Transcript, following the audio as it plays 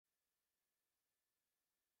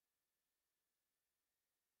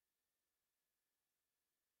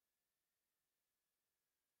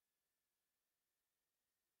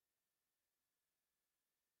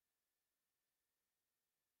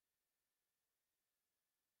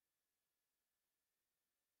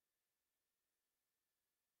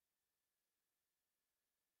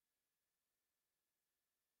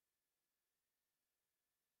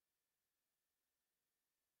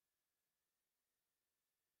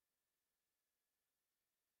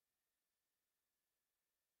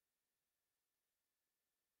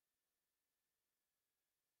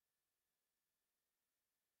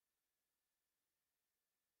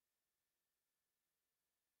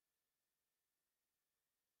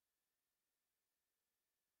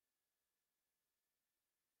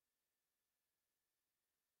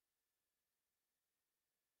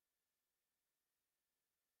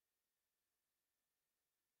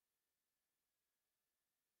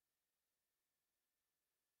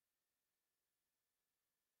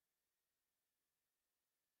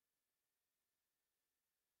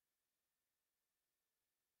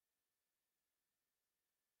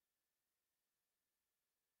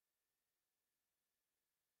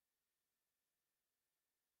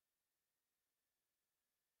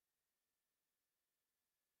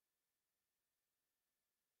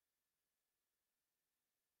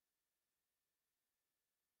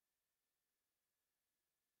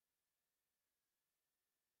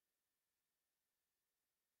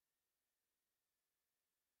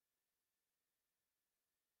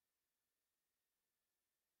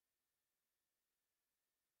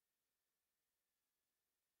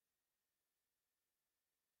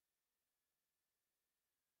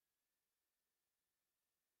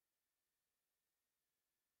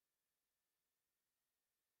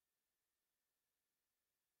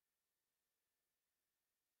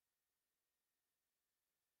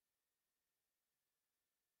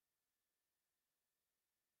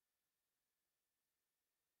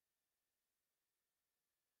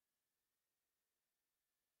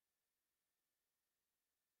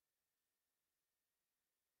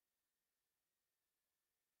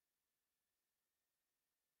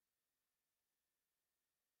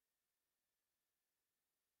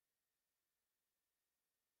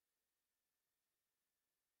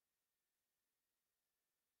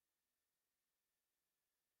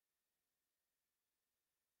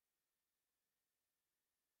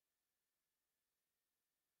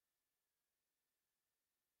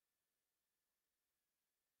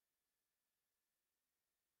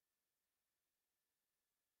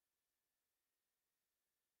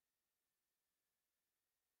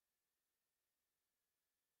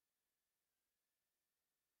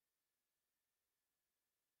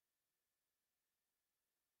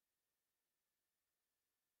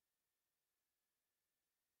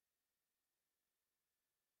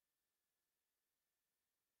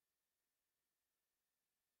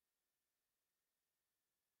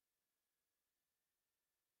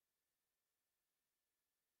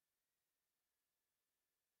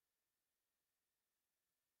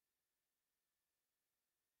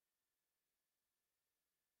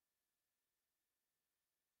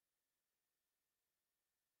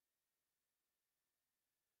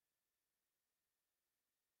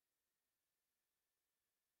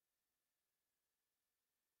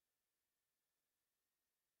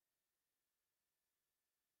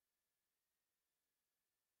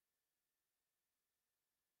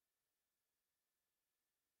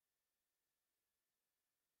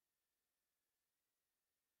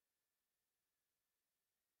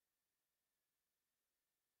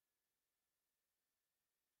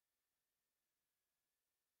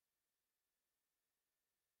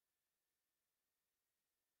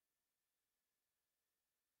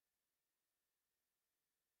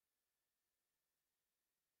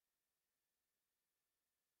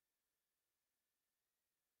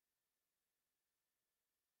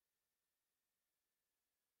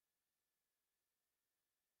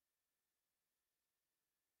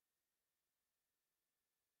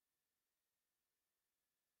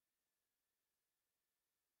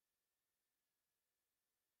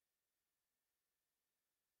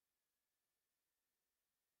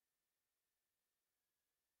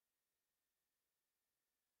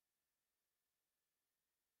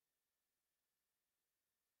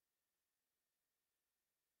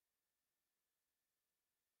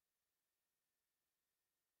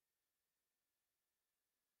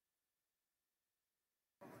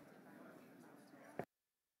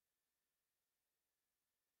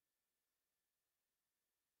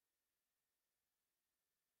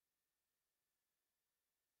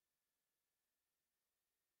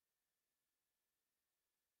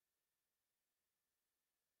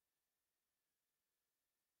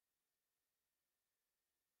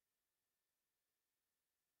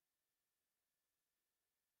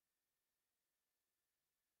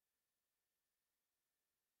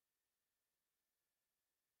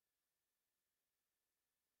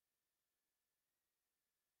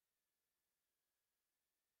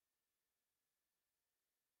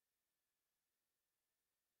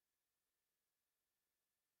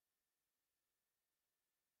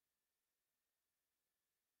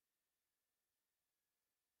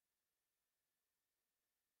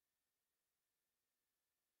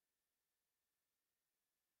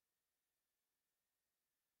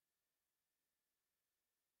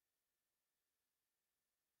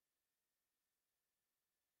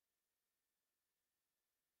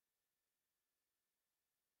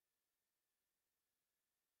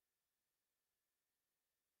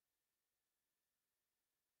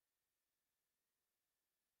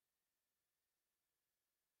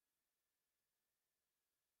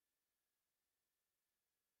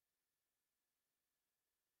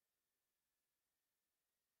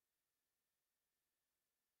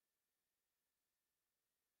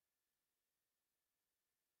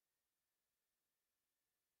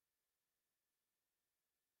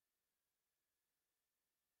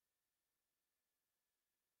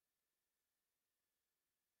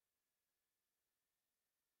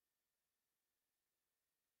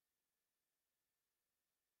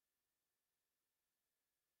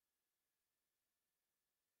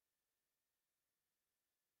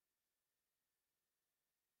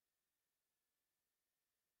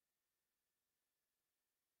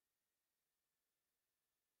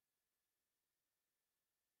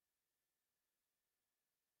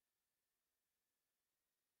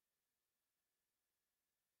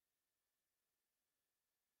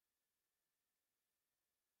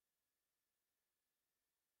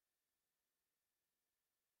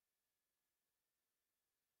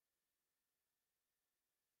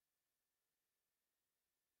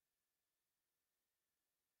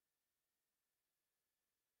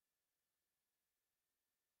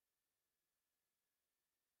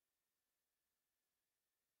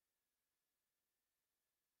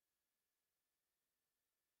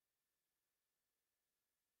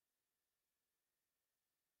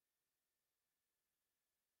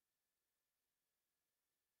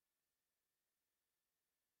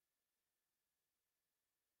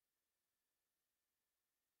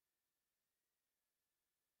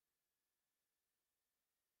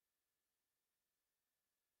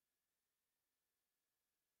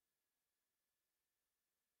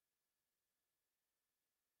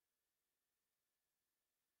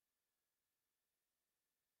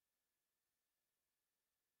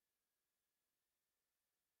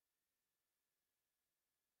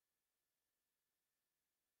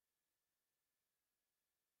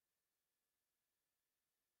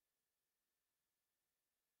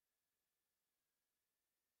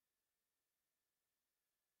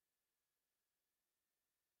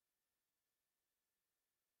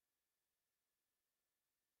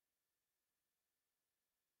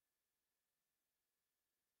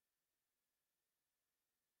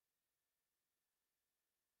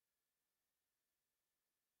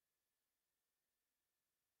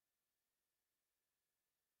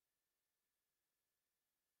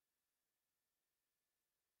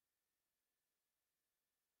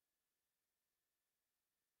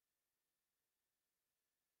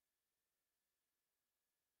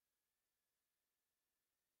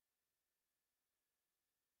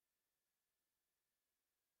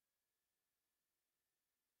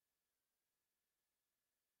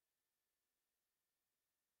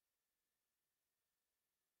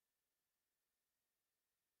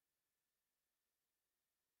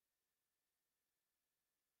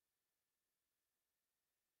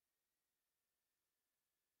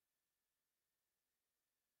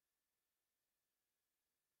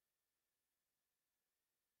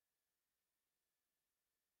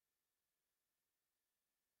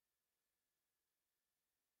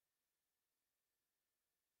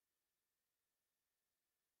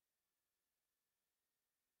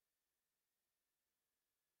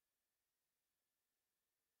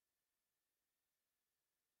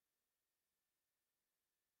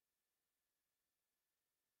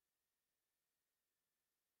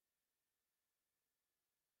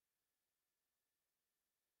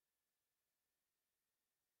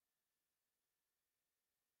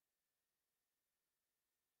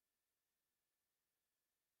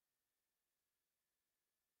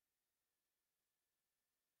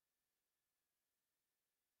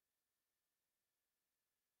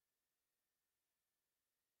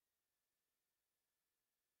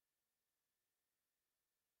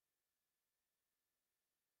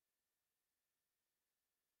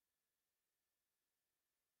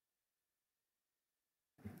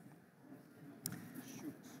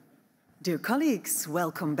Dear colleagues,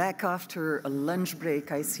 welcome back after a lunch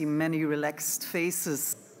break. I see many relaxed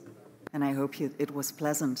faces, and I hope it was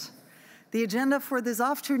pleasant. The agenda for this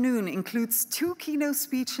afternoon includes 2 keynote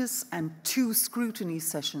speeches and 2 scrutiny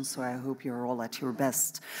sessions, so I hope you're all at your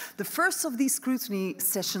best. The first of these scrutiny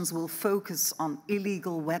sessions will focus on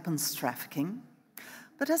illegal weapons trafficking.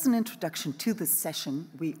 But as an introduction to this session,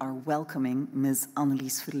 we are welcoming Ms.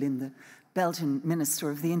 Annelies Verlinde, Belgian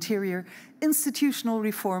Minister of the Interior, Institutional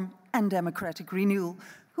Reform and Democratic Renewal,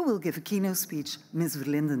 who will give a keynote speech. Ms.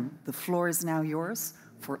 Verlinden, the floor is now yours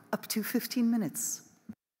for up to 15 minutes.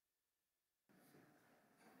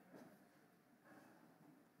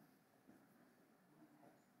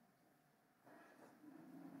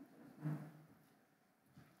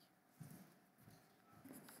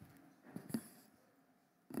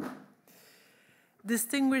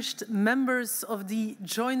 Distinguished members of the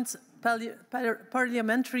Joint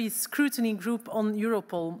Parliamentary Scrutiny Group on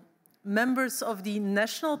Europol, members of the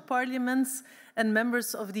national parliaments and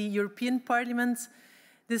members of the European Parliament,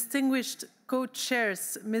 distinguished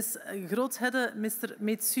co-chairs, Ms. Groothedde, Mr.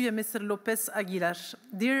 Metsu and Mr. Lopez Aguilar.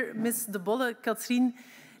 Dear Ms. De Bolle, Catherine,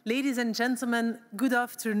 ladies and gentlemen, good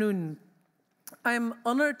afternoon. I am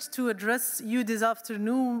honored to address you this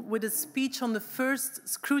afternoon with a speech on the first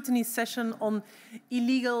scrutiny session on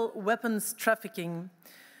illegal weapons trafficking.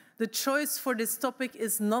 The choice for this topic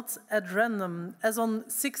is not at random, as on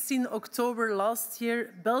 16 October last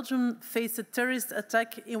year, Belgium faced a terrorist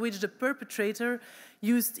attack in which the perpetrator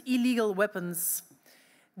used illegal weapons.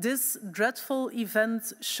 This dreadful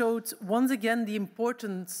event showed once again the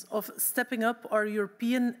importance of stepping up our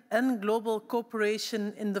European and global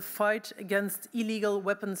cooperation in the fight against illegal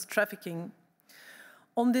weapons trafficking.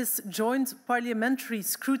 On this Joint Parliamentary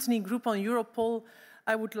Scrutiny Group on Europol,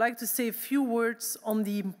 I would like to say a few words on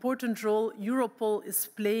the important role Europol is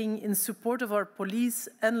playing in support of our police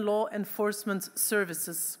and law enforcement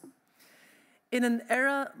services. In an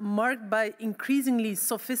era marked by increasingly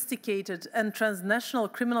sophisticated and transnational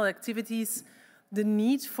criminal activities, the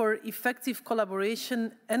need for effective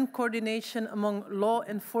collaboration and coordination among law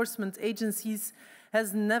enforcement agencies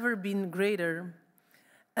has never been greater.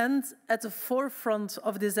 And at the forefront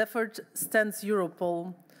of this effort stands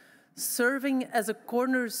Europol, serving as a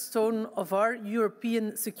cornerstone of our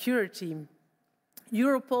European security.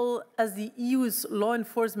 Europol, as the EU's law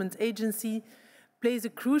enforcement agency, plays a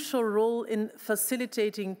crucial role in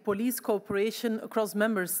facilitating police cooperation across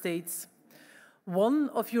member states. One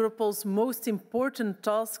of Europol's most important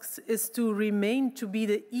tasks is to remain to be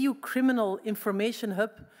the EU criminal information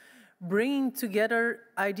hub, bringing together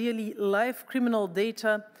ideally live criminal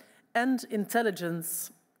data and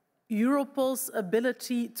intelligence. Europol's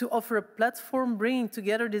ability to offer a platform bringing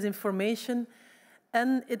together this information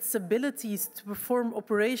and its abilities to perform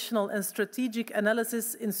operational and strategic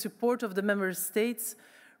analysis in support of the member states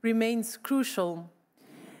remains crucial.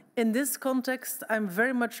 In this context, I'm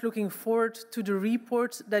very much looking forward to the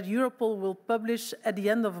report that Europol will publish at the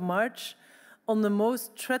end of March on the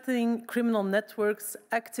most threatening criminal networks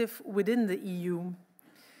active within the EU.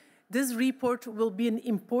 This report will be an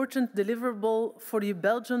important deliverable for the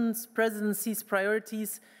Belgian presidency's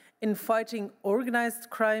priorities in fighting organized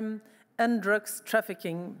crime and drugs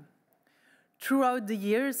trafficking. Throughout the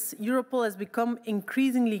years, Europol has become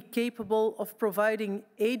increasingly capable of providing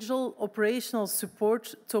agile operational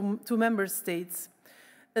support to member states,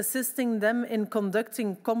 assisting them in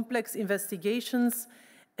conducting complex investigations,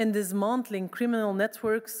 in dismantling criminal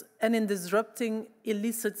networks, and in disrupting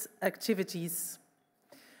illicit activities.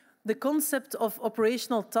 The concept of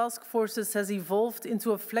operational task forces has evolved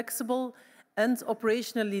into a flexible and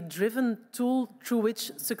operationally driven tool through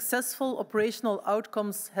which successful operational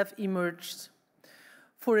outcomes have emerged.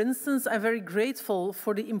 For instance, I'm very grateful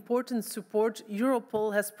for the important support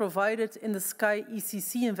Europol has provided in the Sky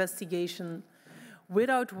ECC investigation,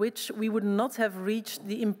 without which we would not have reached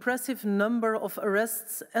the impressive number of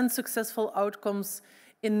arrests and successful outcomes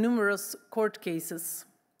in numerous court cases.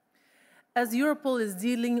 As Europol is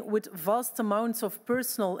dealing with vast amounts of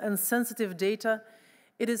personal and sensitive data,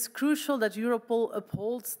 it is crucial that Europol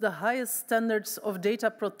upholds the highest standards of data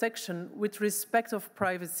protection with respect of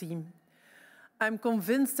privacy. I'm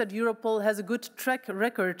convinced that Europol has a good track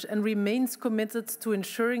record and remains committed to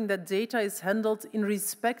ensuring that data is handled in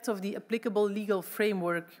respect of the applicable legal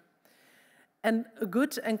framework. And a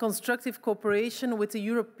good and constructive cooperation with the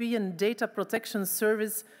European Data Protection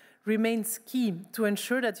Service remains key to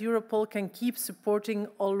ensure that Europol can keep supporting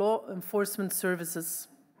all law enforcement services.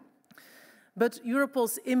 But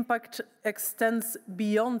Europol's impact extends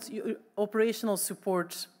beyond operational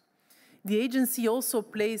support. The agency also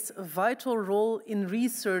plays a vital role in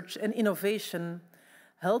research and innovation,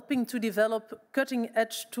 helping to develop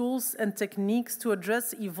cutting-edge tools and techniques to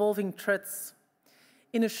address evolving threats.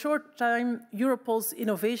 In a short time, Europol's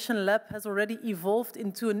Innovation Lab has already evolved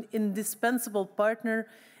into an indispensable partner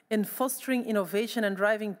in fostering innovation and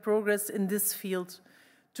driving progress in this field,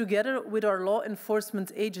 together with our law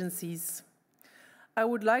enforcement agencies. I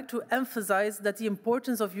would like to emphasize that the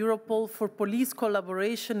importance of Europol for police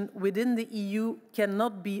collaboration within the EU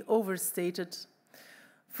cannot be overstated.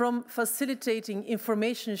 From facilitating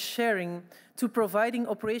information sharing to providing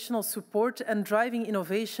operational support and driving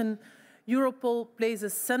innovation, Europol plays a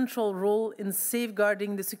central role in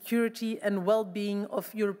safeguarding the security and well-being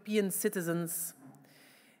of European citizens.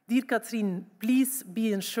 Dear Catherine, please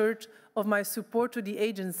be assured of my support to the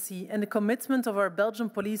agency and the commitment of our Belgian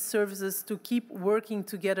police services to keep working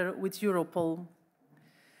together with Europol.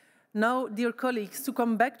 Now, dear colleagues, to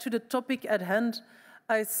come back to the topic at hand,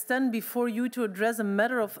 I stand before you to address a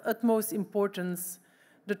matter of utmost importance: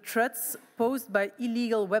 the threats posed by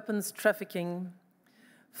illegal weapons trafficking.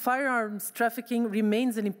 Firearms trafficking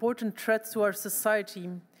remains an important threat to our society.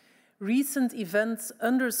 Recent events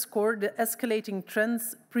underscore the escalating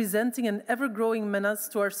trends, presenting an ever-growing menace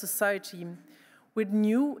to our society, with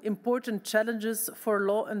new important challenges for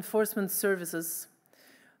law enforcement services.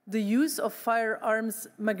 The use of firearms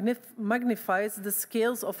magnifies the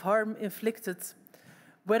scales of harm inflicted,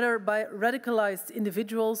 whether by radicalized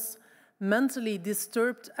individuals, mentally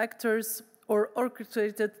disturbed actors, or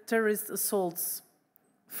orchestrated terrorist assaults.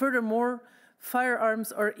 Furthermore,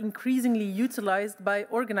 firearms are increasingly utilized by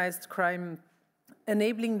organized crime,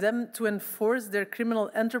 enabling them to enforce their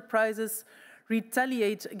criminal enterprises,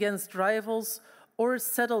 retaliate against rivals, or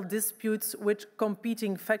settle disputes with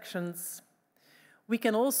competing factions. We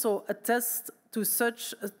can also attest to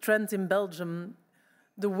such a trend in Belgium.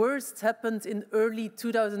 The worst happened in early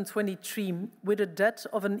 2023 with the death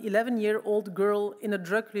of an 11-year-old girl in a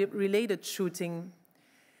drug-related shooting.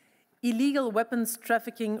 Illegal weapons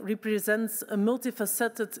trafficking represents a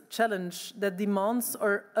multifaceted challenge that demands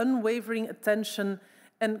our unwavering attention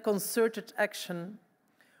and concerted action.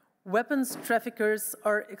 Weapons traffickers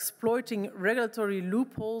are exploiting regulatory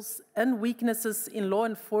loopholes and weaknesses in law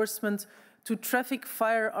enforcement to traffic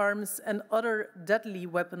firearms and other deadly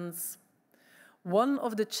weapons. One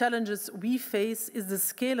of the challenges we face is the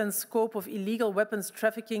scale and scope of illegal weapons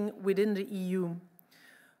trafficking within the EU.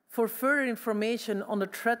 For further information on the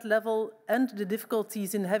threat level and the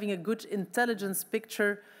difficulties in having a good intelligence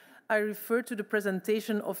picture, I refer to the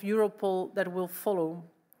presentation of Europol that will follow.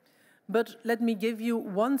 But let me give you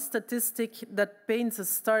one statistic that paints a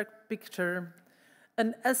stark picture.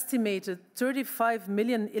 An estimated 35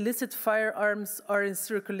 million illicit firearms are in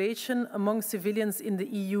circulation among civilians in the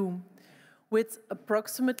EU, with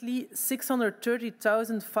approximately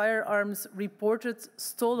 630,000 firearms reported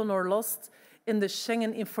stolen or lost in the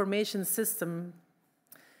Schengen Information System.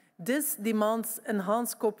 This demands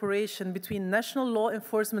enhanced cooperation between national law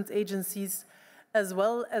enforcement agencies, as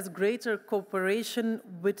well as greater cooperation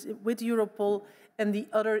with Europol and the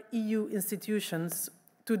other EU institutions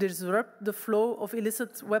to disrupt the flow of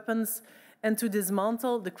illicit weapons and to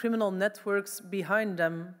dismantle the criminal networks behind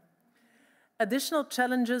them. Additional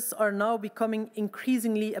challenges are now becoming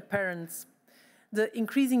increasingly apparent. The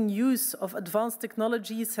increasing use of advanced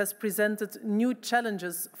technologies has presented new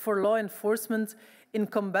challenges for law enforcement in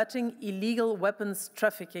combating illegal weapons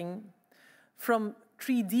trafficking. From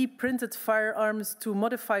 3D printed firearms to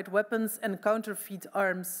modified weapons and counterfeit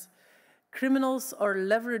arms, criminals are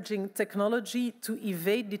leveraging technology to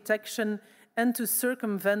evade detection and to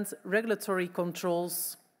circumvent regulatory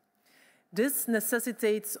controls. This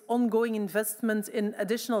necessitates ongoing investment in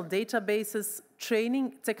additional databases,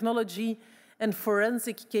 training, technology, and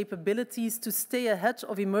forensic capabilities to stay ahead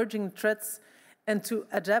of emerging threats and to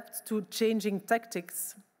adapt to changing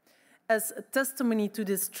tactics. As a testimony to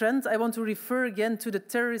this trend, I want to refer again to the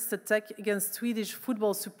terrorist attack against Swedish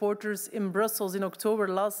football supporters in Brussels in October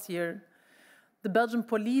last year. The Belgian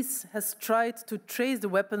police has tried to trace the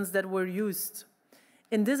weapons that were used.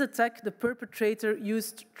 In this attack, the perpetrator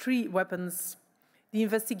used 3 weapons. The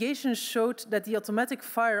investigation showed that the automatic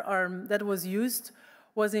firearm that was used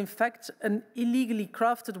was in fact an illegally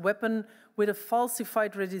crafted weapon with a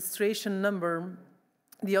falsified registration number.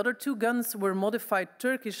 The other 2 guns were modified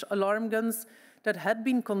Turkish alarm guns that had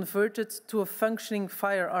been converted to a functioning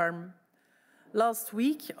firearm. Last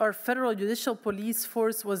week, our Federal Judicial Police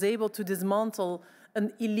Force was able to dismantle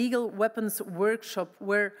an illegal weapons workshop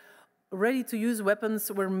where ready-to-use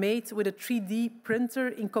weapons were made with a 3D printer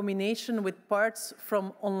in combination with parts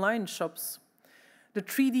from online shops. The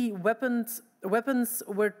 3D weapons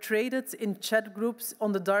were traded in chat groups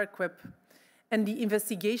on the dark web, and the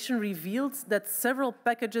investigation revealed that several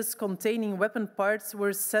packages containing weapon parts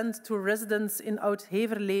were sent to residents in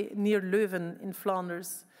Oud-Heverlee near Leuven in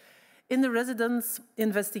Flanders. In the residence,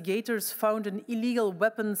 investigators found an illegal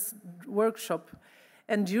weapons workshop,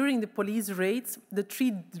 and during the police raid, the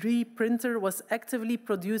 3D printer was actively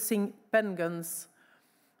producing pen guns.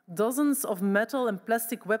 Dozens of metal and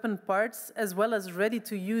plastic weapon parts, as well as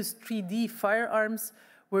ready-to-use 3D firearms,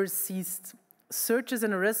 were seized. Searches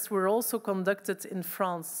and arrests were also conducted in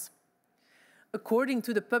France. According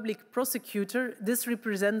to the public prosecutor, this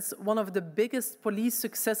represents one of the biggest police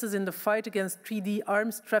successes in the fight against 3D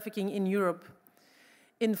arms trafficking in Europe.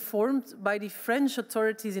 Informed by the French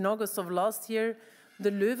authorities in August of last year,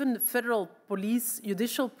 the Leuven Federal Police,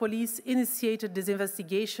 Judicial Police, initiated this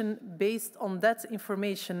investigation based on that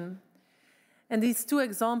information. And these two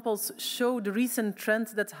examples show the recent trend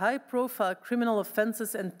that high-profile criminal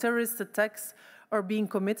offenses and terrorist attacks are being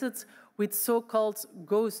committed with so-called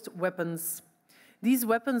ghost weapons. These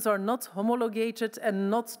weapons are not homologated and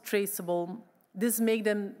not traceable. This makes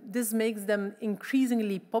them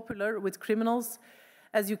increasingly popular with criminals,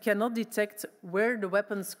 as you cannot detect where the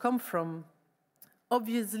weapons come from.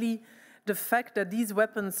 Obviously, the fact that these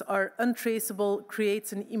weapons are untraceable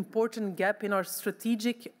creates an important gap in our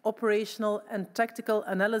strategic, operational, and tactical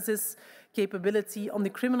analysis capability on the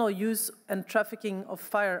criminal use and trafficking of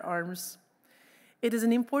firearms. It is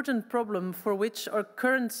an important problem for which our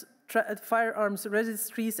current firearms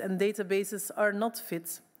registries and databases are not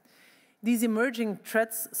fit. These emerging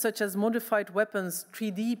threats, such as modified weapons,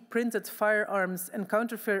 3D printed firearms, and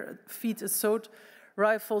counterfeit assault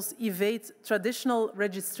rifles, evade traditional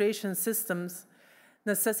registration systems,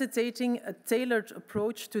 necessitating a tailored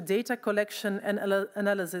approach to data collection and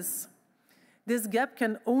analysis. This gap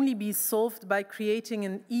can only be solved by creating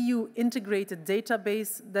an EU-integrated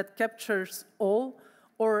database that captures all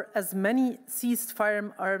or as many seized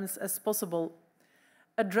firearms as possible.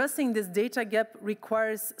 Addressing this data gap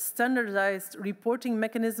requires standardized reporting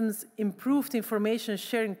mechanisms, improved information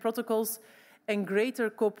sharing protocols, and greater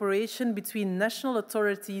cooperation between national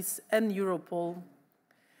authorities and Europol.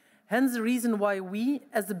 Hence the reason why we,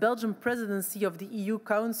 as the Belgian presidency of the EU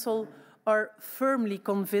Council, are firmly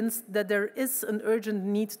convinced that there is an urgent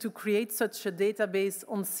need to create such a database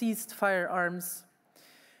on seized firearms.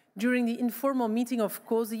 During the informal meeting of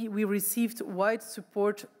COSI, we received wide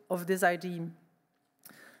support of this idea.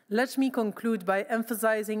 Let me conclude by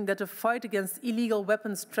emphasizing that the fight against illegal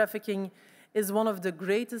weapons trafficking is one of the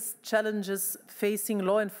greatest challenges facing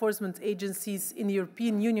law enforcement agencies in the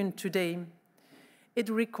European Union today. It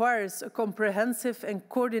requires a comprehensive and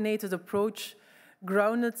coordinated approach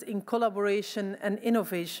grounded in collaboration and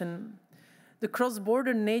innovation. The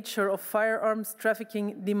cross-border nature of firearms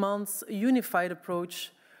trafficking demands a unified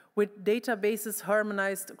approach, with databases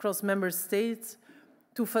harmonized across member states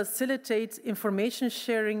to facilitate information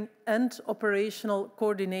sharing and operational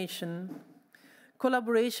coordination.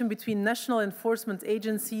 Collaboration between national enforcement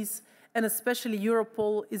agencies and especially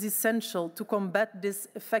Europol is essential to combat this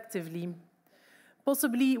effectively.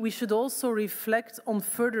 Possibly, we should also reflect on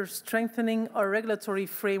further strengthening our regulatory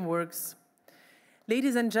frameworks.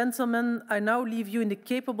 Ladies and gentlemen, I now leave you in the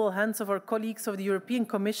capable hands of our colleagues of the European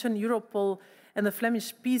Commission, Europol, and the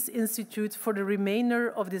Flemish Peace Institute for the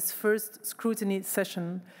remainder of this first scrutiny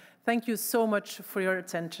session. Thank you so much for your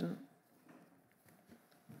attention.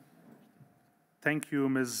 Thank you,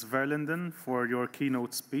 Ms. Verlinden, for your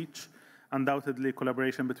keynote speech. Undoubtedly,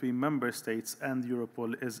 collaboration between member states and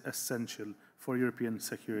Europol is essential for European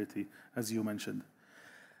security, as you mentioned.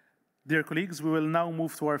 Dear colleagues, we will now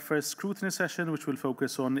move to our first scrutiny session, which will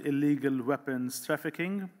focus on illegal weapons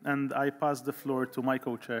trafficking. And I pass the floor to my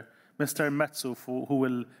co-chair, Mr. Metsu, who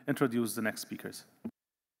will introduce the next speakers.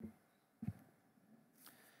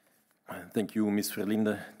 Thank you, Ms.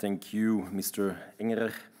 Verlinde. Thank you, Mr.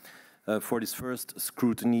 Engerer. For this first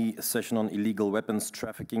scrutiny session on illegal weapons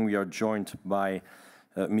trafficking, we are joined by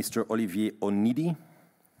Mr. Olivier Onidi,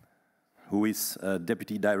 who is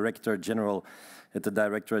Deputy Director General at the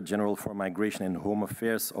Directorate General for Migration and Home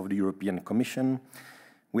Affairs of the European Commission.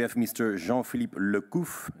 We have Mr. Jean-Philippe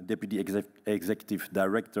Lecouf, Deputy Executive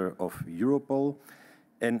Director of Europol,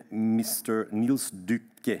 and Mr. Niels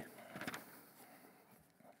Duquet.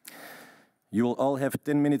 You will all have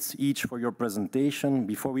 10 minutes each for your presentation.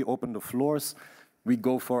 Before we open the floors, we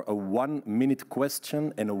go for a 1-minute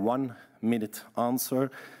question and a 1-minute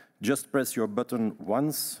answer. Just press your button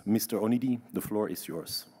once. Mr. Onidi, the floor is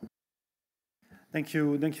yours. Thank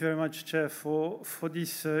you very much, Chair, for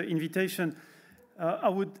this invitation. I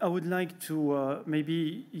would like to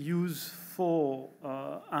maybe use four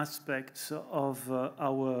aspects of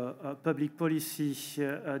our public policy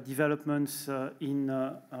developments in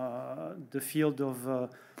the field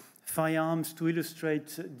of firearms to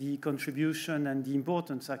illustrate the contribution and the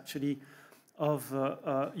importance actually of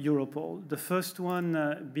Europol. The first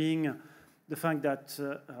one being the fact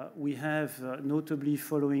that we have, notably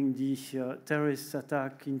following the terrorist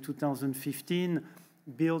attack in 2015,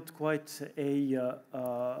 built quite a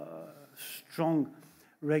strong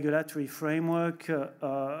regulatory framework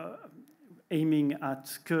aiming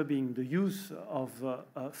at curbing the use of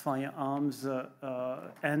firearms,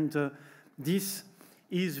 and this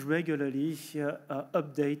is regularly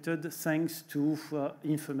updated thanks to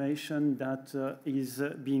information that is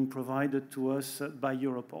being provided to us by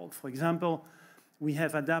Europol. For example, we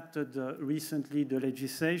have adapted recently the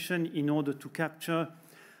legislation in order to capture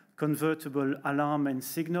convertible alarm and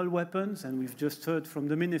signal weapons, and we've just heard from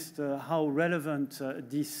the Minister how relevant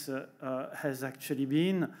this has actually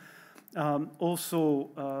been. Also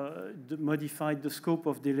modified the scope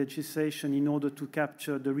of the legislation in order to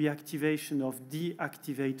capture the reactivation of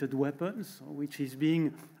deactivated weapons, which is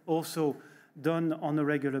being also done on a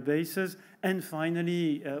regular basis. And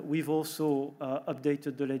finally, we've also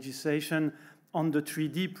updated the legislation on the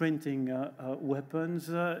 3D printing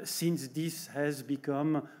weapons, since this has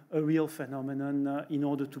become a real phenomenon in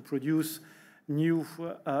order to produce new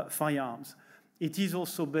firearms. It is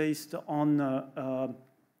also based on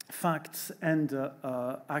facts and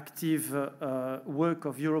active work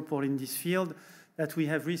of Europol in this field that we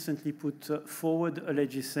have recently put forward a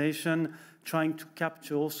legislation trying to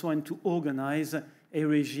capture also and to organize a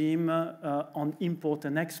regime on import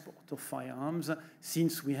and export of firearms,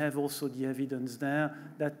 since we have also the evidence there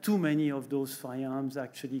that too many of those firearms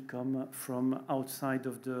actually come from outside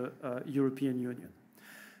of the European Union.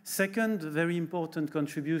 Second, very important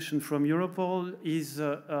contribution from Europol is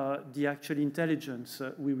the actual intelligence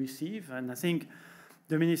we receive. And I think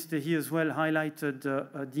the Minister here as well highlighted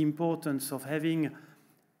the importance of having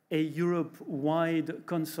a Europe-wide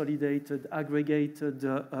consolidated, aggregated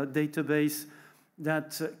database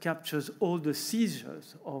that captures all the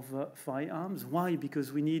seizures of firearms. Why?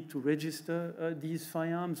 Because we need to register these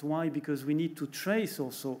firearms. Why? Because we need to trace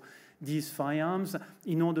also these firearms.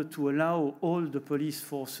 In order to allow all the police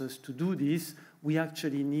forces to do this, we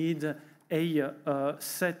actually need a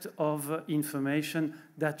set of information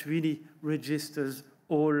that really registers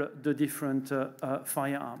all the different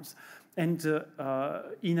firearms. And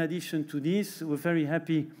in addition to this, we're very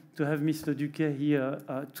happy to have Mr. Duquet here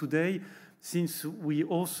today, since we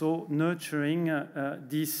also nurturing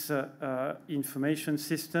these information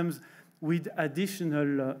systems with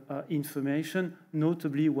additional information,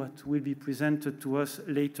 notably what will be presented to us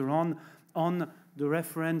later on the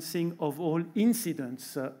referencing of all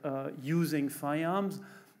incidents using firearms.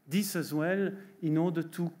 This as well in order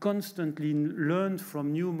to constantly learn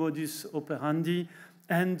from new modus operandi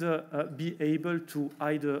and be able to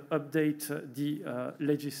either update the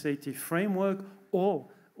legislative framework or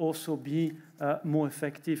also be more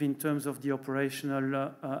effective in terms of the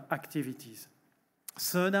operational activities.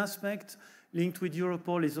 Third aspect linked with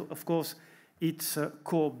Europol is, of course, its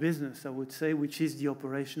core business, I would say, which is the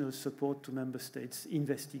operational support to member states'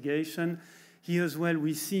 investigation. Here as well,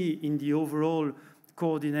 we see in the overall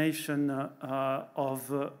coordination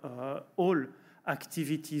of all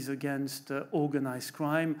activities against organized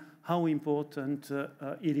crime, how important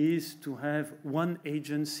it is to have one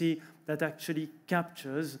agency that actually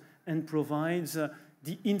captures and provides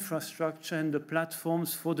the infrastructure and the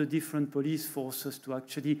platforms for the different police forces to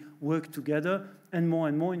actually work together, and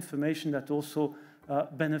more information that also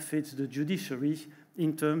benefits the judiciary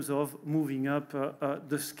in terms of moving up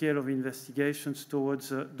the scale of investigations towards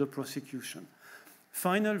the prosecution.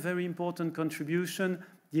 Final very important contribution,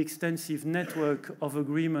 the extensive network of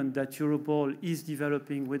agreement that Europol is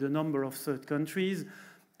developing with a number of third countries,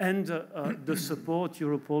 and the support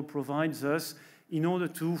Europol provides us in order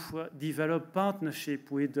to develop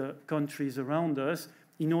partnership with countries around us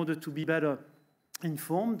in order to be better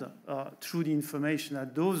informed through the information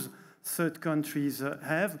that those third countries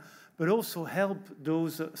have, but also help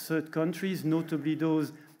those third countries, notably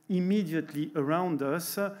those immediately around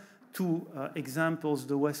us, two examples,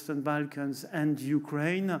 the Western Balkans and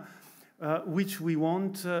Ukraine, which we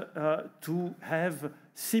want to have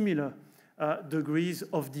similar degrees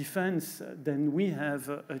of defense than we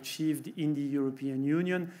have achieved in the European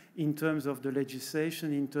Union in terms of the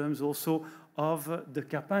legislation, in terms also of the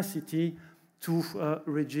capacity to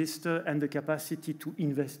register and the capacity to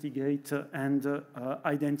investigate and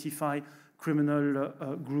identify criminal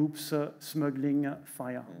groups smuggling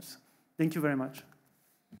firearms. Thank you very much.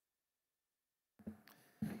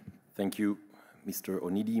 Thank you, Mr.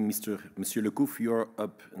 Onidi. Monsieur Lecouf, you're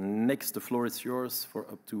up next. The floor is yours for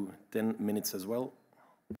up to 10 minutes as well.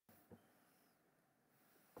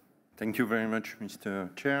 Thank you very much,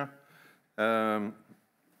 Mr. Chair.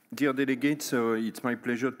 Dear delegates, it's my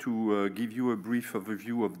pleasure to give you a brief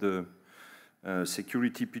overview of the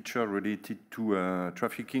security picture related to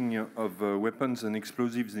trafficking of weapons and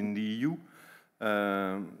explosives in the EU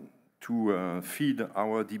to feed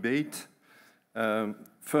our debate.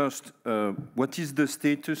 First, what is the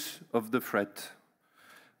status of the threat?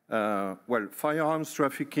 Well, firearms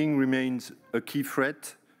trafficking remains a key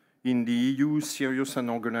threat in the EU serious and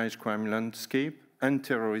organized crime landscape and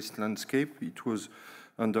terrorist landscape. It was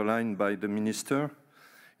underlined by the Minister.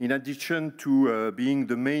 In addition to being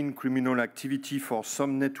the main criminal activity for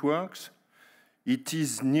some networks, it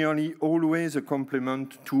is nearly always a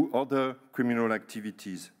complement to other criminal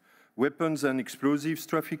activities. Weapons and explosives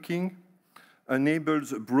trafficking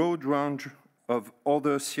enables a broad range of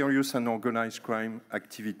other serious and organized crime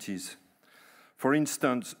activities. For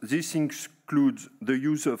instance, this includes the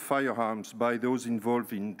use of firearms by those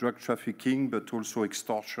involved in drug trafficking, but also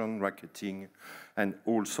extortion, racketing, and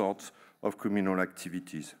all sorts of criminal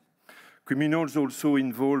activities. Criminals also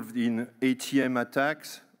involved in ATM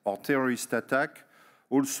attacks or terrorist attacks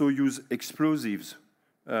also use explosives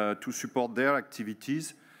to support their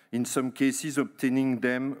activities, in some cases obtaining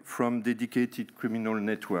them from dedicated criminal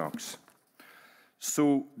networks.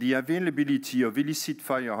 So the availability of illicit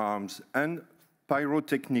firearms and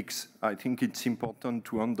pyrotechnics, I think it's important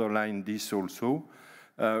to underline this also,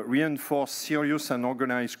 reinforce serious and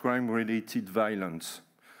organized crime-related violence.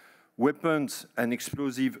 Weapons and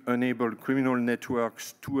explosives enable criminal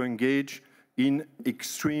networks to engage in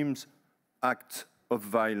extreme acts of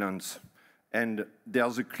violence. And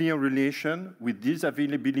there's a clear relation with this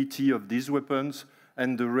availability of these weapons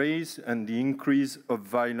and the rise and the increase of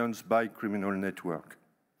violence by criminal networks.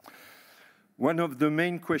 One of the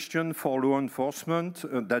main questions for law enforcement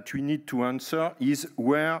that we need to answer is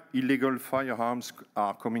where illegal firearms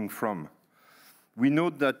are coming from. We know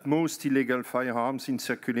that most illegal firearms in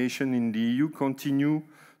circulation in the EU continue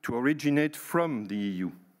to originate from the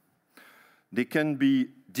EU. They can be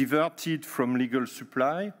diverted from legal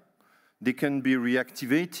supply, they can be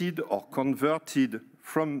reactivated or converted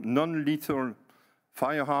from non-lethal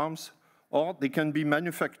firearms, or they can be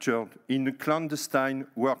manufactured in clandestine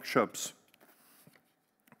workshops.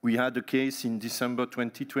 We had a case in December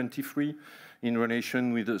 2023 in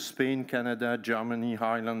relation with Spain, Canada, Germany,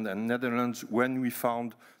 Ireland, and Netherlands when we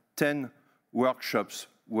found 10 workshops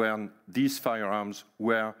where these firearms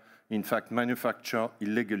were in fact manufactured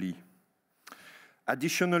illegally.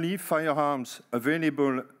 Additionally, firearms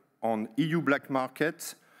available on EU black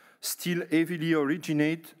markets still heavily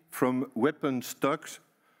originate from weapon stocks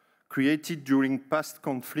created during past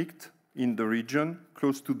conflict in the region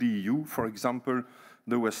close to the EU, for example,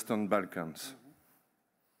 the Western Balkans.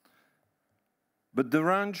 But the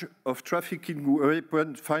range of trafficking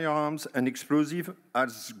weapons, firearms, and explosives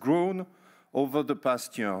has grown over the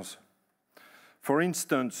past years. For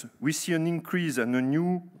instance, we see an increase and a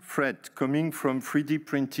new threat coming from 3D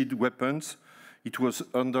printed weapons. It was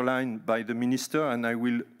underlined by the Minister, and I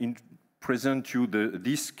will present you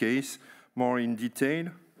this case more in detail.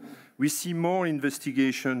 We see more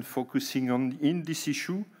investigation focusing on this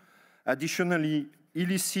issue. Additionally,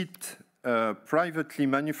 illicit privately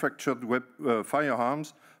manufactured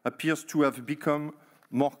firearms appears to have become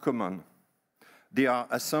more common. They are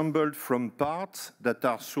assembled from parts that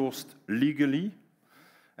are sourced legally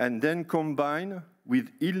and then combined with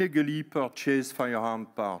illegally purchased firearm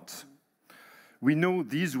parts. We know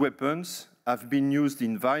these weapons have been used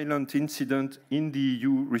in violent incidents in the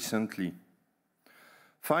EU recently.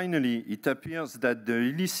 Finally, it appears that the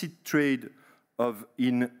illicit trade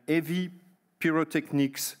in heavy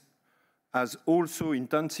pyrotechnics has also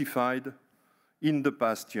intensified in the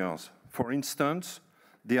past years. For instance,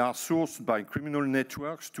 they are sourced by criminal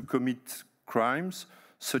networks to commit crimes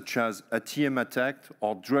such as ATM attacks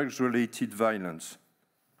or drugs-related violence.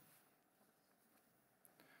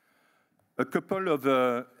 A couple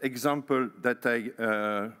of examples that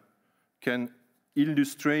I can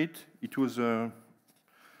illustrate. It was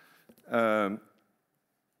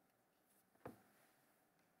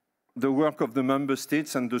the work of the member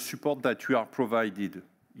states and the support that we are provided,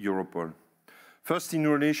 Europol. First, in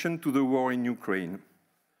relation to the war in Ukraine.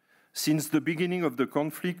 Since the beginning of the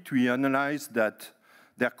conflict, we analyzed that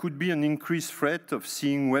there could be an increased threat of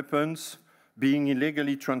seeing weapons being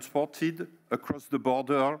illegally transported across the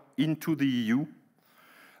border into the EU.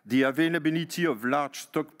 The availability of large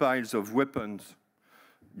stockpiles of weapons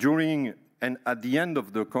during and at the end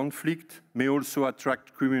of the conflict may also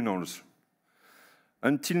attract criminals.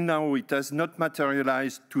 Until now, it has not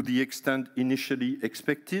materialized to the extent initially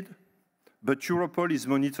expected, but Europol is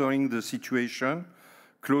monitoring the situation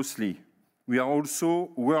closely. We are also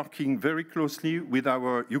working very closely with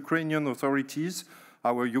our Ukrainian authorities,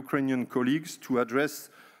 our Ukrainian colleagues, to address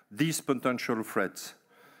these potential threats.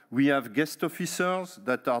 We have guest officers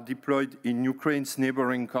that are deployed in Ukraine's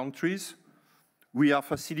neighboring countries. We are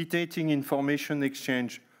facilitating information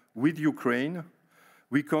exchange with Ukraine.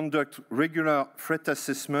 We conduct regular threat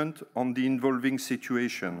assessment on the evolving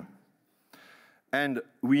situation. And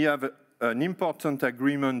we have an important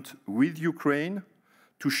agreement with Ukraine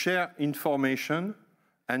to share information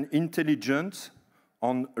and intelligence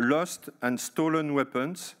on lost and stolen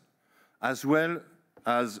weapons, as well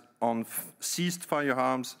as on seized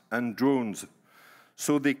firearms and drones,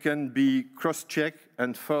 so they can be cross-checked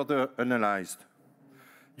and further analyzed.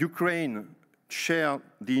 Ukraine shared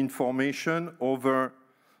the information over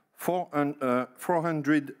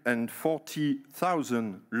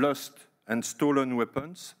 440,000 lost and stolen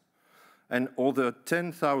weapons and over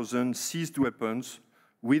 10,000 seized weapons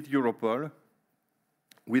with Europol,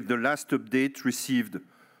 with the last update received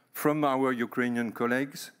from our Ukrainian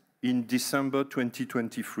colleagues in December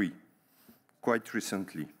 2023, quite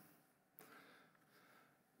recently.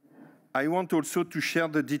 I want also to share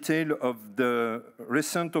the detail of the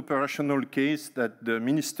recent operational case that the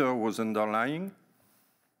minister was underlying.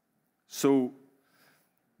 So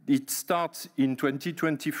it starts in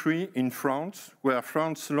 2023 in France, where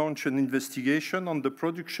France launched an investigation on the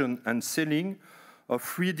production and selling of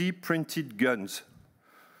 3D printed guns,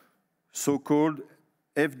 so-called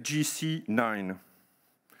FGC-9,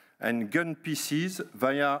 and gun pieces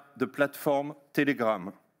via the platform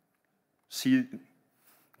Telegram.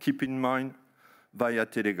 Keep in mind, via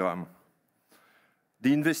Telegram.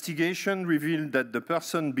 The investigation revealed that the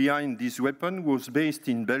person behind this weapon was based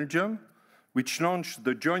in Belgium, which launched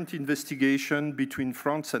the joint investigation between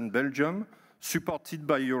France and Belgium, supported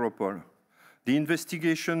by Europol. The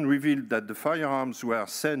investigation revealed that the firearms were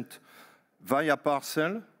sent via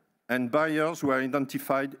parcel and buyers were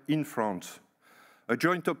identified in France. A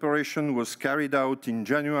joint operation was carried out in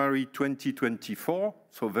January 2024,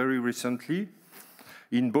 so very recently,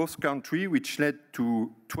 in both countries, which led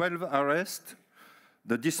to 12 arrests,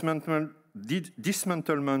 the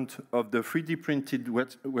dismantlement of the 3D printed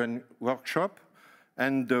workshop,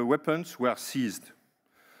 and the weapons were seized.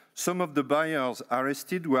 Some of the buyers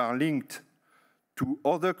arrested were linked to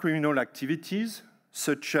other criminal activities,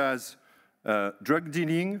 such as drug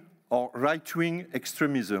dealing or right-wing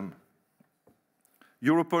extremism.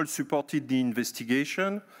 Europol supported the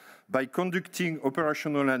investigation by conducting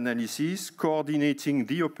operational analysis, coordinating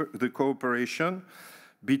the cooperation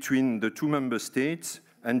between the two member states,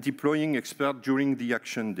 and deploying experts during the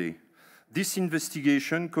action day. This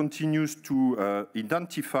investigation continues to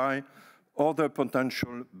identify other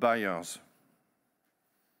potential buyers.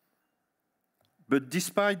 But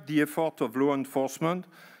despite the effort of law enforcement,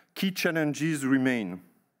 key challenges remain.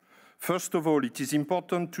 First of all, it is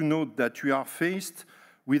important to note that we are faced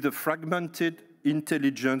with a fragmented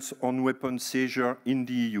intelligence on weapons seizure in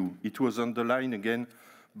the EU. It was underlined again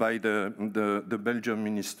by the Belgian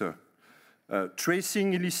minister.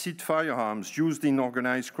 Tracing illicit firearms used in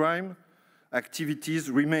organized crime activities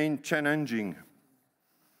remain challenging.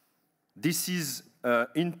 This is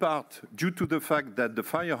in part due to the fact that the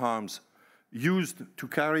firearms used to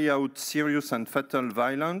carry out serious and fatal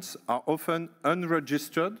violence are often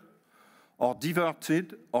unregistered or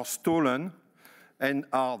diverted or stolen, and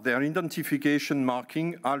are their identification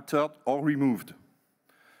marking altered or removed.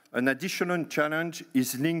 An additional challenge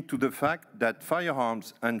is linked to the fact that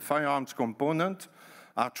firearms and firearms components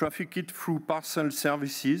are trafficked through parcel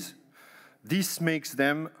services. This makes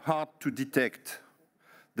them hard to detect.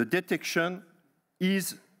 The detection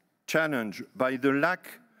is challenged by the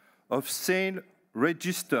lack of sale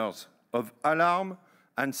registers of alarm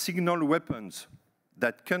and signal weapons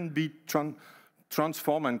that can be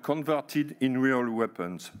transformed and converted in real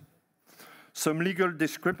weapons. Some legal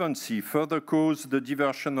discrepancy further cause the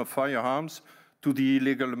diversion of firearms to the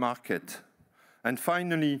illegal market. And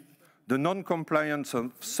finally, the non-compliance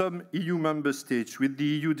of some EU member states with the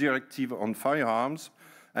EU directive on firearms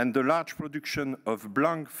and the large production of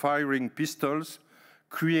blank firing pistols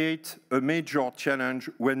create a major challenge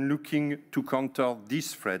when looking to counter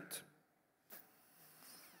this threat.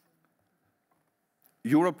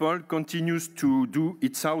 Europol continues to do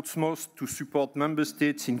its utmost to support member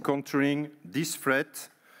states in countering this threat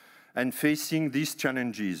and facing these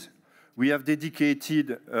challenges. We have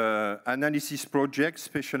dedicated analysis projects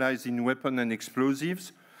specialized in weapons and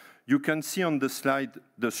explosives You can see on the slide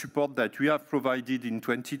the support that we have provided in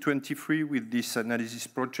 2023 with this analysis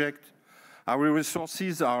project. Our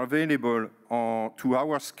resources are available to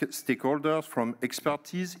our stakeholders, from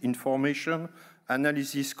expertise, information,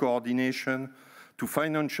 analysis, coordination, to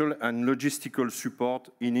financial and logistical support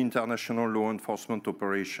in international law enforcement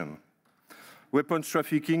operation. Weapons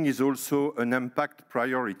trafficking is also an impact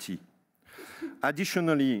priority.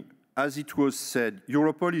 Additionally, as it was said,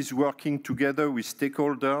 Europol is working together with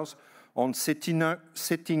stakeholders on setting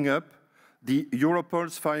up the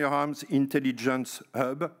Europol's Firearms Intelligence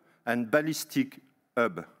Hub and Ballistic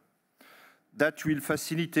Hub. That will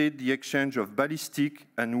facilitate the exchange of ballistic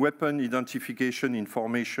and weapon identification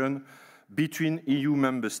information between EU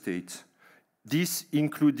member states, this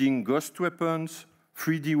including ghost weapons,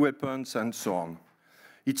 3D weapons, and so on.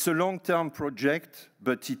 It's a long-term project,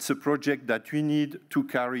 but it's a project that we need to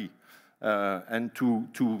carry and to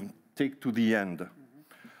take to the end.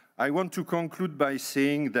 I want to conclude by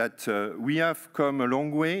saying that we have come a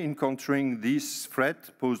long way in countering this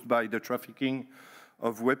threat posed by the trafficking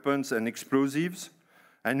of weapons and explosives,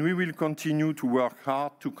 and we will continue to work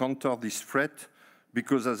hard to counter this threat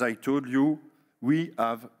because, as I told you, we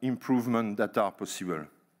have improvements that are possible.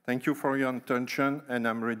 Thank you for your attention, and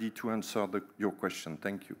I'm ready to answer your question.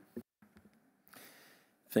 Thank you.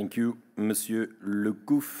 Thank you, Monsieur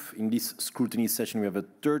Lecouf. In this scrutiny session, we have a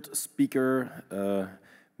third speaker,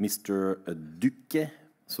 Mr. Duque.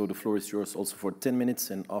 So the floor is yours also for 10 minutes,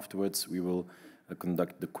 and afterwards we will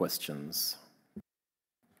conduct the questions.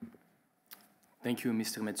 Thank you,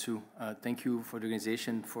 Mr. Metsu. Thank you for the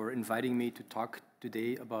organization for inviting me to talk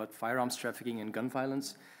today about firearms trafficking and gun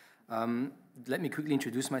violence. Let me quickly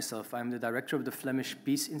introduce myself. I'm the director of the Flemish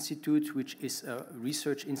Peace Institute, which is a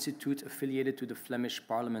research institute affiliated to the Flemish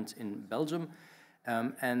Parliament in Belgium.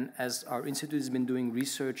 And as our institute has been doing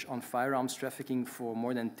research on firearms trafficking for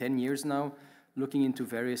more than 10 years now, looking into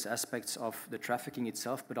various aspects of the trafficking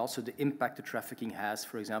itself, but also the impact the trafficking has,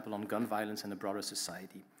 for example, on gun violence and the broader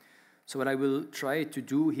society. So what I will try to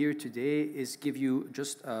do here today is give you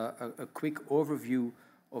just a quick overview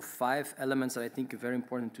of 5 elements that I think are very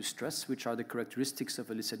important to stress, which are the characteristics of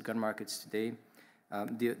illicit gun markets today,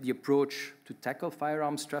 the approach to tackle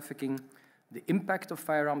firearms trafficking, the impact of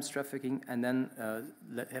firearms trafficking, and then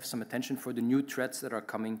have some attention for the new threats that are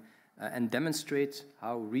coming, and demonstrate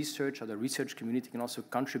how the research community can also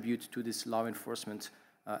contribute to this law enforcement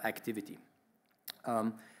activity.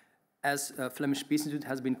 As Flemish Peace Institute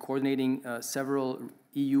has been coordinating several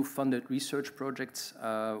EU-funded research projects,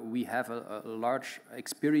 we have a large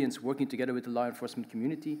experience working together with the law enforcement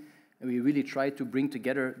community, and we really try to bring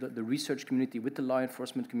together the research community with the law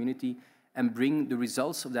enforcement community and bring the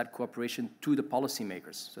results of that cooperation to the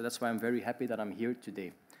policymakers. So that's why I'm very happy that I'm here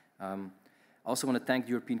today. I also want to thank the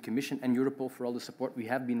European Commission and Europol for all the support we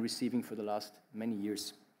have been receiving for the last many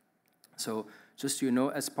years. So just so you know,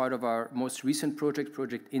 as part of our most recent project,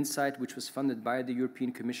 Project Insight, which was funded by the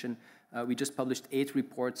European Commission, we just published 8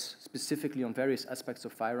 reports specifically on various aspects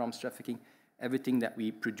of firearms trafficking. Everything that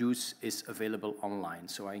we produce is available online.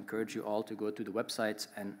 So I encourage you all to go to the websites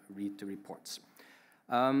and read the reports.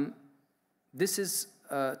 This is,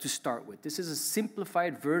 to start with, this is a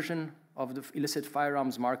simplified version of the illicit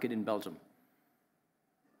firearms market in Belgium.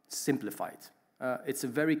 Simplified. It's a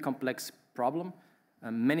very complex problem.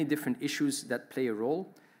 Many different issues that play a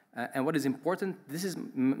role. And what is important, this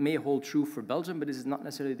may hold true for Belgium, but this is not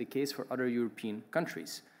necessarily the case for other European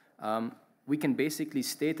countries. We can basically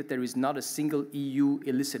state that there is not a single EU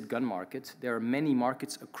illicit gun market. There are many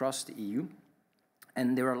markets across the EU,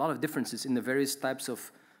 and there are a lot of differences in the various types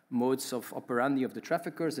of modes of operandi of the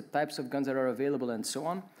traffickers, the types of guns that are available, and so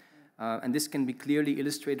on. And this can be clearly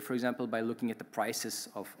illustrated, for example, by looking at the prices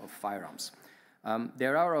of firearms.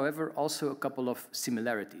 There are, however, also a couple of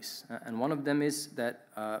similarities, and one of them is that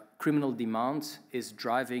criminal demand is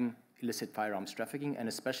driving illicit firearms trafficking, and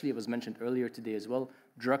especially, it was mentioned earlier today as well,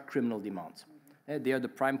 drug criminal demand. They are the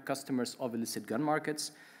prime customers of illicit gun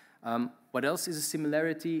markets. What else is a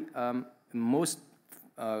similarity? In most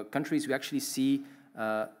countries, we actually see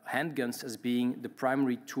handguns as being the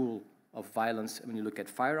primary tool of violence when you look at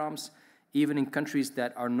firearms. Even in countries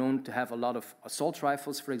that are known to have a lot of assault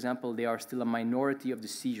rifles, for example, they are still a minority of the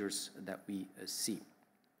seizures that we see.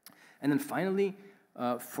 And then finally,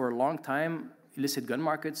 for a long time, illicit gun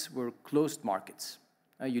markets were closed markets.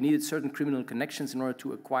 You needed certain criminal connections in order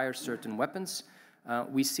to acquire certain weapons.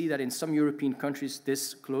 We see that in some European countries,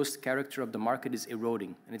 this closed character of the market is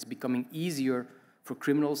eroding, and it's becoming easier for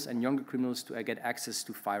criminals and younger criminals to get access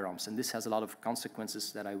to firearms. And this has a lot of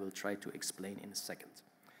consequences that I will try to explain in a second.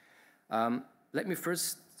 Let me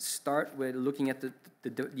first start with looking at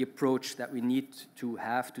the approach that we need to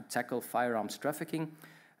have to tackle firearms trafficking.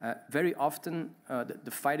 Very often,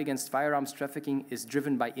 the fight against firearms trafficking is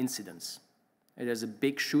driven by incidents. There's a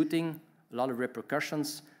big shooting, a lot of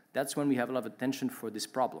repercussions. That's when we have a lot of attention for this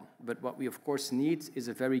problem. But what we, of course, need is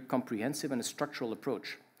a very comprehensive and a structural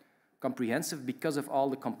approach. Comprehensive because of all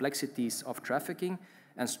the complexities of trafficking,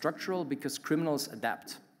 and structural because criminals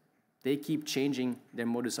adapt. They keep changing their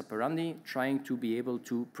modus operandi, trying to be able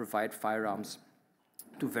to provide firearms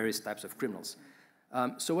to various types of criminals.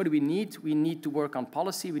 So what do we need? We need to work on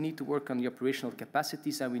policy, we need to work on the operational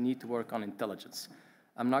capacities, and we need to work on intelligence.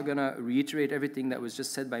 I'm not going to reiterate everything that was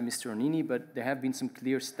just said by Mr. Onini, but there have been some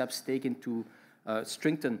clear steps taken to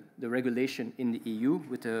strengthen the regulation in the EU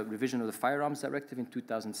with the revision of the Firearms Directive in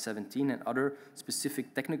 2017 and other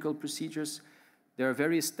specific technical procedures. There are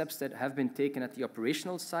various steps that have been taken at the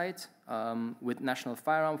operational side, with national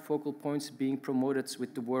firearm focal points being promoted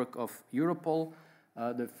with the work of Europol,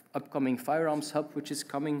 the upcoming Firearms Hub, which is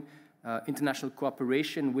coming, international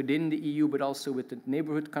cooperation within the EU, but also with the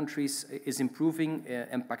neighborhood countries is improving.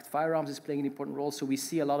 Impact Firearms is playing an important role, so we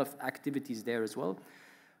see a lot of activities there as well.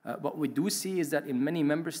 What we do see is that in many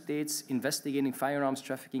member states, investigating firearms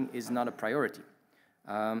trafficking is not a priority.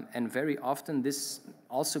 And very often this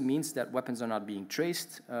also means that weapons are not being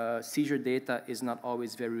traced, seizure data is not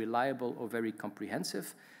always very reliable or very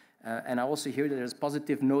comprehensive. And I also hear that there's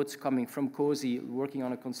positive notes coming from COSI working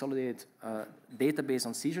on a consolidated database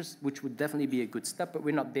on seizures, which would definitely be a good step, but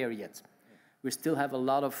we're not there yet. We still have a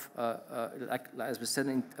lot of, as we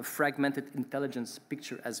said, a fragmented intelligence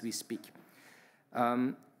picture as we speak.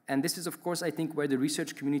 And this is, of course, I think, where the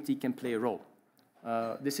research community can play a role.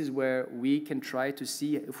 This is where we can try to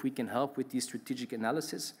see if we can help with the strategic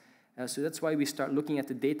analysis. So that's why we start looking at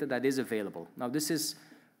the data that is available. Now, this is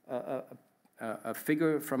a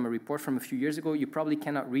figure from a report from a few years ago. You probably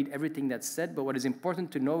cannot read everything that's said, but what is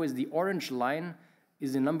important to know is the orange line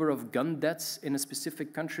is the number of gun deaths in a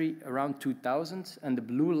specific country around 2000, and the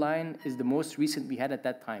blue line is the most recent we had at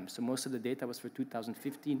that time. So most of the data was for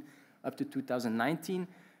 2015 up to 2019.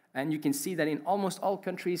 And you can see that in almost all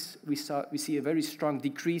countries, we see a very strong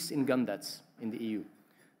decrease in gun deaths in the EU.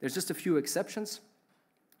 There's just a few exceptions,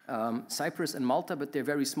 Cyprus and Malta, but they're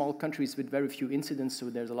very small countries with very few incidents, so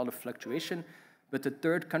there's a lot of fluctuation. But the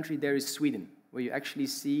third country there is Sweden, where you actually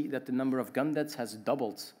see that the number of gun deaths has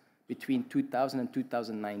doubled between 2000 and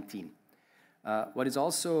 2019. What is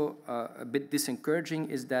also a bit disencouraging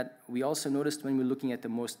is that we also noticed when we're looking at the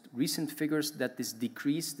most recent figures that this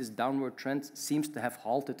decrease, this downward trend, seems to have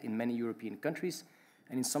halted in many European countries,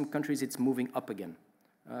 and in some countries it's moving up again.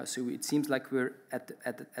 So it seems like we're at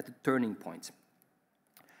a turning point.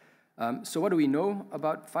 So what do we know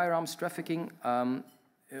about firearms trafficking?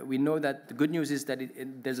 We know that the good news is that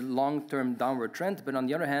there's a long-term downward trend, but on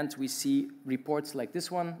the other hand, we see reports like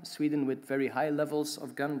this one, Sweden with very high levels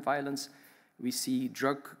of gun violence. We see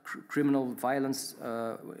drug criminal violence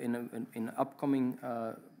in upcoming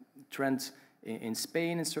trends in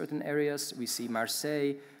Spain in certain areas. We see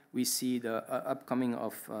Marseille. We see the upcoming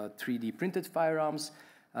of 3D printed firearms.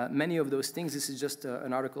 Many of those things, this is just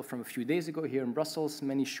an article from a few days ago here in Brussels,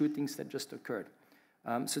 many shootings that just occurred.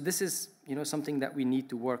 So this is something that we need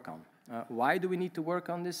to work on. Why do we need to work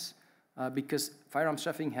on this? Because firearms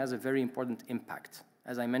trafficking has a very important impact.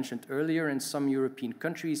 As I mentioned earlier, in some European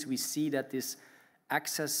countries, we see that this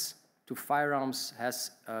access to firearms has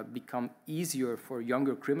become easier for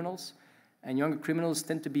younger criminals. And younger criminals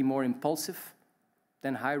tend to be more impulsive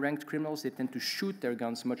than high-ranked criminals. They tend to shoot their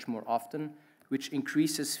guns much more often, which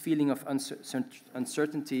increases feeling of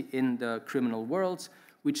uncertainty in the criminal world,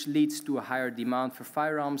 which leads to a higher demand for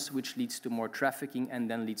firearms, which leads to more trafficking, and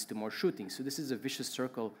then leads to more shooting. So this is a vicious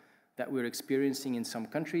circle that we're experiencing in some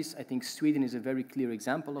countries. I think Sweden is a very clear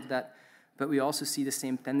example of that, but we also see the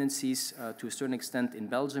same tendencies to a certain extent in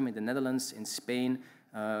Belgium, in the Netherlands, in Spain,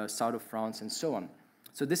 south of France, and so on.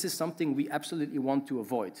 So this is something we absolutely want to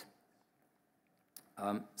avoid.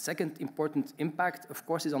 Second important impact, of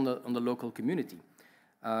course, is on the local community.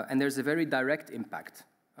 And there's a very direct impact.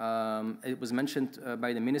 It was mentioned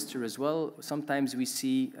by the minister as well. Sometimes we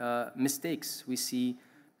see mistakes. We see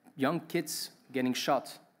young kids getting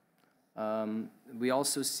shot. We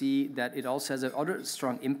also see that it also has another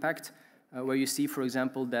strong impact where you see, for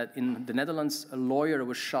example, that in the Netherlands, a lawyer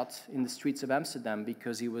was shot in the streets of Amsterdam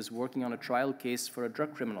because he was working on a trial case for a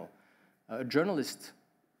drug criminal. A journalist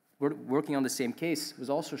working on the same case was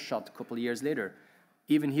also shot a couple of years later.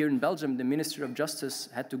 Even here in Belgium, the Minister of Justice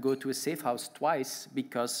had to go to a safe house twice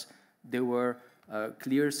because there were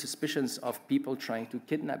clear suspicions of people trying to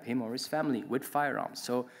kidnap him or his family with firearms.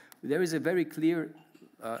 So there is a very clear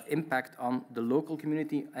impact on the local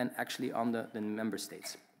community and actually on the member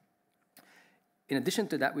states. In addition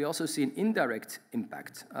to that, we also see an indirect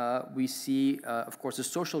impact. We see, of course, the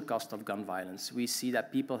social cost of gun violence. We see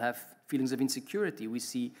that people have feelings of insecurity. We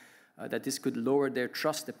see that this could lower their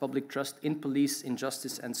trust, the public trust in police, in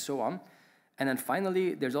justice, and so on. And then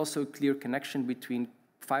finally, there's also a clear connection between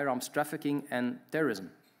firearms trafficking and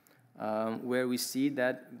terrorism, where we see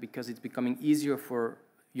that because it's becoming easier for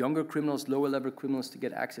younger criminals, lower-level criminals to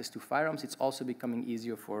get access to firearms, it's also becoming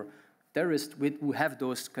easier for terrorists who have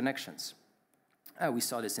those connections. We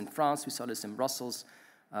saw this in France, we saw this in Brussels,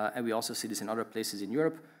 and we also see this in other places in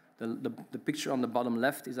Europe. The picture on the bottom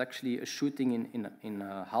left is actually a shooting in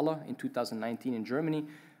Halle in 2019 in Germany,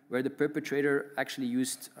 where the perpetrator actually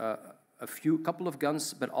used a couple of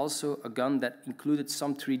guns, but also a gun that included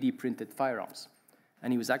some 3D printed firearms.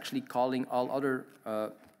 And he was actually calling all other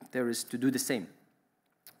terrorists to do the same.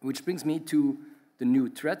 Which brings me to the new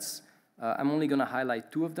threats. I'm only going to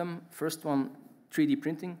highlight two of them. First one, 3D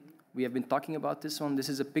printing. We have been talking about this one. This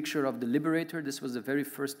is a picture of the Liberator. This was the very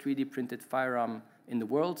first 3D printed firearm in the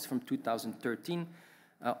world from 2013,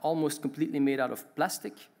 almost completely made out of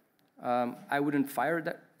plastic. I wouldn't fire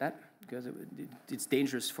that because it's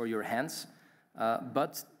dangerous for your hands,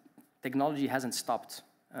 but technology hasn't stopped.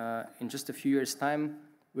 In just a few years' time,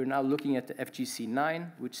 we're now looking at the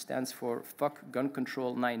FGC-9, which stands for Fuck Gun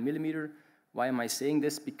Control 9mm. Why am I saying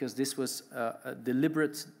this? Because this was a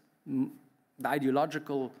deliberate,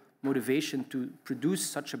 ideological motivation to produce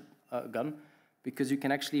such a gun, because you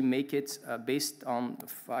can actually make it based on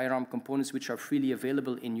firearm components which are freely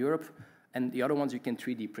available in Europe, and the other ones you can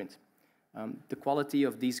 3D print. The quality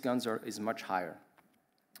of these guns is much higher.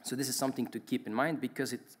 So this is something to keep in mind,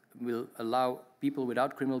 because it will allow people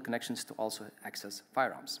without criminal connections to also access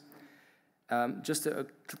firearms. Just a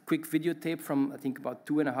quick videotape from, I think, about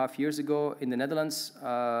 2.5 years ago in the Netherlands.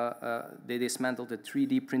 They dismantled the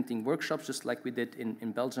 3D printing workshops, just like we did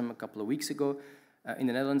in Belgium a couple of weeks ago. In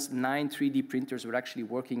the Netherlands, 9 3D printers were actually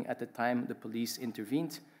working at the time the police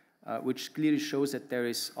intervened, which clearly shows that there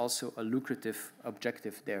is also a lucrative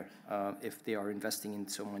objective there if they are investing in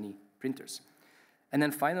so many printers. And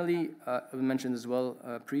then finally, we mentioned as well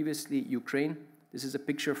previously, Ukraine. This is a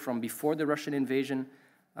picture from before the Russian invasion.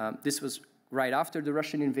 This was right after the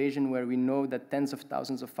Russian invasion, where we know that tens of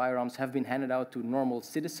thousands of firearms have been handed out to normal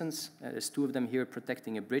citizens. There's 2 of them here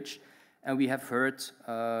protecting a bridge. And we have heard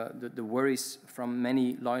the worries from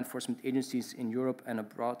many law enforcement agencies in Europe and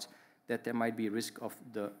abroad that there might be a risk of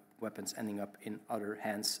the weapons ending up in other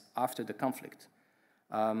hands after the conflict.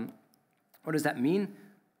 What does that mean?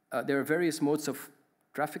 There are various modes of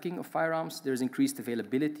trafficking of firearms. There's increased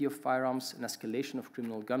availability of firearms, an escalation of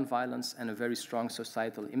criminal gun violence, and a very strong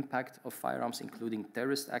societal impact of firearms, including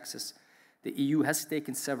terrorist access. The EU has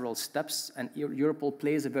taken several steps, and Europol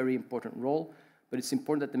plays a very important role, but it's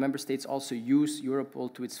important that the member states also use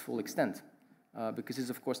Europol to its full extent, because this is,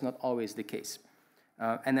 of course, not always the case.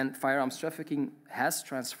 And then firearms trafficking has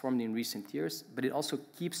transformed in recent years, but it also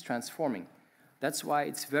keeps transforming. That's why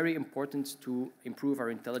it's very important to improve our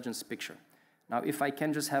intelligence picture. Now, if I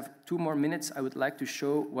can just have 2 more minutes, I would like to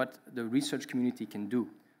show what the research community can do,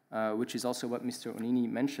 which is also what Mr. Onini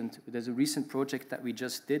mentioned. There's a recent project that we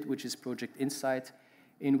just did, which is Project Insight,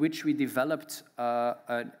 in which we developed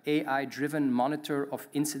an AI-driven monitor of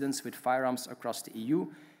incidents with firearms across the EU.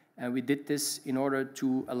 And we did this in order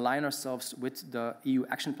to align ourselves with the EU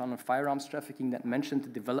Action Plan on Firearms Trafficking that mentioned the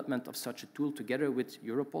development of such a tool together with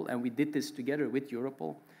Europol. And we did this together with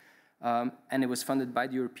Europol. And it was funded by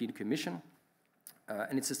the European Commission.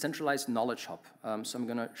 And it's a centralized knowledge hub. So I'm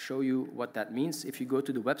going to show you what that means. If you go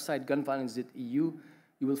to the website gunviolence.eu,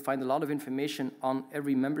 you will find a lot of information on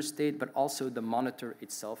every member state, but also the monitor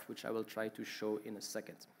itself, which I will try to show in a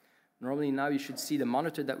second. Normally now you should see the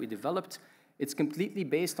monitor that we developed. It's completely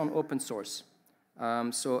based on open source.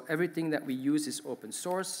 So everything that we use is open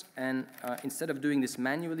source, and instead of doing this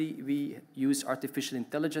manually, we use artificial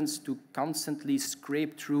intelligence to constantly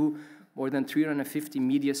scrape through more than 350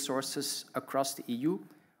 media sources across the EU,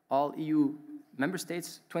 all EU member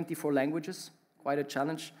states, 24 languages, quite a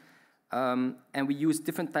challenge. And we use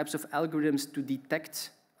different types of algorithms to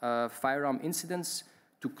detect firearm incidents,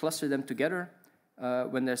 to cluster them together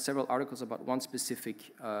when there are several articles about one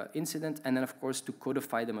specific incident, and then, of course, to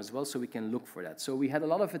codify them as well so we can look for that. So we had a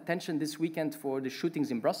lot of attention this weekend for the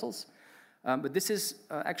shootings in Brussels. But this is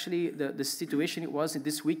actually the situation it was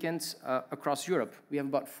this weekend across Europe. We have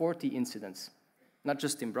about 40 incidents, not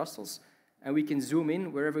just in Brussels. And we can zoom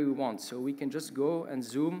in wherever we want. So we can just go and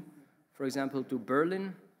zoom, for example, to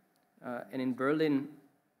Berlin. And in Berlin,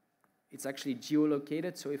 it's actually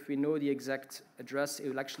geolocated. So if we know the exact address, it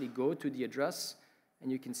will actually go to the address.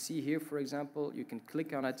 And you can see here, for example, you can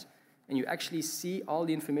click on it, and you actually see all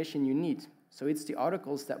the information you need. So it's the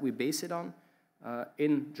articles that we base it on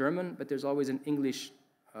in German, but there's always an English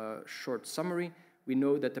short summary. We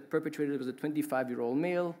know that the perpetrator was a 25-year-old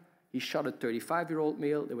male. He shot a 35-year-old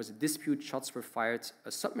male. There was a dispute, shots were fired.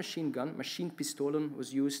 A submachine gun, Maschinenpistolen,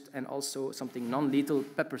 was used, and also something non-lethal,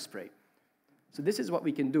 pepper spray. So this is what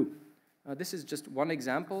we can do. This is just one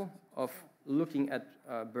example of looking at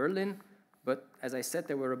Berlin, but as I said,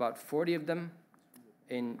 there were about 40 of them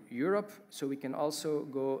in Europe, so we can also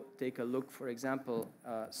go take a look, for example,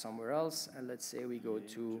 somewhere else, and let's say we go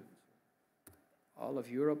to all of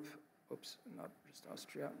Europe, oops, not just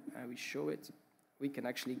Austria, and we show it. We can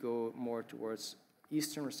actually go more towards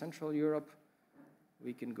Eastern or Central Europe.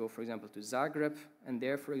 We can go, for example, to Zagreb, and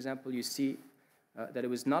there, for example, you see that it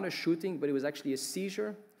was not a shooting, but it was actually a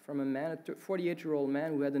seizure from a man, a 48-year-old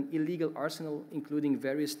man who had an illegal arsenal, including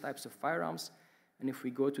various types of firearms. And if we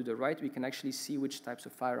go to the right, we can actually see which types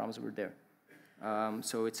of firearms were there.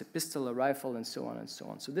 So it's a pistol, a rifle, and so on and so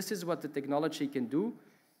on. So this is what the technology can do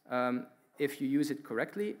if you use it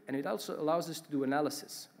correctly, and it also allows us to do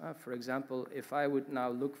analysis. For example, if I would now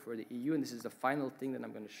look for the EU, and this is the final thing that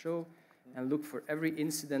I'm going to show, and look for every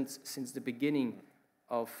incident since the beginning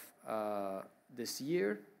of this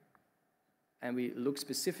year, and we look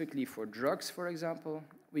specifically for drugs, for example,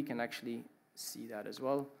 we can actually see that as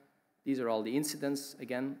well. These are all the incidents.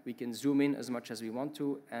 Again, we can zoom in as much as we want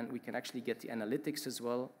to, and we can actually get the analytics as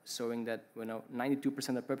well, showing that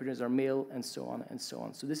 92% of perpetrators are male, and so on and so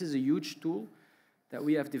on. So this is a huge tool that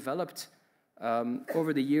we have developed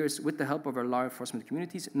over the years with the help of our law enforcement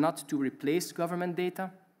communities, not to replace government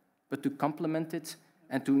data, but to complement it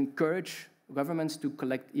and to encourage governments to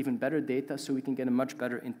collect even better data so we can get a much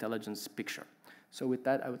better intelligence picture. So with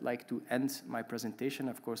that, I would like to end my presentation.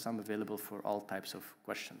 Of course, I'm available for all types of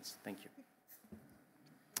questions. Thank you.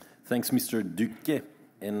 Thanks, Mr. Duque.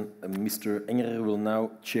 And Mr. Engerer will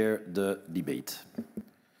now chair the debate.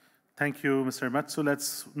 Thank you, Mr. Metsu.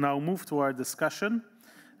 Let's now move to our discussion.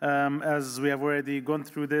 As we have already gone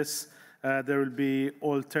through this, there will be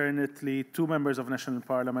alternately 2 members of national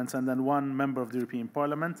parliaments and then 1 member of the European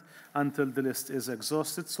Parliament until the list is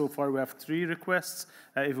exhausted. So far, we have 3 requests.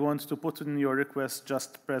 If you want to put in your request,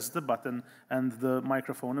 just press the button and the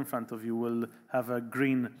microphone in front of you will have a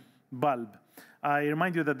green bulb. I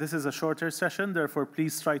remind you that this is a shorter session, therefore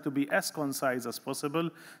please try to be as concise as possible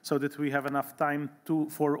so that we have enough time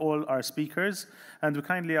for all our speakers. And we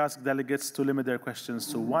kindly ask delegates to limit their questions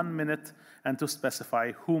to 1 minute and to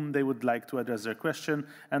specify whom they would like to address their question.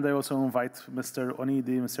 And I also invite Mr.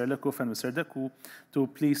 Onidi, Mr. Lekouf, and Mr. Deku to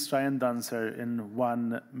please try and answer in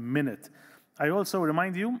 1 minute. I also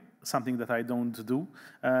remind you, something that I don't do,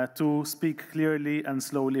 to speak clearly and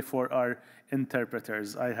slowly for our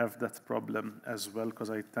interpreters. I have that problem as well because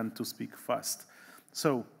I tend to speak fast.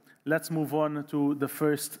 So let's move on to the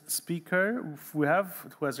first speaker who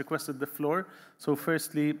has requested the floor. So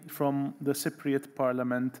firstly, from the Cypriot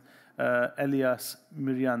Parliament, Elias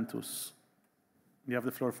Myriantus. You have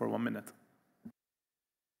the floor for 1 minute.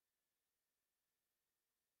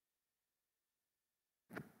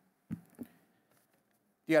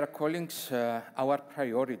 Dear colleagues, our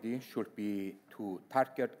priority should be to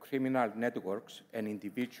target criminal networks and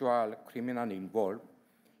individual criminals involved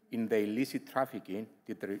in the illicit trafficking,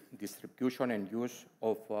 distribution, and use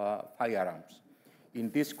of firearms. In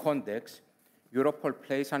this context, Europol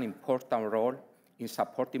plays an important role in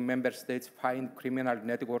supporting member states find criminal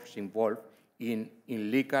networks involved in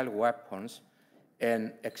illegal weapons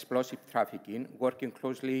and explosive trafficking, working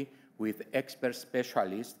closely with expert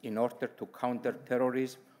specialists in order to counter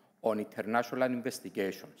terrorism on international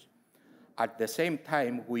investigations. At the same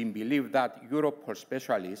time, we believe that Europol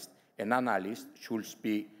specialists and analysts should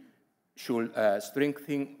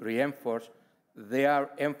strengthen, reinforce their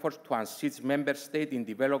efforts to assist member states in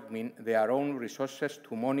developing their own resources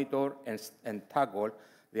to monitor and tackle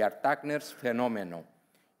the darkness phenomenon.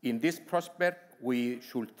 In this prospect, we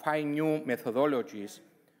should find new methodologies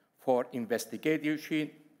for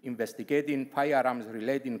investigating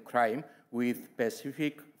firearms-related crime with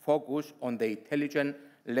specific focus on the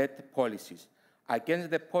intelligence-led policies. Against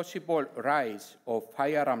the possible rise of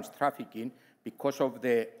firearms trafficking because of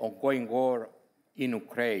the ongoing war in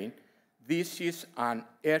Ukraine, this is an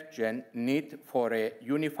urgent need for a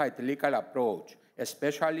unified legal approach,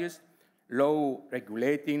 especially law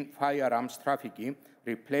regulating firearms trafficking,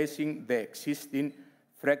 replacing the existing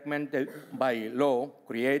fragmented by law,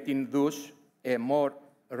 creating thus a more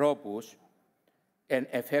robust and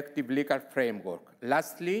effective legal framework.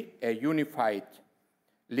 Lastly, a unified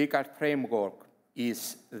legal framework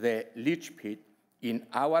is the linchpin in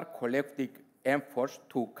our collective efforts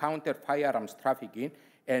to counter firearms trafficking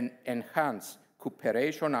and enhance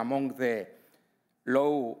cooperation among the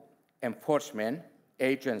law enforcement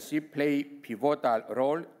agency play pivotal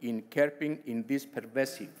role in curbing in this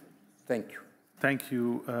pervasive. Thank you. Thank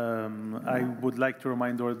you. I would like to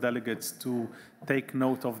remind our delegates to take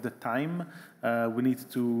note of the time. We need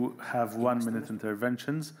to have 1-minute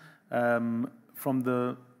interventions. From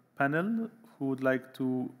the panel, who would like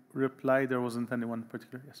to reply? There wasn't anyone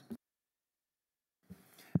particular. Yes.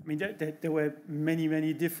 I mean, there were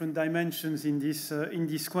many different dimensions in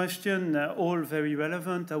this question, all very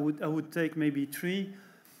relevant. I would take maybe 3.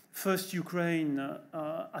 First, Ukraine.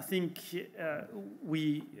 I think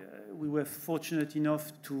we were fortunate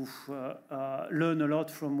enough to learn a lot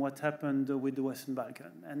from what happened with the Western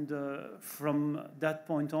Balkans, and from that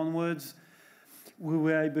point onwards, we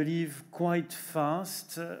were, I believe, quite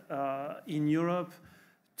fast in Europe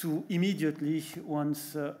to immediately,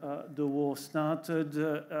 once the war started,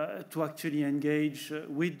 to actually engage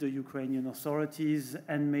with the Ukrainian authorities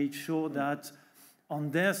and made sure that on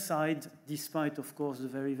their side, despite, of course, the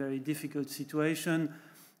very difficult situation,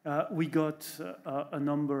 we got a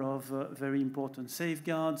number of very important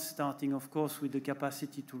safeguards, starting, of course, with the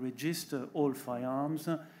capacity to register all firearms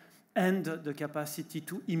and the capacity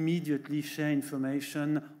to immediately share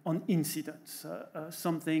information on incidents,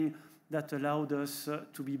 something that allowed us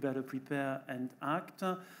to be better prepared and act.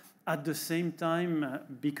 At the same time,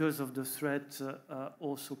 because of the threat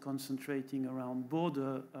also concentrating around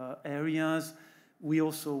border areas, we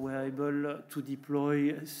also were able to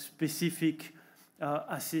deploy specific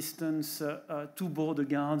assistance to border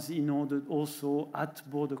guards in order also at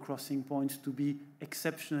border crossing points to be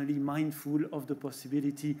exceptionally mindful of the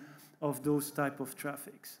possibility of those type of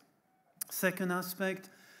traffics. Second aspect,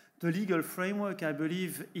 the legal framework, I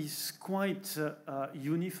believe, is quite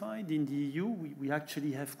unified in the EU. We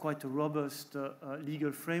actually have quite a robust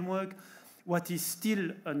legal framework. What is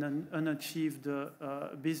still an unachieved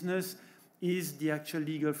business is the actual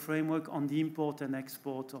legal framework on the import and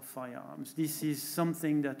export of firearms. This is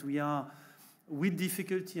something that we are, with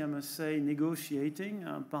difficulty, I must say, negotiating.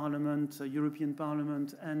 Parliament, European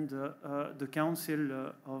Parliament, and the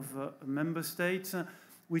Council of Member States,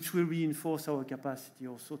 which will reinforce our capacity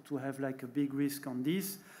also to have like a big risk on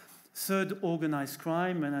this. Third, organized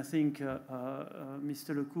crime, and I think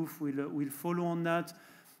Mr. Lecouf will follow on that.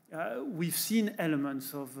 We've seen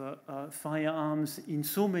elements of firearms in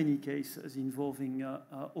so many cases involving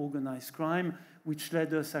organized crime, which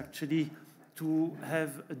led us actually to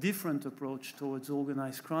have a different approach towards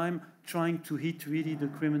organized crime, trying to hit really the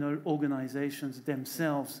criminal organizations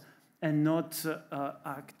themselves and not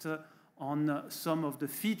act on some of the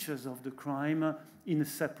features of the crime in a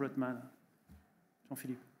separate manner.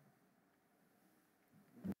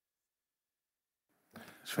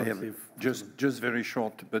 Jean-Philippe. Just very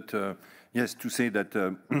short, but yes, to say that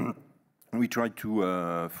we try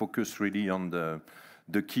to focus really on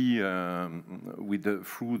the key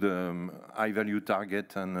through the high-value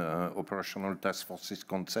target and operational task forces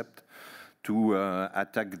concept to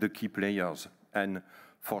attack the key players. And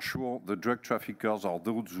for sure, the drug traffickers or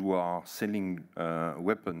those who are selling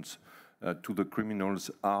weapons to the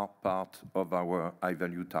criminals are part of our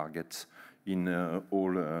high-value targets in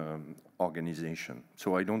all organizations.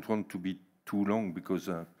 So I don't want to be too long because,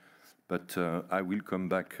 but I will come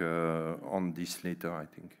back on this later, I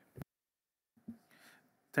think.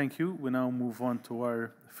 Thank you. We now move on to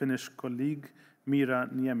our Finnish colleague, Mira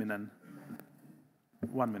Nieminen.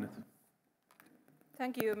 1 minute.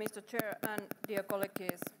 Thank you, Mr. Chair and dear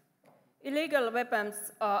colleagues. Illegal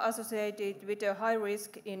weapons are associated with a high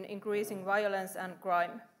risk in increasing violence and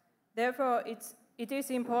crime. Therefore, it is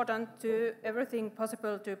important to do everything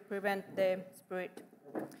possible to prevent their spread.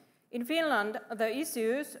 In Finland, the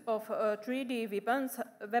issues of 3D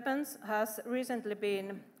weapons has recently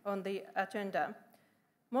been on the agenda.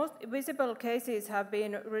 Most visible cases have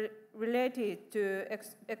been related to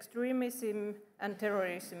extremism and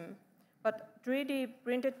terrorism, but 3D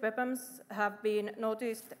printed weapons have been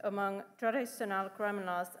noticed among traditional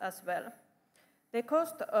criminals as well. The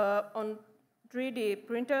cost on 3D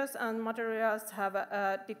printers and materials have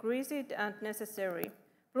decreased and necessary.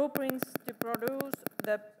 Blueprints to produce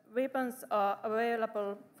the weapons are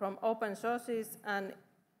available from open sources and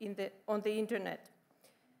on the internet.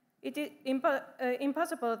 It is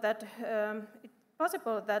possible that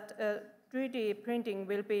 3D printing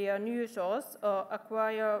will be a new source or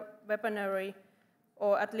acquire weaponry,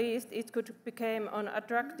 or at least it could become an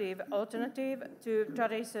attractive alternative to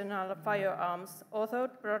traditional firearms, although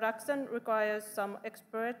production requires some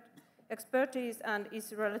expertise and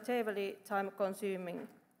is relatively time-consuming.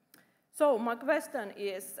 So my question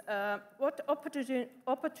is, what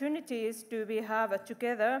opportunities do we have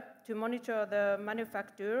together to monitor the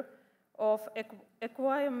manufacture of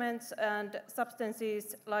equipment and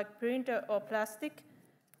substances like printer or plastic,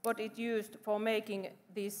 what is used for making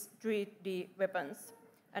these 3D weapons?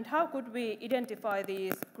 And how could we identify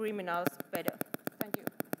these criminals better? Thank you.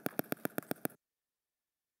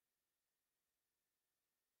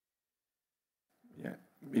 Yeah,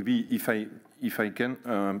 maybe if I can,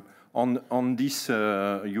 on this,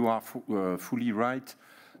 you are fully right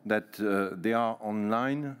that there are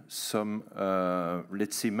online some,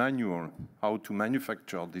 let's say, manual how to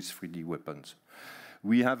manufacture these 3D weapons.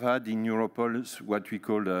 We have had in Europol what we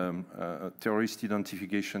call a terrorist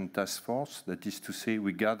identification task force. That is to say,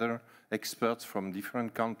 we gather experts from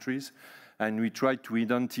different countries and we try to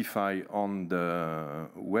identify on the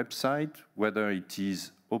website, whether it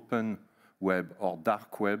is open web or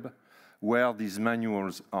dark web, where these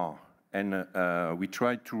manuals are. And we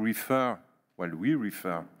try to refer, well, we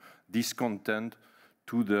refer this content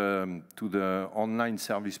to the online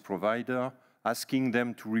service provider, asking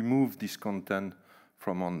them to remove this content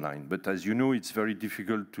from online. But as you know, it's very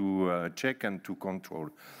difficult to check and to control.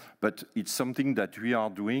 But it's something that we are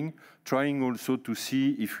doing, trying also to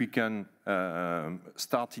see if we can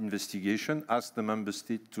start investigation, ask the member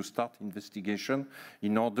state to start investigation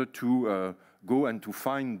in order to go and to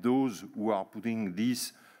find those who are putting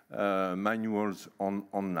these manuals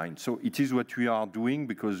online. So it is what we are doing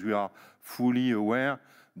because we are fully aware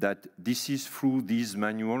that this is through these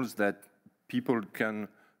manuals that people can,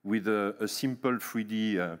 with a simple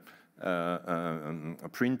 3D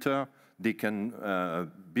printer, they can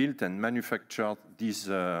build and manufacture these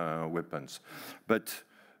weapons. But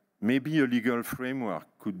maybe a legal framework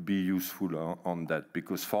could be useful on that,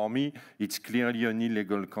 because for me, it's clearly an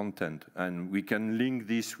illegal content. And we can link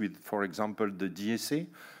this with, for example, the DSA,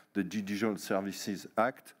 the Digital Services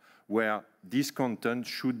Act, where this content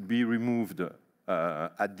should be removed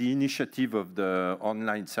at the initiative of the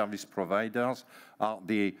online service providers.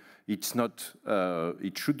 It's not,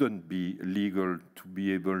 it shouldn't be legal to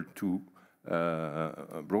be able to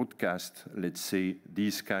broadcast, let's say,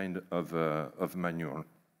 this kind of manual.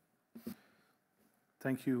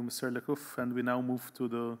 Thank you, Mr. Lekouf. And we now move to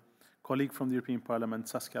the colleague from the European Parliament,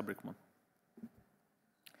 Saskia Brickman.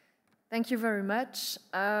 Thank you very much.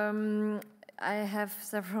 I have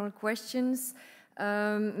several questions.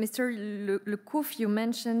 Mr. Lekouf, you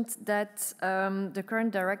mentioned that the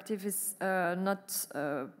current directive is not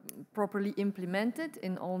properly implemented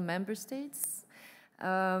in all member states.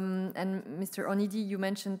 And Mr. Onidi, you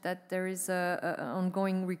mentioned that there is an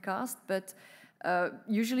ongoing recast, but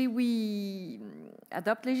usually we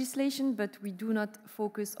adopt legislation, but we do not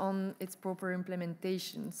focus on its proper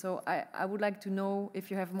implementation. So I would like to know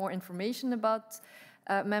if you have more information about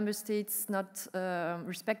member states not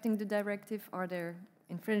respecting the directive. Are there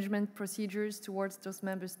infringement procedures towards those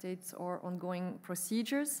member states or ongoing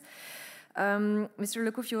procedures? Mr.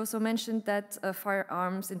 Lekouf, you also mentioned that a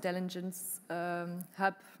firearms intelligence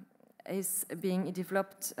hub is being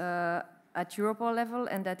developed at Europol level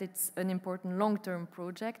and that it's an important long-term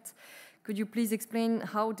project. Could you please explain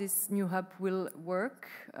how this new hub will work?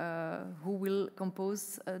 Who will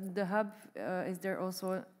compose the hub? Is there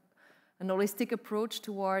also an holistic approach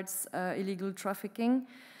towards illegal trafficking?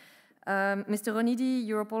 Mr. Onidi,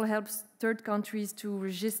 Europol helps third countries to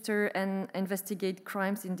register and investigate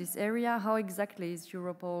crimes in this area. How exactly is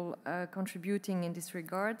Europol contributing in this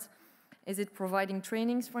regard? Is it providing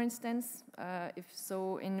trainings, for instance? If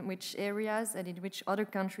so, in which areas and in which other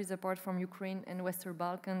countries apart from Ukraine and Western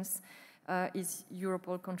Balkans is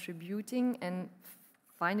Europol contributing? And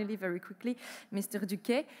finally, very quickly, Mr.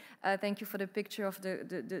 Duquet, thank you for the picture of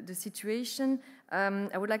the situation.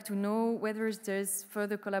 I would like to know whether there's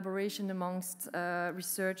further collaboration amongst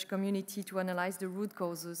research community to analyze the root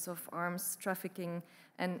causes of arms trafficking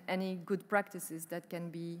and any good practices that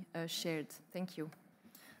can be shared. Thank you.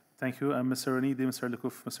 Thank you. And Mr. Onidi, Mr.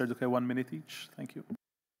 Lekouf, Mr. Duquet, 1 minute each. Thank you.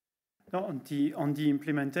 No, on the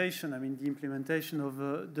implementation, I mean, the implementation of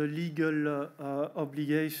the legal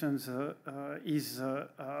obligations is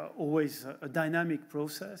always a dynamic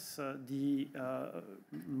process. The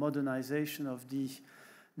modernization of the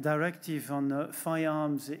directive on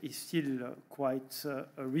firearms is still quite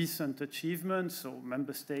a recent achievement. So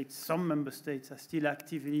some member states are still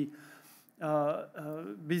actively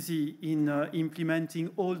busy in implementing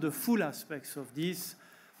all the full aspects of this.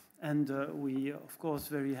 And we, of course,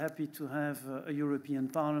 very happy to have a European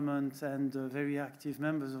Parliament and very active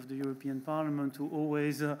members of the European Parliament who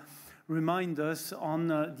always remind us on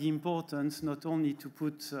the importance not only to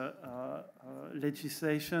put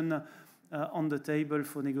legislation on the table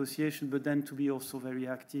for negotiation, but then to be also very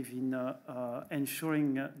active in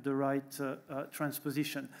ensuring the right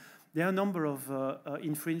transposition. There are a number of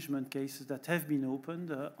infringement cases that have been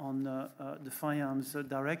opened on the Firearms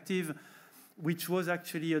Directive, which was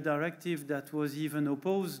actually a directive that was even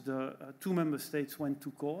opposed. 2 member states went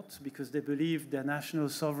to court because they believed their national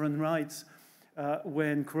sovereign rights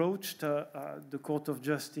were encroached. The Court of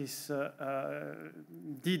Justice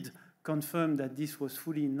did confirm that this was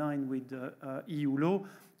fully in line with EU law.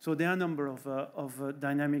 So there are a number of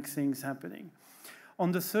dynamic things happening.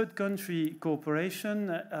 On the third country cooperation,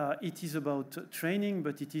 it is about training,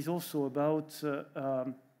 but it is also about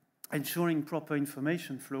ensuring proper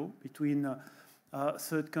information flow between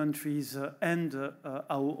third countries and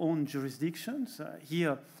our own jurisdictions.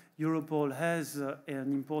 Here, Europol has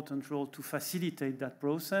an important role to facilitate that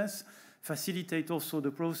process, facilitate also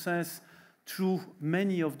the process through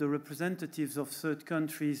many of the representatives of third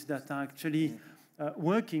countries that are actually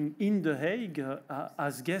working in The Hague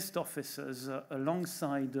as guest officers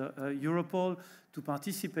alongside Europol to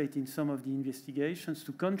participate in some of the investigations,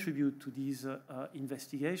 to contribute to these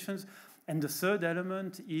investigations. And the third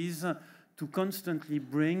element is to constantly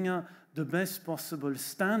bring the best possible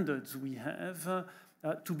standards we have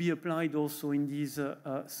to be applied also in these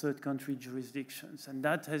third country jurisdictions. And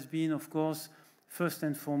that has been, of course, first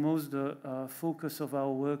and foremost, the focus of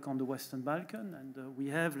our work on the Western Balkans. And we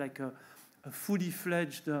have like a fully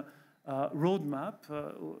fledged roadmap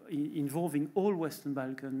involving all Western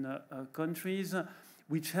Balkan countries,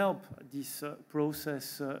 which help this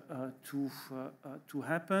process to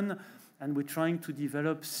happen. And we're trying to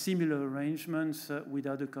develop similar arrangements with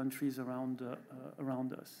other countries around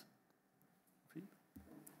us.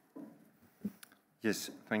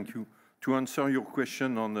 Yes, thank you. To answer your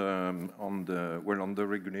question on the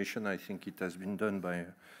regulation, I think it has been done by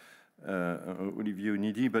Olivier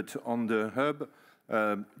Onidi, but on the hub,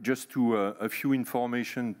 just to a few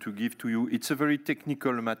information to give to you. It's a very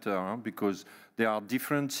technical matter because there are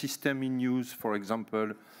different systems in use. For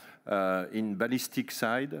example, in ballistic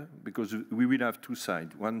side, because we will have 2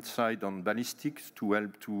 sides. One side on ballistics to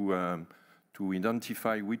help to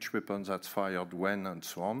identify which weapons are fired when and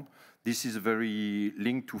so on. This is very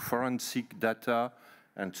linked to forensic data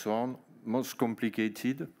and so on, most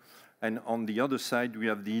complicated. And on the other side, we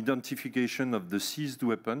have the identification of the seized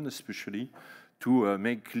weapon, especially, to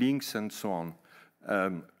make links and so on.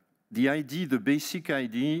 The basic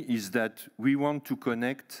idea is that we want to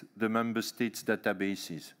connect the member states'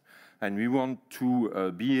 databases. And we want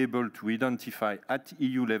to be able to identify at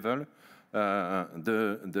EU level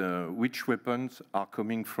which weapons are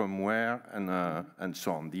coming from where and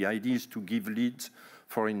so on. The idea is to give leads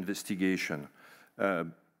for investigation.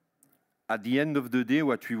 At the end of the day,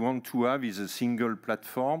 what we want to have is a single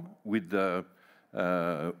platform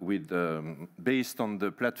based on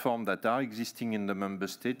the platform that are existing in the member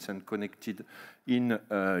states and connected in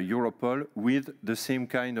Europol with the same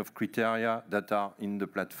kind of criteria that are in the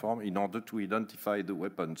platform in order to identify the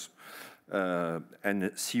weapons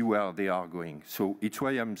and see where they are going. So it's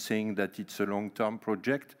why I'm saying that it's a long-term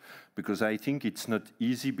project, because I think it's not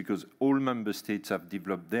easy, because all member states have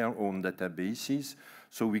developed their own databases,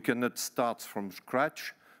 so we cannot start from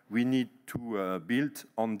scratch. We need to build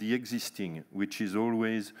on the existing, which is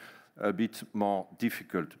always a bit more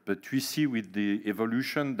difficult. But we see with the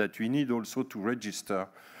evolution that we need also to register.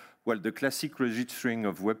 Well, the classic registering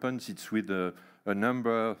of weapons, it's with a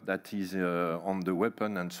number that is on the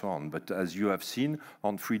weapon and so on. But as you have seen,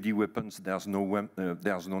 on 3D weapons, there's no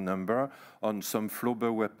number. On some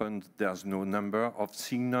Flober weapons, there's no number. Of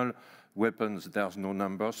signal weapons, there's no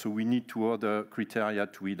number. So we need 2 other criteria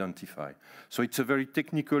to identify. So it's a very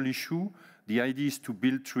technical issue. The idea is to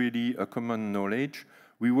build really a common knowledge.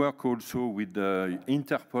 We work also with the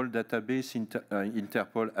Interpol database.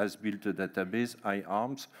 Interpol has built a database,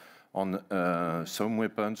 iArms, on some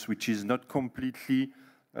weapons, which is not completely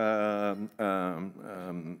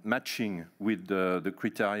matching with the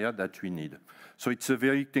criteria that we need. So it's a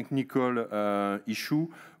very technical issue.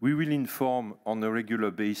 We will inform on a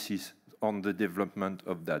regular basis on the development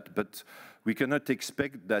of that. But we cannot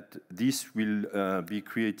expect that this will be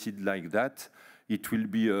created like that. It will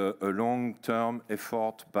be a long-term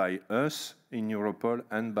effort by us in Europol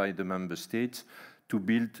and by the member states to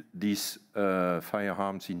build this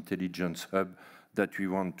firearms intelligence hub that we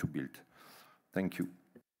want to build. Thank you.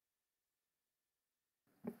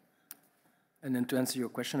 And then to answer your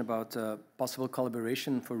question about possible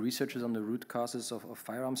collaboration for researchers on the root causes of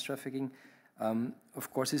firearms trafficking,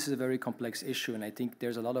 of course, this is a very complex issue, and I think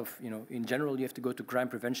there's a lot of, in general, you have to go to crime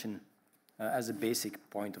prevention as a basic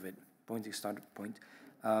point of it, starting point.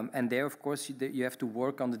 And there, of course, you have to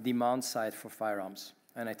work on the demand side for firearms.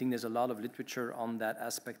 And I think there's a lot of literature on that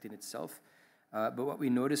aspect in itself. But what we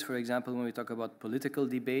notice, for example, when we talk about political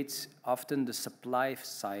debates, often the supply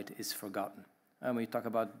side is forgotten. When we talk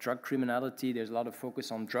about drug criminality, there's a lot of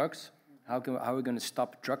focus on drugs. How are we going to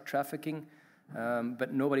stop drug trafficking?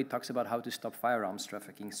 But nobody talks about how to stop firearms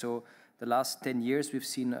trafficking. So the last 10 years, we've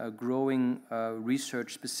seen a growing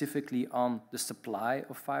research specifically on the supply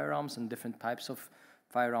of firearms and different types of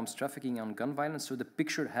firearms trafficking and gun violence. So the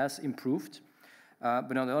picture has improved.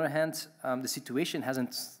 But on the other hand, the situation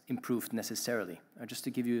hasn't improved necessarily. Just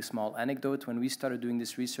to give you a small anecdote, when we started doing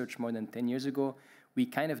this research more than 10 years ago, we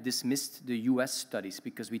kind of dismissed the US studies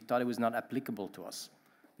because we thought it was not applicable to us.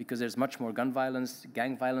 Because there's much more gun violence,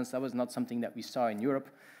 gang violence, that was not something that we saw in Europe.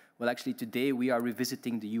 Well, actually today we are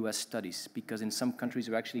revisiting the US studies because in some countries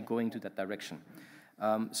we're actually going to that direction.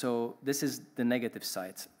 So this is the negative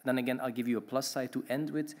side. Then again, I'll give you a plus side to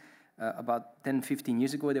end with. About 10, 15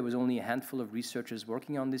 years ago, there was only a handful of researchers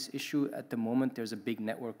working on this issue. At the moment, there's a big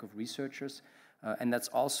network of researchers. And that's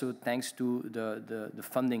also thanks to the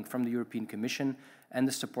funding from the European Commission and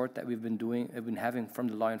the support that we've been having from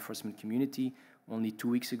the law enforcement community. Only 2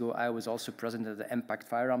 weeks ago, I was also present at the Impact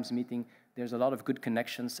Firearms meeting. There's a lot of good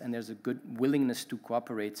connections and there's a good willingness to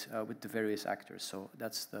cooperate with the various actors. So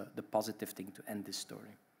that's the positive thing to end this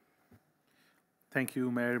story. Thank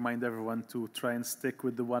you. May I remind everyone to try and stick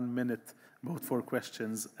with the 1 minute, both for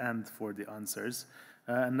questions and for the answers.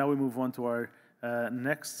 And now we move on to our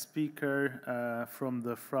next speaker from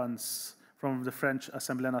the French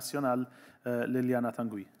Assemblée Nationale, Liliana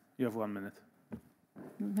Tanguy. You have 1 minute.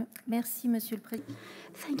 Merci, Monsieur le Président.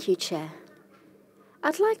 Thank you, Chair.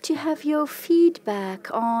 I'd like to have your feedback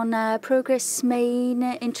on progress made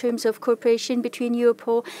in terms of cooperation between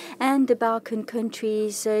Europol and the Balkan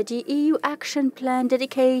countries. The EU action plan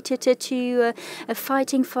dedicated to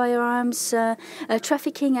fighting firearms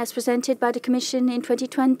trafficking as presented by the Commission in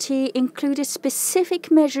 2020 included specific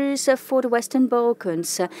measures for the Western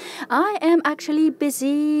Balkans. I am actually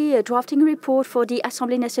busy drafting a report for the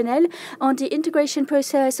Assemblée Nationale on the integration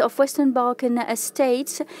process of Western Balkan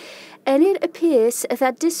states. And it appears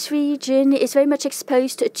that this region is very much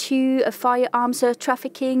exposed to firearms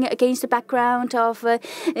trafficking against the background of the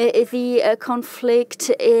conflict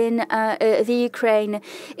in the Ukraine.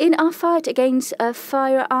 In our fight against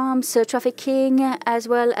firearms trafficking, as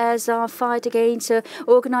well as our fight against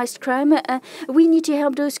organized crime, we need to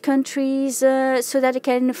help those countries so that they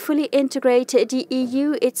can fully integrate the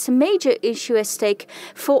EU. It's a major issue at stake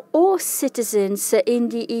for all citizens in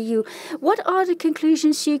the EU. What are the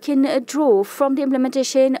conclusions you can draw from the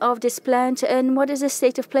implementation of this plan, and what is the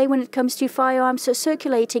state of play when it comes to firearms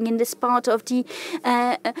circulating in this part of the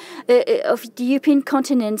European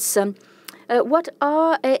continent? What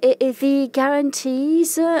are the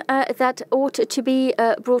guarantees that ought to be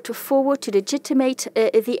brought forward to legitimate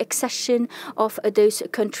the accession of those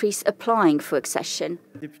countries applying for accession?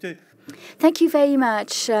 Thank you very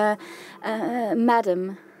much,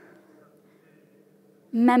 Madam.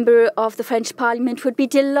 Member of the French Parliament would be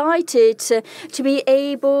delighted to be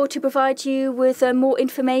able to provide you with more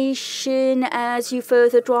information as you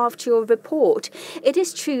further draft your report. It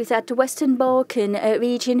is true that the Western Balkan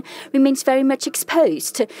region remains very much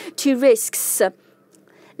exposed to risks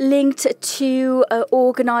linked to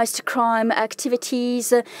organized crime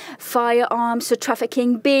activities, firearms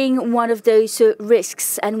trafficking being one of those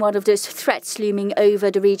risks and one of those threats looming over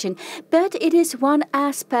the region. But it is one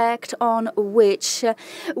aspect on which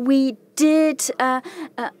we did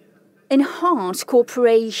enhance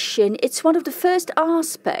cooperation. It's one of the first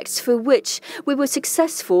aspects for which we were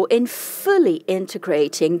successful in fully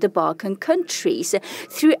integrating the Balkan countries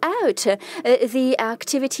throughout the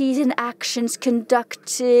activities and actions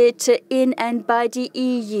conducted in and by the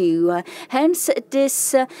EU. Hence,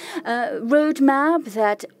 this roadmap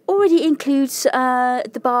that already includes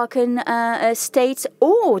the Balkan states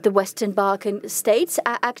or the Western Balkan states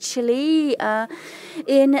are actually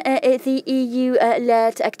in the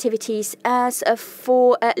EU-led activities. As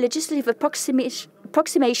for legislative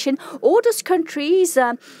approximation, all those countries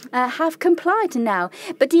have complied now.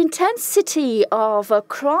 But the intensity of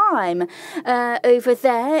crime over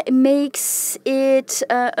there makes it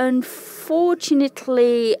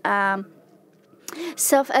unfortunately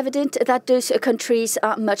self-evident that those countries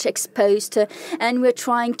are much exposed, and we're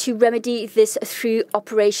trying to remedy this through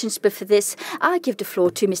operations. But for this, I give the floor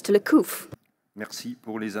to Mr. Lecouf. Merci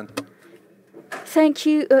pour les Thank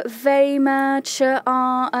you very much.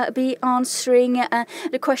 I'll be answering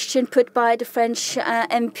the question put by the French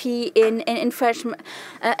MP in French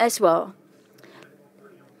as well.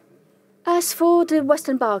 As for the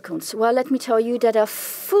Western Balkans, well, let me tell you that I've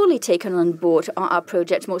fully taken on board our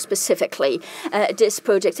project, more specifically, this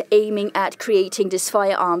project aiming at creating this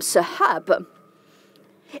firearms hub.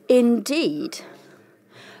 Indeed,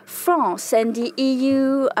 France and the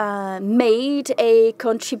EU made a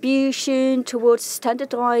contribution towards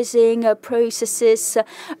standardizing processes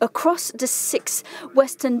across the 6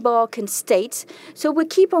 Western Balkan states. So we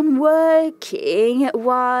keep on working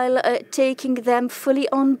while taking them fully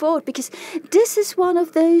on board, because this is one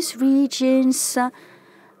of those regions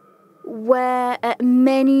where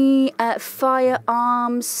many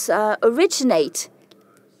firearms originate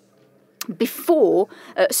before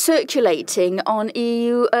circulating on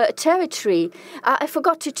EU territory. I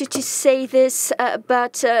forgot to say this,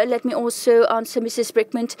 but let me also answer Mrs.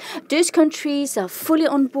 Brickman. Those countries are fully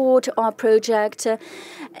on board our project,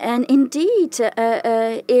 and indeed,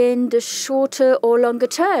 in the shorter or longer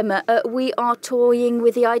term, we are toying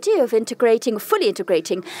with the idea of fully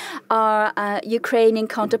integrating our Ukrainian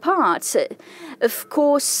counterparts. Of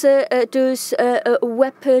course, those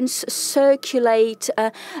weapons circulate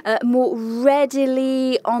more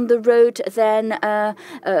readily on the road than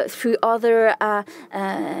through other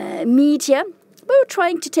media. We're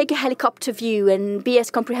trying to take a helicopter view and be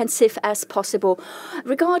as comprehensive as possible.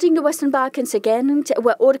 Regarding the Western Balkans, again,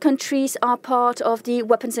 where all the countries are part of the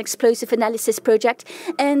Weapons and Explosive Analysis Project,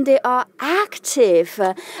 and they are active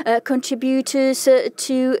contributors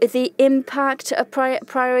to the impact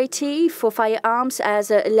priority for firearms as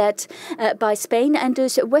led by Spain. And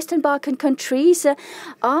those Western Balkan countries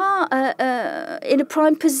are in a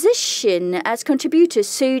prime position as contributors.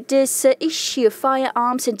 So this issue of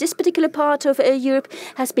firearms in this particular part of Europe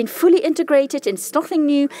has been fully integrated, and it's nothing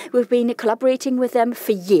new. We've been collaborating with them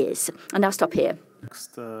for years. And I'll stop here.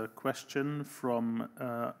 Next question from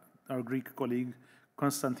our Greek colleague,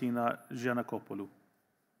 Konstantina Giannakopoulou.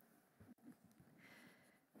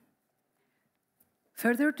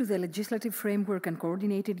 Further to the legislative framework and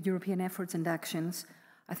coordinated European efforts and actions,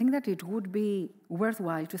 I think that it would be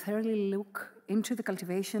worthwhile to thoroughly look into the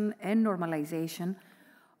cultivation and normalization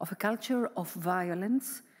of a culture of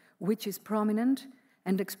violence which is prominent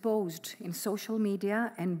and exposed in social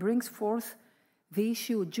media and brings forth the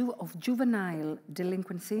issue of juvenile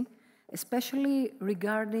delinquency, especially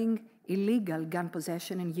regarding illegal gun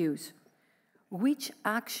possession and use. Which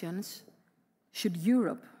actions should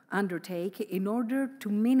Europe undertake in order to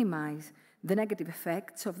minimize the negative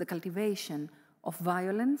effects of the cultivation of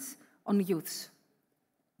violence on youths?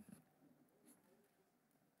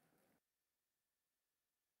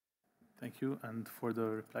 Thank you. And for the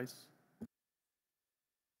replies?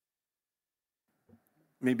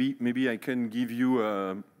 Maybe I can give you,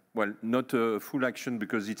 well, not a full action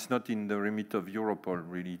because it's not in the remit of Europol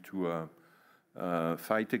really to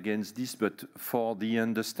fight against this, but for the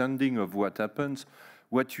understanding of what happens,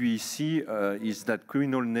 what we see is that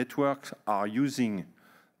criminal networks are using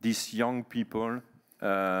these young people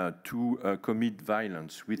to commit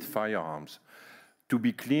violence with firearms. To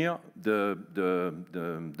be clear,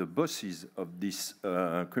 the bosses of this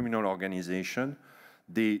criminal organization,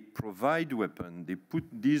 they provide weapons, they put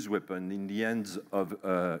these weapons in the hands of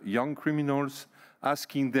young criminals,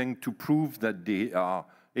 asking them to prove that they are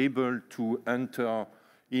able to enter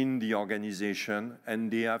in the organization, and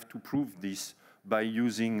they have to prove this by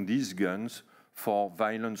using these guns for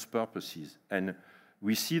violence purposes. And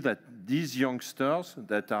we see that these youngsters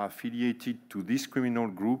that are affiliated to this criminal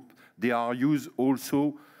group, they are used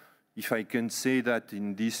also, if I can say that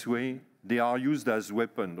in this way, they are used as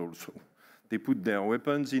weapons also. They put their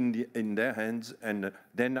weapons in their hands, and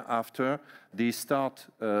then after, they start,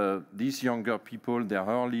 these younger people, their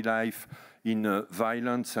early life in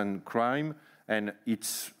violence and crime, and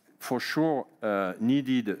it's for sure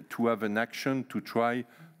needed to have an action to try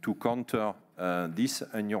to counter this,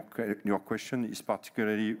 and your question is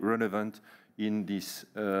particularly relevant in this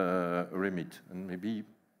remit. And maybe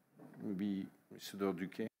Mr.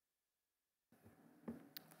 Duque.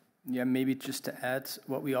 Yeah, maybe just to add,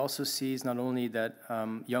 what we also see is not only that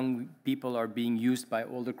young people are being used by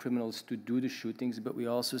older criminals to do the shootings, but we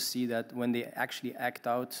also see that when they actually act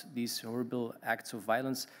out these horrible acts of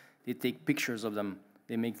violence, they take pictures of them,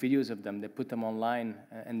 they make videos of them, they put them online,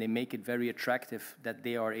 and they make it very attractive that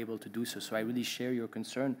they are able to do so. So I really share your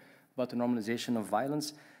concern about the normalization of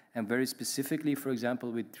violence, and very specifically, for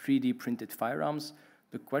example, with 3D printed firearms,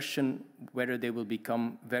 the question whether they will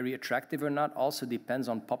become very attractive or not also depends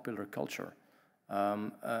on popular culture.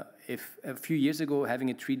 If a few years ago having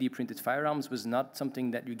a 3D printed firearms was not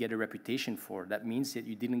something that you get a reputation for, that means that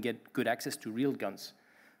you didn't get good access to real guns.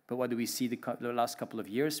 But what do we see the last couple of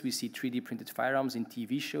years? We see 3D printed firearms in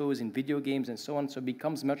TV shows, in video games, and so on. So it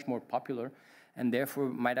becomes much more popular, and therefore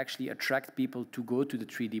might actually attract people to go to the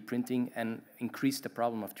 3D printing and increase the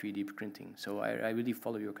problem of 3D printing. So I really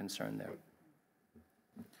follow your concern there.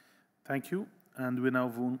 Thank you. And we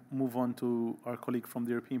now move on to our colleague from the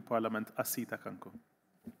European Parliament, Asita Kanko.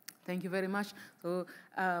 Thank you very much. So,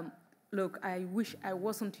 look, I wish I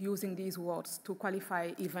wasn't using these words to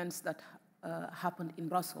qualify events that happened in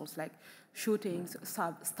Brussels, like shootings,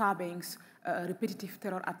 stabbings, repetitive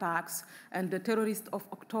terror attacks, and the terrorist of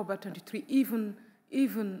October 23 even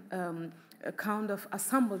kind of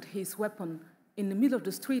assembled his weapon in the middle of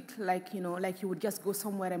the street, like you would just go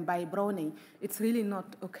somewhere and buy a brownie. It's really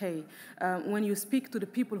not okay. When you speak to the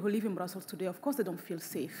people who live in Brussels today, of course they don't feel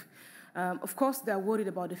safe. Of course, they are worried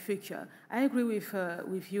about the future. I agree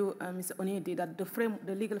with you, Mr. Onidi, that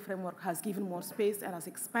the legal framework has given more space and has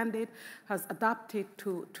expanded, has adapted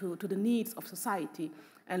to the needs of society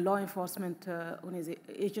and law enforcement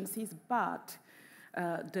agencies, but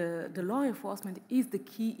the law enforcement is the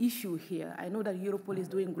key issue here. I know that Europol is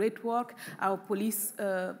doing great work, our police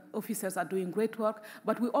officers are doing great work,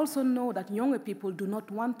 but we also know that younger people do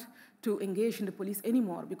not want to engage in the police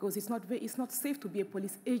anymore because it's not safe to be a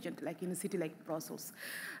police agent like in a city like Brussels.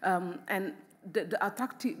 And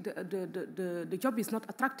the job is not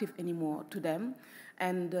attractive anymore to them,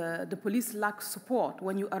 and the police lack support.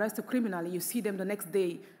 When you arrest a criminal, you see them the next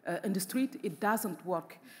day in the street, it doesn't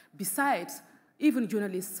work. Besides, even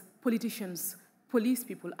journalists, politicians, police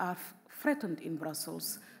people are threatened in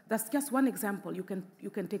Brussels. That's just one example. You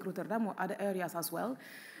can take Rotterdam or other areas as well.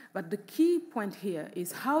 But the key point here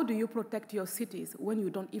is how do you protect your cities when you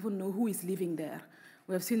don't even know who is living there?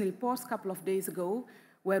 We have seen reports a couple of days ago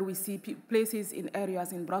where we see places in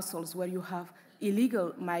areas in Brussels where you have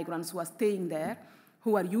illegal migrants who are staying there,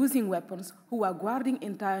 who are using weapons, who are guarding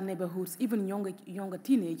entire neighborhoods, even younger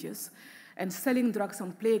teenagers, and selling drugs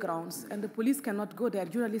on playgrounds, and the police cannot go there,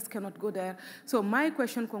 journalists cannot go there. So my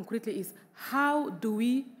question concretely is, how do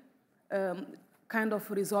we kind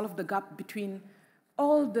of resolve the gap between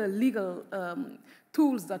all the legal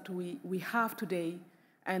tools that we have today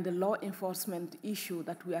and the law enforcement issue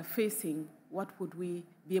that we are facing? What would we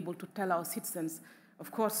be able to tell our citizens? Of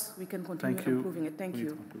course, we can continue improving it. Thank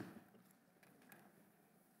you.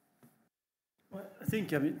 Well, I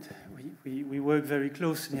think we work very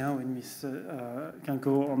closely now with Ms.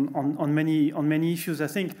 Kanko on many issues. I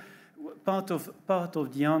think part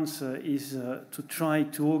of the answer is to try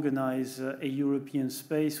to organize a European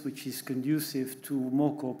space which is conducive to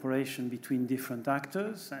more cooperation between different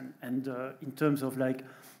actors. And in terms of like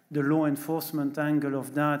the law enforcement angle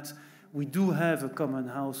of that, we do have a common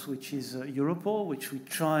house, which is Europol, which we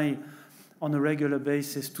try on a regular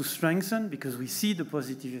basis to strengthen because we see the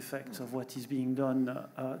positive effects of what is being done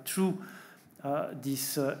through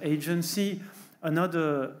this agency.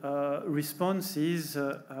 Another response is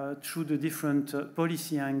through the different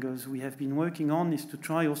policy angles we have been working on is to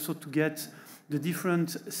try also to get the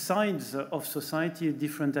different sides of society,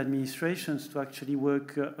 different administrations to actually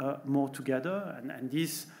work more together. And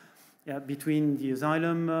this between the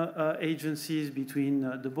asylum agencies, between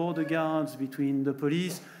the border guards, between the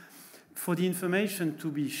police, for the information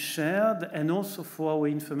to be shared and also for our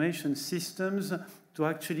information systems to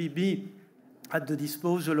actually be at the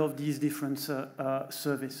disposal of these different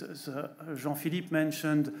services. Jean-Philippe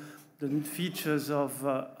mentioned the features of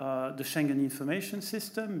the Schengen information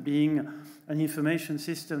system being an information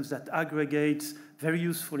system that aggregates very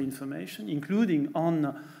useful information, including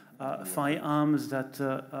on firearms that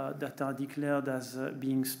are declared as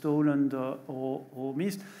being stolen or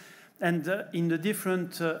missed. And in the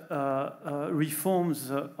different reforms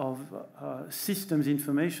of systems,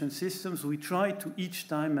 information systems, we try to each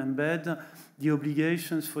time embed the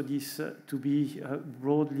obligations for this to be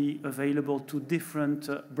broadly available to different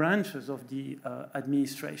branches of the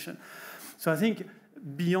administration. So I think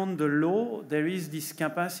beyond the law, there is this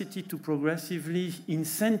capacity to progressively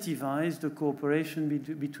incentivize the cooperation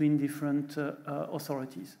between different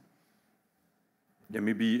authorities. Yeah,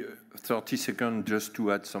 maybe 30 seconds just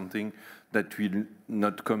to add something that will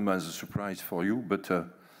not come as a surprise for you, but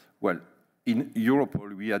well, in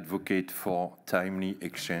Europol, we advocate for timely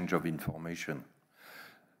exchange of information.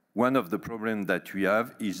 One of the problems that we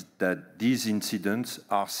have is that these incidents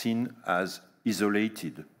are seen as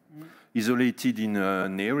isolated. Isolated in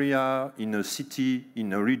an area, in a city,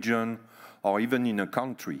 in a region, or even in a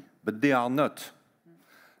country, but they are not.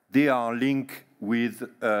 They are linked with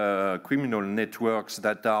criminal networks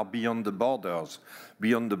that are beyond the borders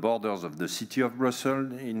of the city of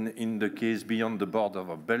Brussels, in the case beyond the border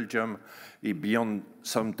of Belgium, beyond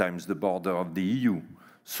sometimes the border of the EU.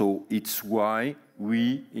 So it's why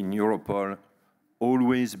we in Europol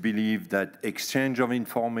always believe that exchange of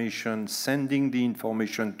information, sending the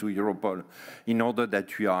information to Europol in order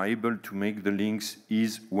that we are able to make the links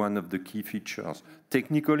is one of the key features.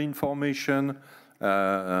 Technical information,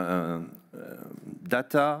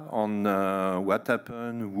 data on what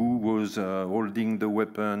happened, who was holding the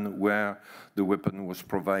weapon, where the weapon was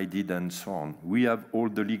provided, and so on. We have all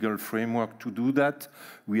the legal framework to do that.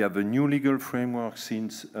 We have a new legal framework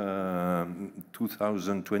since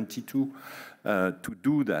 2022 to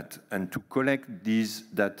do that and to collect these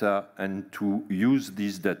data and to use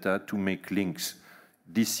this data to make links.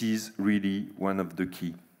 This is really one of the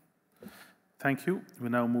key. Thank you. We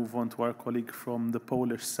now move on to our colleague from the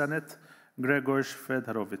Polish Senate, Grzegorz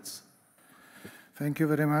Fedorowicz. Thank you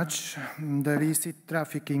very much. The illicit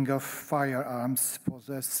trafficking of firearms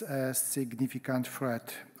poses a significant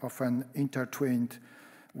threat, often intertwined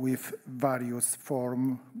with various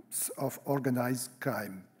forms of organized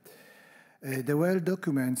crime. The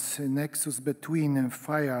well-documented nexus between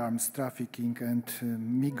firearms trafficking and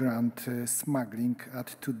migrant smuggling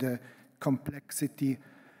add to the complexity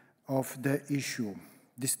of the issue.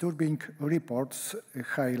 Disturbing reports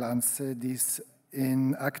highlight these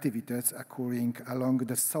in activities occurring along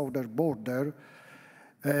the southern border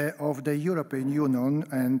of the European Union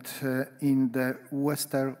and in the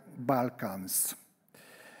Western Balkans.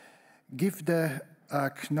 Given the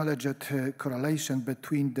acknowledged correlation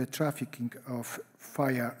between the trafficking of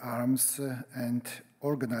firearms and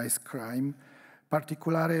organized crime,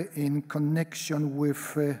 particularly in connection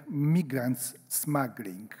with migrants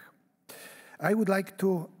smuggling, I would like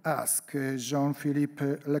to ask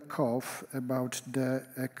Jean-Philippe Lecouf about the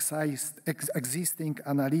existing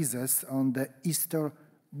analysis on the eastern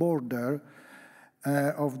border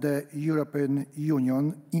of the European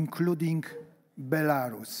Union, including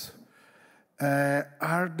Belarus.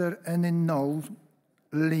 Are there any known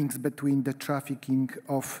links between the trafficking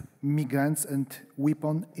of migrants and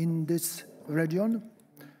weapons in this region?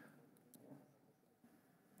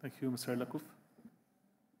 Thank you, Mr. Lecouf.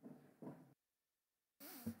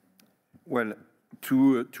 Well,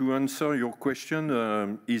 to answer your question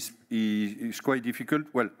is quite difficult.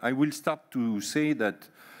 Well, I will start to say that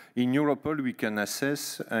in Europol we can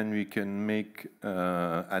assess and we can make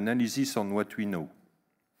analysis on what we know.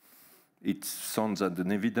 It sounds as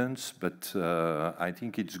an evidence, but I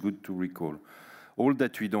think it's good to recall. All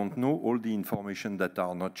that we don't know, all the information that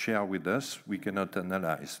are not shared with us, we cannot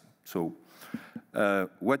analyze. So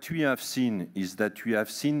what we have seen is that we have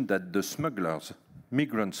seen that the smugglers,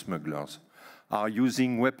 migrant smugglers, are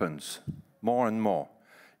using weapons more and more,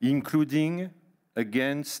 including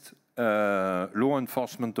against law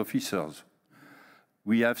enforcement officers.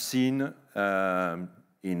 We have seen, I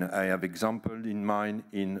have example in mind,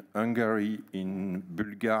 in Hungary, in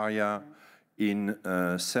Bulgaria, in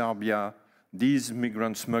Serbia, these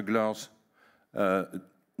migrant smugglers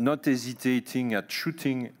not hesitating at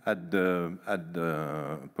shooting at the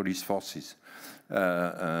police forces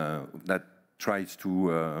that tries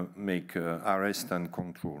to make arrest and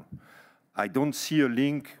control. I don't see a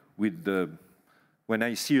link with the, when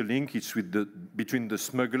I see a link, it's with between the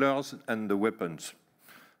smugglers and the weapons.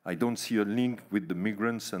 I don't see a link with the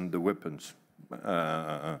migrants and the weapons.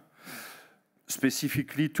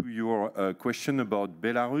 Specifically to your question about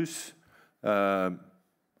Belarus,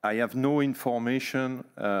 I have no information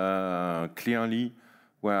clearly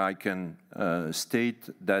where I can state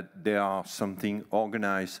that there are something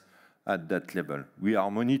organized at that level. We are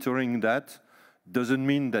monitoring that. Doesn't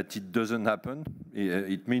mean that it doesn't happen.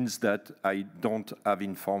 It means that I don't have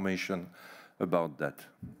information about that.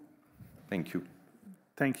 Thank you.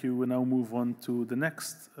 Thank you. We now move on to the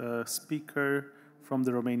next speaker from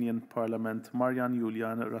the Romanian Parliament, Marian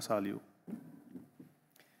Iulian Rasaliu.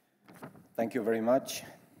 Thank you very much.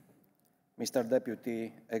 Mr.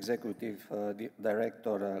 Deputy Executive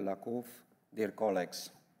Director Lecouf, dear colleagues.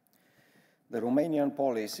 The Romanian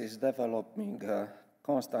police is developing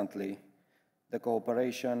constantly the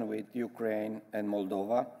cooperation with Ukraine and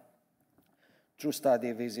Moldova through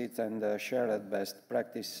study visits and shared best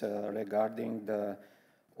practice regarding the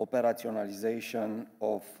operationalization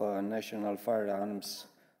of national firearms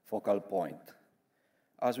focal point.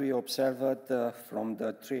 As we observed from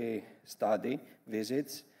the 3 study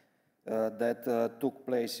visits that took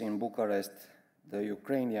place in Bucharest, the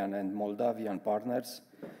Ukrainian and Moldavian partners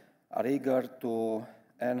are eager to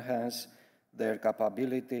enhance their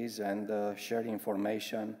capabilities and share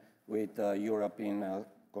information with the European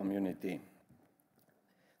community.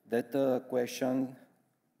 The question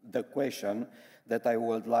that I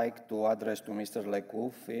would like to address to Mr.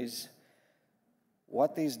 Lecouf is,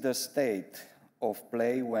 what is the state of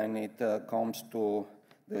play when it comes to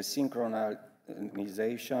the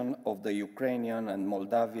synchronization of the Ukrainian and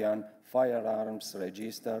Moldavian firearms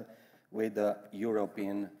register with the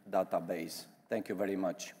European database. Thank you very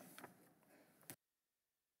much.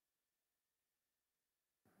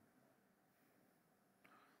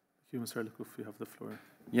 Thank you, Mr. Lekouf, you have the floor.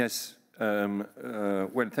 Yes.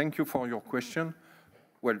 Well, thank you for your question.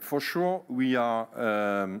 Well, for sure, we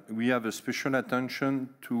have a special attention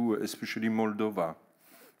to especially Moldova,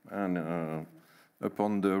 and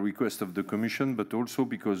upon the request of the Commission, but also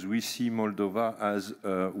because we see Moldova as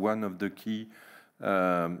one of the key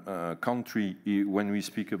countries when we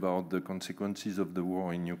speak about the consequences of the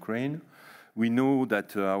war in Ukraine. We know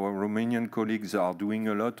that our Romanian colleagues are doing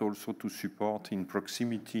a lot also to support in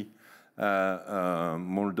proximity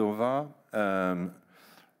Moldova.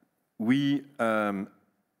 We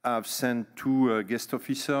have sent 2 guest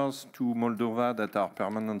officers to Moldova that are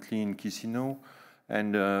permanently in Chisinau,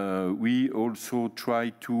 and we also try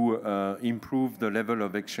to improve the level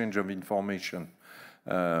of exchange of information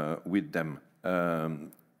with them.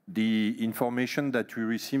 The information that we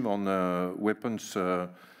receive on weapons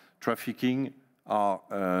trafficking are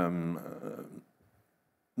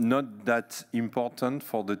not that important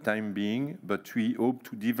for the time being, but we hope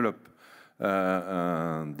to develop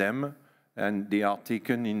them, and they are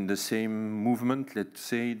taken in the same movement, let's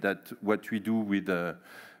say, that what we do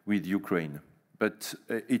with Ukraine. But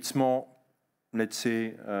it's more, let's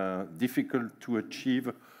say, difficult to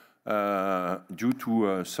achieve due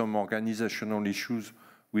to some organizational issues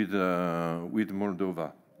with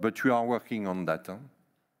Moldova. But we are working on that. Huh?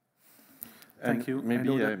 Thank you.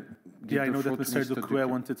 Maybe I know that Mr. Ducrouet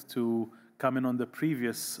wanted to come in on the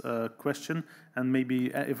previous question, and maybe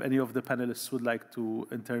if any of the panelists would like to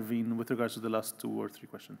intervene with regards to the last 2 or 3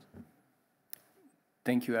 questions.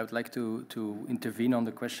 Thank you. I would like to intervene on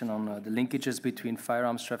the question on the linkages between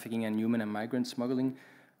firearms trafficking and human and migrant smuggling.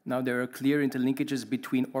 Now, there are clear interlinkages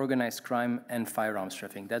between organized crime and firearms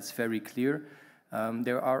trafficking. That's very clear.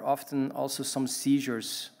 There are often also some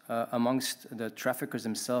seizures amongst the traffickers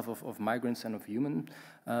themselves of migrants and of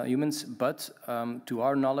humans, but to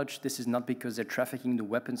our knowledge, this is not because they're trafficking the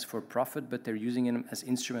weapons for profit, but they're using them as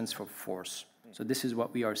instruments for force. So this is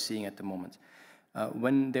what we are seeing at the moment.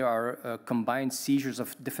 When there are combined seizures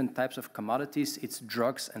of different types of commodities, it's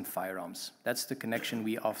drugs and firearms. That's the connection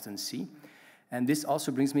we often see. And this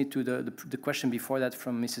also brings me to the question before that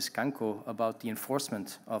from Mrs. Kanko about the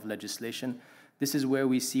enforcement of legislation. This is where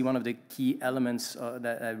we see one of the key elements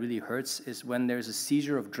that really hurts is when there's a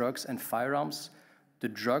seizure of drugs and firearms, the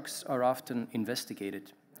drugs are often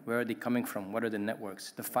investigated. Where are they coming from? What are the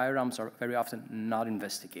networks? The firearms are very often not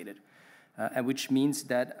investigated. And which means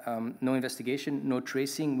that no investigation, no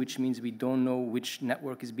tracing, which means we don't know which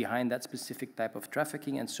network is behind that specific type of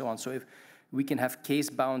trafficking and so on. So if we can have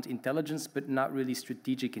case-bound intelligence, but not really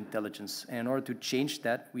strategic intelligence. And in order to change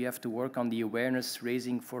that, we have to work on the awareness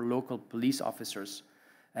raising for local police officers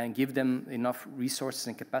and give them enough resources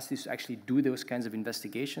and capacities to actually do those kinds of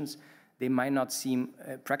investigations. They might not seem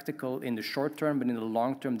practical in the short term, but in the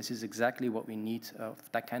long term, this is exactly what we need of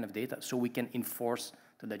that kind of data, so we can enforce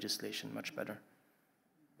the legislation much better.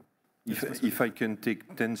 If I can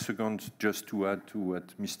take 10 seconds just to add to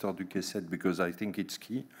what Mr. Duque said, because I think it's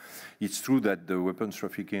key. It's true that the weapons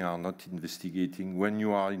trafficking are not investigating when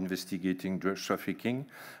you are investigating drug trafficking,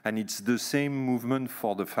 and it's the same movement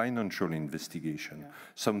for the financial investigation,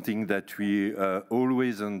 something that we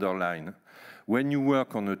always underline. When you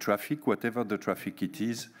work on a traffic, whatever the traffic it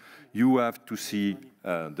is, you have to see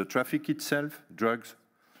the traffic itself, drugs,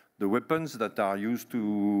 the weapons that are used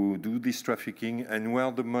to do this trafficking, and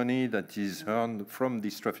where the money that is earned from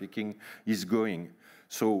this trafficking is going.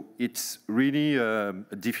 So it's really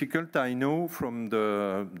difficult, I know, from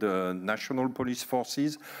the national police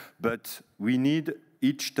forces, but we need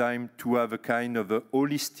each time to have a kind of a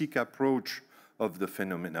holistic approach of the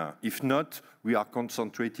phenomena. If not, we are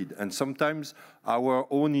concentrated. And sometimes our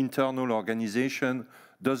own internal organization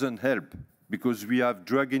doesn't help, because we have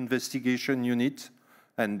drug investigation units,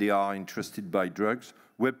 and they are interested by drugs,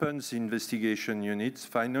 weapons investigation units,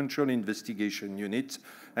 financial investigation units,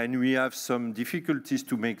 and we have some difficulties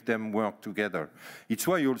to make them work together. It's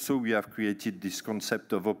why also we have created this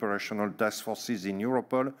concept of operational task forces in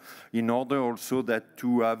Europol, in order also that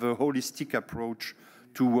to have a holistic approach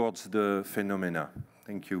towards the phenomena.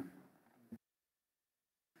 Thank you.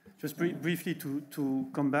 Just briefly to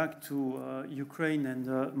come back to Ukraine and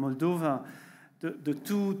Moldova, the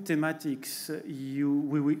 2 thematics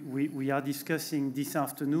we are discussing this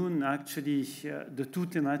afternoon, actually the 2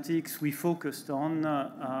 thematics we focused on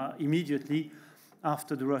immediately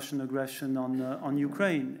after the Russian aggression on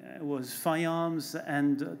Ukraine. It was firearms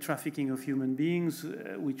and trafficking of human beings,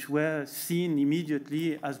 which were seen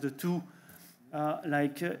immediately as the two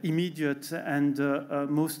immediate and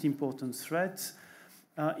most important threats.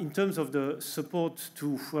 In terms of the support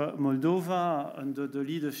to Moldova, under the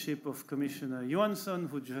leadership of Commissioner Johansson,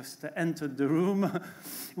 who just entered the room,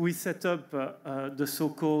 we set up the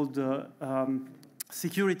so-called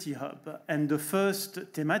security hub. And the first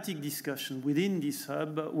thematic discussion within this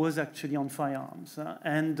hub was actually on firearms.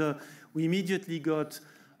 And we immediately got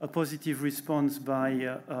a positive response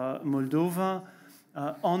by Moldova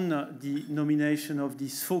on the nomination of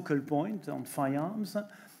this focal point on firearms.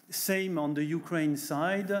 Same on the Ukraine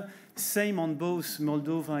side. Same on both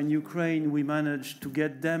Moldova and Ukraine. We managed to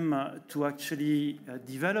get them to actually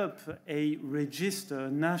develop a register,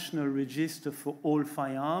 a national register for all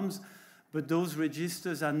firearms. But those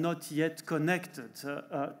registers are not yet connected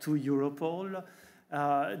to Europol.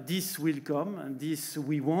 This will come, and this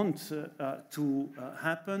we want to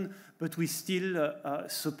happen, but we're still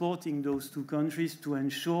supporting those two countries to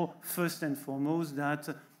ensure, first and foremost, that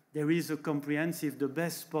there is a comprehensive, the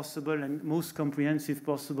best possible and most comprehensive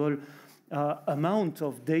possible amount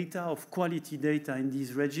of data, of quality data in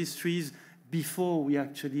these registries before we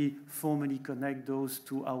actually formally connect those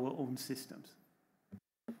to our own systems.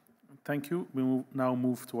 Thank you. We will now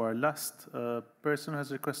move to our last person who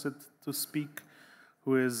has requested to speak,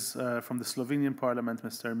 who is from the Slovenian Parliament,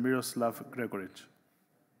 Mr. Miroslav Gregoric.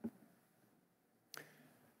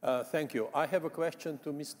 Thank you. I have a question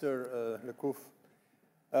to Mr. Lecouf.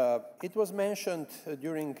 It was mentioned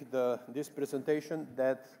during this presentation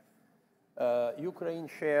that Ukraine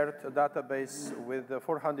shared a database with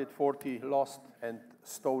 440 lost and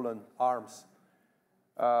stolen arms.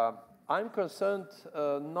 I'm concerned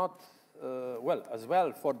not, well, as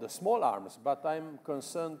well for the small arms, but I'm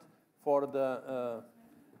concerned for the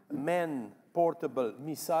man-portable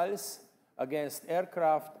missiles against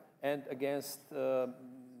aircraft and against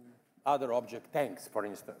other object tanks, for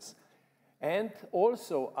instance. And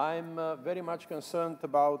also, I'm very much concerned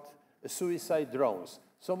about suicide drones.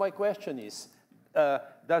 So my question is,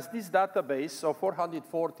 does this database of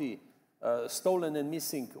 440 stolen and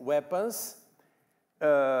missing weapons,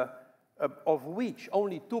 of which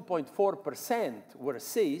only 2.4% were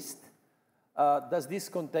seized, does this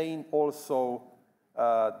contain also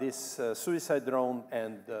this suicide drone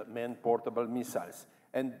and man-portable missiles?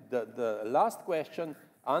 And the last question,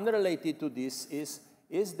 unrelated to this,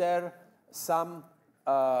 is there some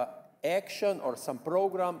action or some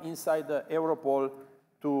program inside the Europol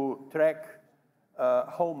to track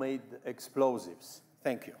homemade explosives?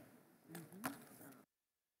 Thank you.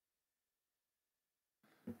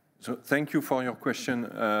 So thank you for your question.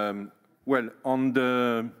 Well, on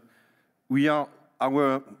the,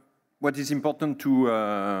 what is important to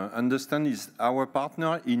understand is our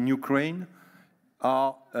partner in Ukraine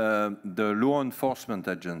are the law enforcement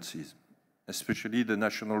agencies, especially the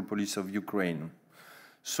National Police of Ukraine.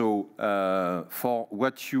 So for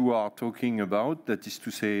what you are talking about, that is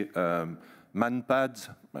to say manpads,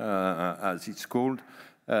 as it's called,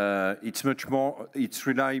 it's much more, it's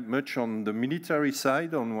rely much on the military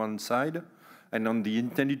side on one side and on the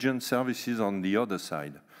intelligence services on the other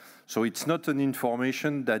side. So it's not an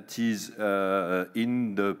information that is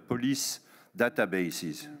in the police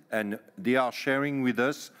databases, and they are sharing with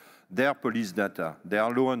us their police data, their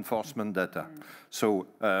law enforcement data. So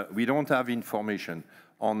we don't have information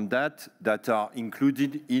on that are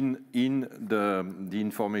included in the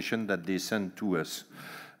information that they send to us.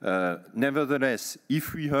 Nevertheless,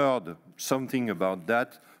 if we heard something about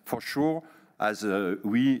that, for sure, as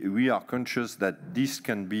we are conscious that this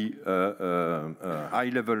can be a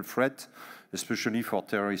high-level threat, especially for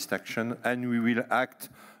terrorist action, and we will act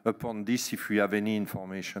upon this if we have any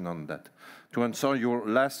information on that. To answer your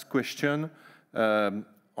last question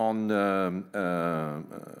on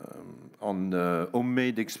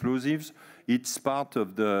homemade explosives, it's part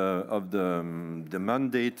of the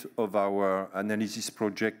mandate of our analysis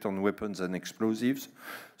project on weapons and explosives.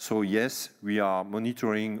 So yes, we are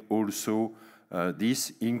monitoring also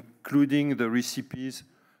this, including the recipes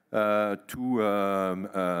to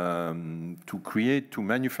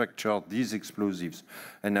manufacture these explosives.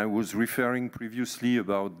 And I was referring previously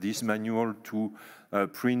about this manual to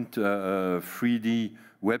print 3D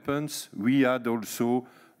weapons. We had also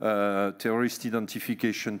terrorist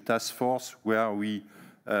identification task force where we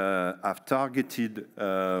have targeted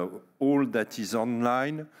all that is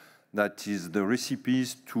online, that is the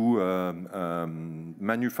recipes to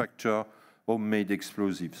manufacture homemade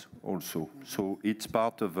explosives also. So it's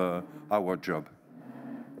part of our job.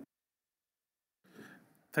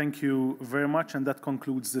 Thank you very much, and that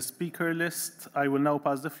concludes the speaker list. I will now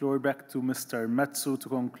pass the floor back to Mr. Metsu to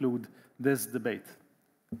conclude this debate.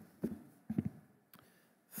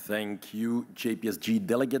 Thank you, JPSG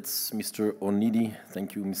delegates, Mr. Onidi.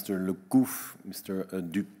 Thank you, Mr. Lecouf, Mr.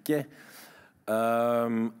 Duquet.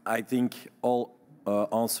 I think all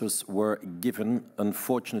answers were given.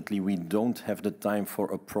 Unfortunately, we don't have the time for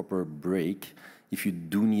a proper break. If you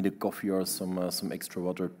do need a coffee or some extra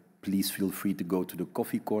water, please feel free to go to the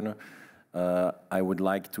coffee corner. I would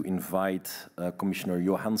like to invite Commissioner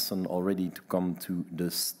Johansson already to come to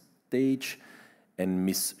the stage, and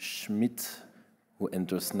Ms. Schmidt, who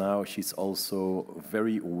enters now. She's also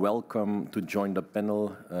very welcome to join the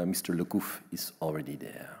panel. Mr. Lecouf is already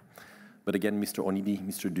there. But again, Mr. Onidi,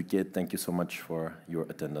 Mr. Duquet, thank you so much for your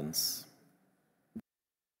attendance.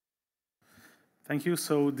 Thank you.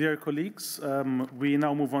 So, dear colleagues, we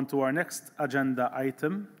now move on to our next agenda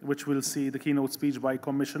item, which will see the keynote speech by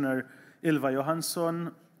Commissioner Ylva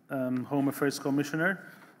Johansson, Home Affairs Commissioner.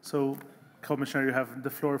 So, Commissioner, you have the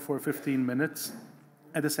floor for 15 minutes.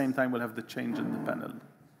 At the same time, we'll have the change in the panel.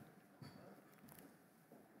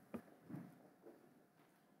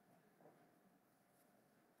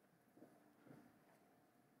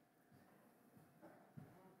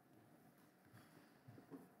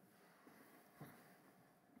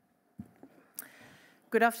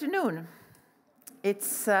 Good afternoon.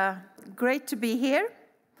 It's great to be here.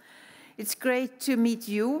 It's great to meet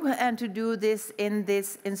you and to do this in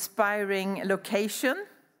this inspiring location,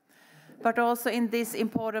 but also in this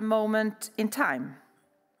important moment in time.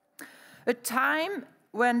 A time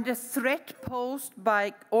when the threat posed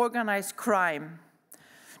by organized crime,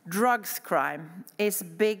 drugs crime, is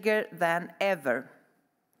bigger than ever.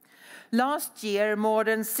 Last year, more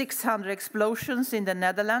than 600 explosions in the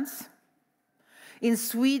Netherlands. In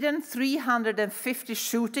Sweden, 350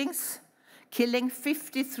 shootings, killing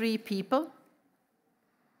 53 people.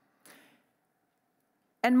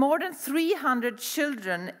 And more than 300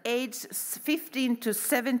 children aged 15 to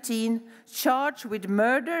 17 charged with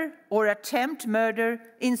murder or attempt murder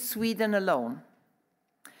in Sweden alone.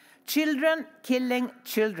 Children killing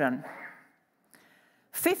children.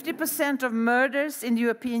 50% of murders in the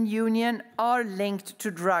European Union are linked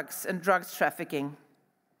to drugs and drugs trafficking.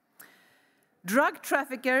 Drug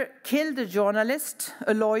traffickers killed a journalist,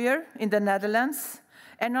 a lawyer in the Netherlands,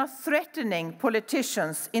 and are threatening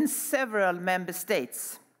politicians in several member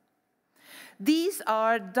states. These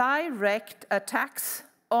are direct attacks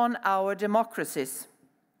on our democracies.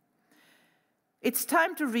 It's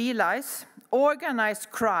time to realize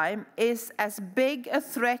organized crime is as big a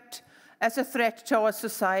threat to our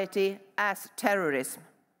society as terrorism.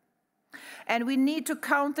 And we need to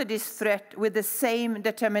counter this threat with the same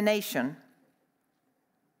determination.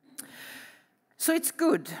 So it's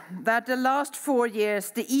good that the last 4 years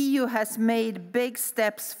the EU has made big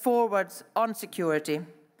steps forwards on security.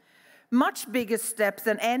 Much bigger steps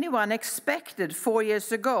than anyone expected 4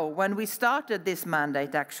 years ago when we started this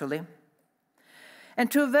mandate, actually. And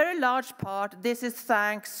to a very large part, this is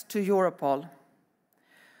thanks to Europol.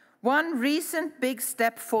 One recent big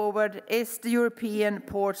step forward is the European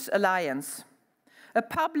Ports Alliance, a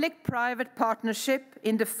public-private partnership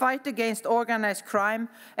in the fight against organized crime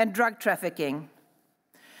and drug trafficking,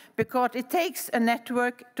 because it takes a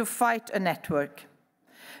network to fight a network.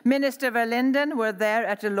 Minister Verlinden were there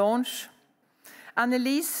at the launch.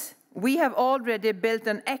 Annelies, we have already built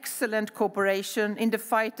an excellent cooperation in the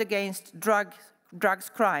fight against drugs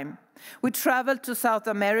crime. We traveled to South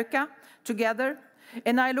America together,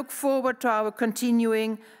 and I look forward to our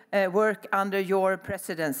continuing work under your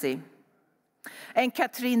presidency. And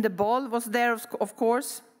Catherine de Boll was there, of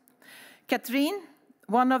course. Catherine,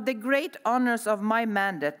 one of the great honors of my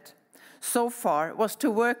mandate so far was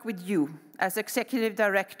to work with you as Executive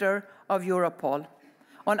Director of Europol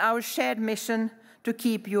on our shared mission to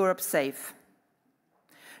keep Europe safe.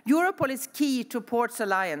 Europol is key to Ports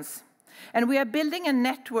Alliance, and we are building a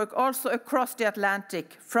network also across the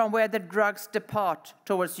Atlantic from where the drugs depart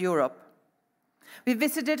towards Europe. We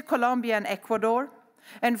visited Colombia and Ecuador,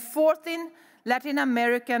 and 14 Latin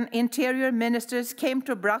American interior ministers came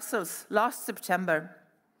to Brussels last September.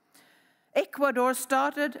 Ecuador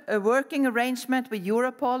started a working arrangement with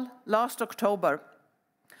Europol last October,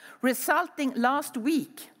 resulting last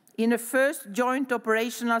week in a first joint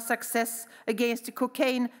operational success against the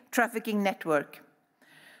cocaine trafficking network.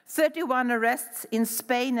 31 arrests in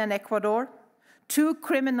Spain and Ecuador, 2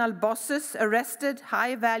 criminal bosses arrested,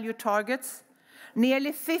 high-value targets,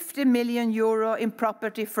 nearly 50 million euro in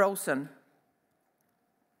property frozen.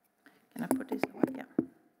 Can I put this away? Yeah.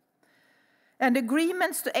 And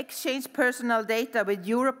agreements to exchange personal data with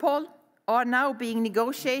Europol are now being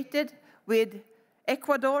negotiated with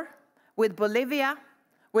Ecuador, with Bolivia,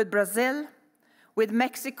 with Brazil, with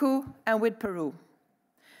Mexico, and with Peru.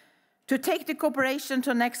 To take the cooperation to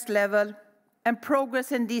the next level, and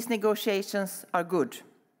progress in these negotiations are good.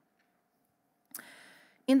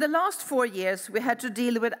 In the last 4 years, we had to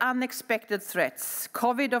deal with unexpected threats,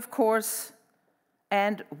 COVID, of course,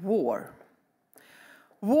 and war.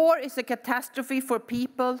 War is a catastrophe for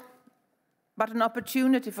people, but an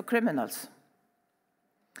opportunity for criminals.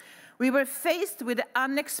 We were faced with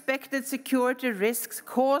unexpected security risks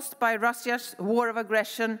caused by Russia's war of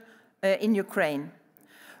aggression in Ukraine,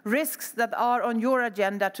 risks that are on your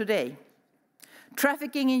agenda today.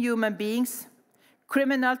 Trafficking in human beings,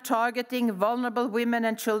 criminal targeting vulnerable women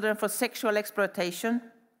and children for sexual exploitation.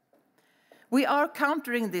 We are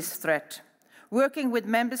countering this threat, working with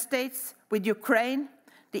member states, with Ukraine,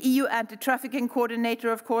 the EU anti-trafficking coordinator,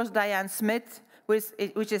 of course, Diane Smith,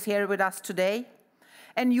 which is here with us today,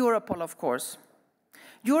 and Europol, of course.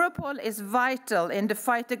 Europol is vital in the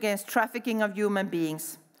fight against trafficking of human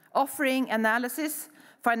beings, offering analysis,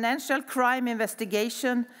 financial crime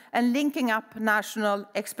investigation, and linking up national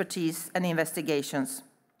expertise and investigations.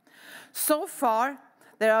 So far,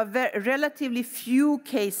 there are relatively few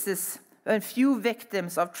cases and few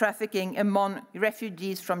victims of trafficking among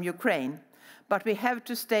refugees from Ukraine, but we have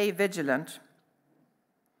to stay vigilant.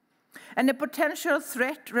 And the potential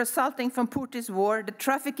threat resulting from Putin's war, the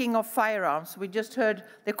trafficking of firearms, we just heard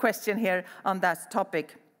the question here on that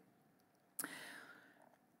topic.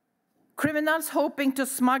 Criminals hoping to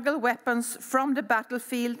smuggle weapons from the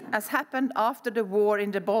battlefield, as happened after the war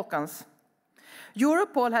in the Balkans.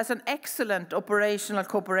 Europol has an excellent operational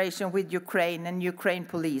cooperation with Ukraine and Ukraine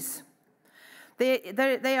police.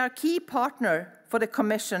 They are a key partner for the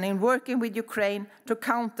Commission in working with Ukraine to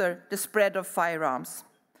counter the spread of firearms.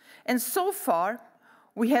 And so far,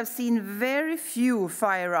 we have seen very few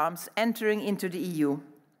firearms entering into the EU.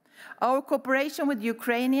 Our cooperation with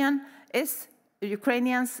Ukrainians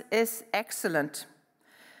is excellent.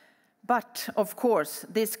 But, of course,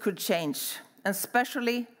 this could change,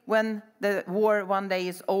 especially when the war one day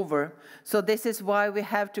is over. So this is why we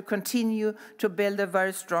have to continue to build a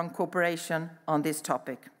very strong cooperation on this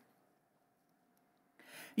topic.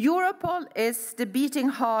 Europol is the beating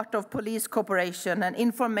heart of police cooperation and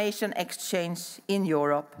information exchange in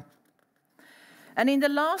Europe. And in the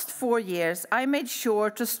last 4 years, I made sure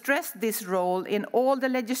to stress this role in all the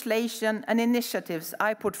legislation and initiatives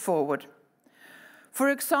I put forward. For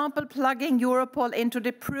example, plugging Europol into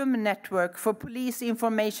the PRUM network for police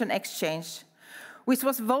information exchange, which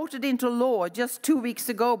was voted into law just 2 weeks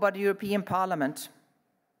ago by the European Parliament.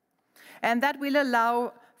 And that will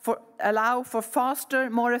allow for faster,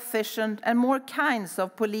 more efficient, and more kinds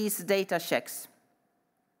of police data checks.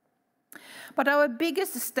 But our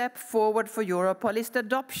biggest step forward for Europol is the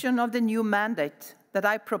adoption of the new mandate that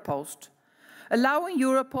I proposed, allowing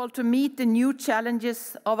Europol to meet the new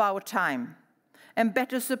challenges of our time and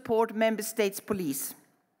better support member states' police,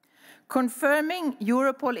 confirming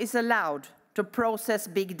Europol is allowed to process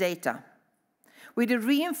big data, with a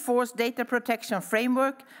reinforced data protection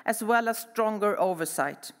framework as well as stronger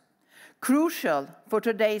oversight, crucial for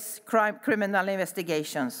today's criminal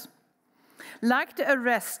investigations. Like the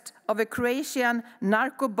arrest of a Croatian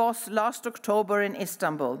narco boss last October in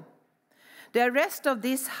Istanbul. The arrest of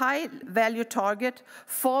this high-value target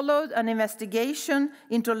followed an investigation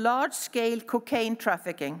into large-scale cocaine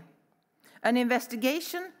trafficking. An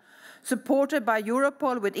investigation supported by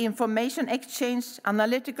Europol with information exchange,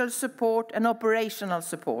 analytical support, and operational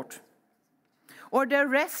support. Or the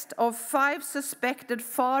arrest of 5 suspected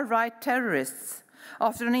far-right terrorists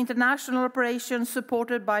after an international operation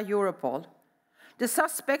supported by Europol. The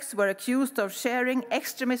suspects were accused of sharing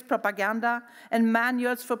extremist propaganda and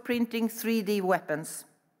manuals for printing 3D weapons.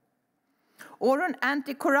 Or an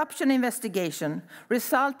anti-corruption investigation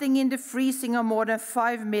resulting in the freezing of more than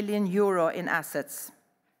 €5 million in assets.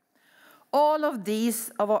 All of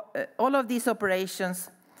these operations,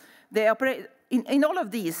 in all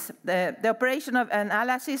of these, the operation of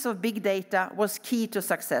analysis of big data was key to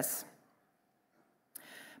success.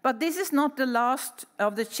 But this is not the last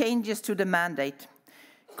of the changes to the mandate.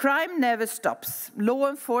 Crime never stops. Law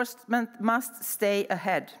enforcement must stay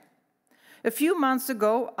ahead. A few months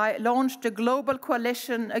ago, I launched a global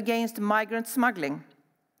coalition against migrant smuggling.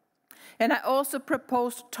 And I also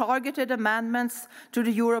proposed targeted amendments to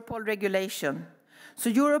the Europol regulation, so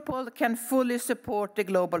Europol can fully support the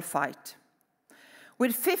global fight.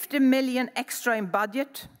 With 50 million extra in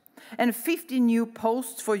budget and 50 new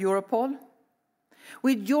posts for Europol,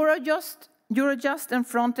 with Eurojust and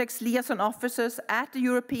Frontex liaison officers at the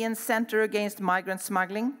European Centre Against Migrant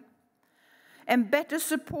Smuggling, and better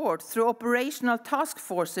support through operational task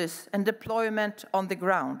forces and deployment on the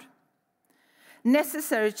ground.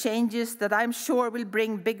 Necessary changes that I'm sure will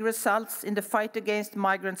bring big results in the fight against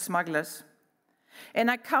migrant smugglers. And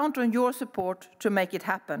I count on your support to make it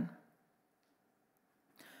happen.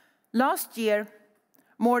 Last year,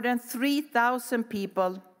 more than 3,000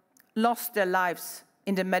 people lost their lives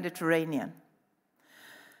in the Mediterranean.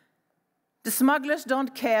 The smugglers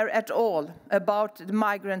don't care at all about the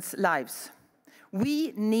migrants' lives.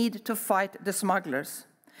 We need to fight the smugglers.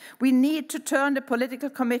 We need to turn the political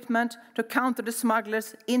commitment to counter the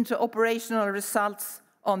smugglers into operational results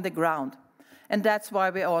on the ground. And that's why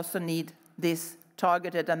we also need this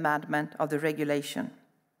targeted amendment of the regulation.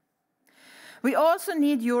 We also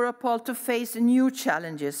need Europol to face new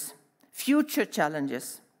challenges, future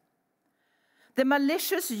challenges. The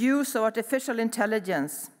malicious use of artificial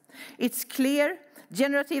intelligence. It's clear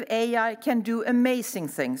generative AI can do amazing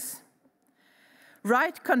things.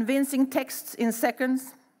 Write convincing texts in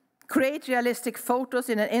seconds, create realistic photos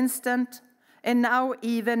in an instant, and now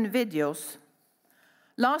even videos.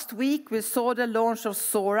 Last week, we saw the launch of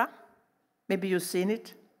Sora. Maybe you've seen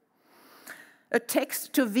it. A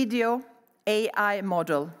text-to-video AI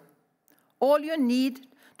model. All you need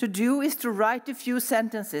to do is to write a few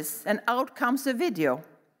sentences, and out comes a video.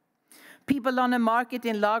 People on a market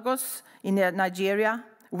in Lagos, in Nigeria,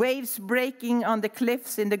 waves breaking on the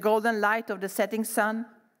cliffs in the golden light of the setting sun.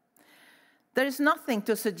 There is nothing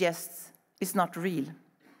to suggest it's not real.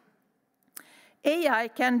 AI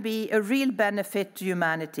can be a real benefit to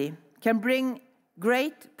humanity, can bring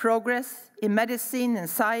great progress in medicine and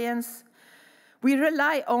science. We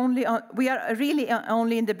are really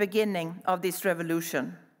only in the beginning of this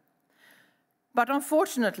revolution. But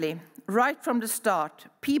unfortunately, right from the start,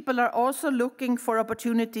 people are also looking for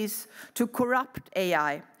opportunities to corrupt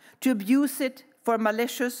AI, to abuse it for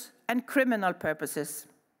malicious and criminal purposes.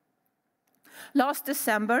 Last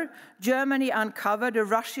December, Germany uncovered a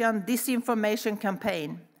Russian disinformation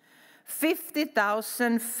campaign.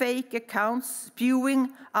 50,000 fake accounts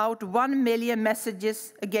spewing out 1 million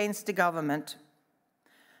messages against the government.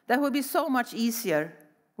 That would be so much easier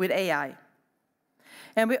with AI.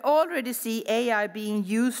 And we already see AI being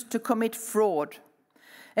used to commit fraud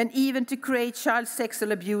and even to create child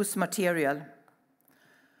sexual abuse material.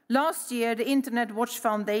 Last year, the Internet Watch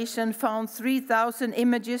Foundation found 3,000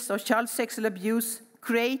 images of child sexual abuse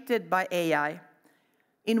created by AI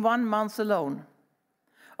in 1 month alone.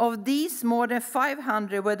 Of these, more than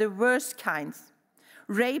 500 were the worst kinds,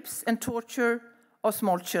 rapes and torture of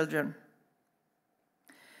small children.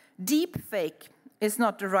 Deep fake is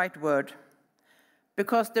not the right word,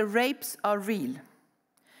 because the rapes are real.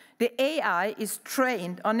 The AI is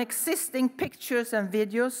trained on existing pictures and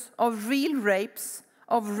videos of real rapes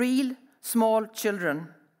of real small children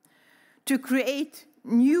to create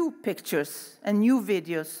new pictures and new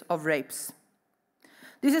videos of rapes.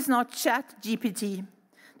 This is not ChatGPT,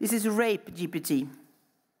 this is Rape GPT.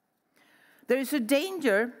 There is a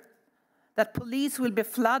danger that police will be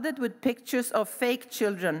flooded with pictures of fake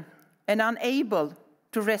children and unable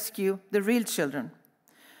to rescue the real children,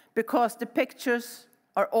 because the pictures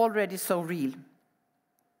are already so real.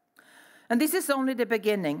 And this is only the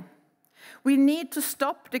beginning. We need to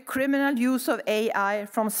stop the criminal use of AI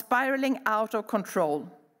from spiraling out of control.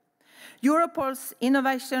 Europol's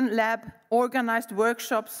Innovation Lab organized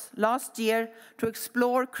workshops last year to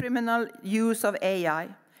explore criminal use of AI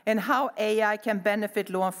and how AI can benefit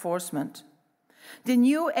law enforcement. The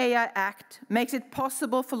new AI Act makes it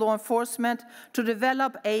possible for law enforcement to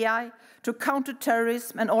develop AI to counter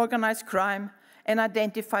terrorism and organized crime and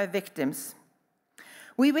identify victims.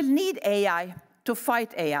 We will need AI to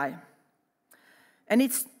fight AI. And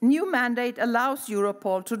its new mandate allows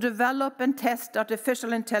Europol to develop and test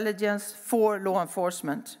artificial intelligence for law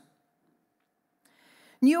enforcement.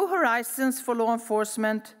 New horizons for law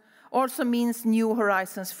enforcement also means new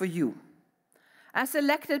horizons for you. As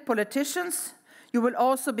elected politicians, you will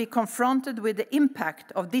also be confronted with the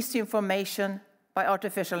impact of disinformation by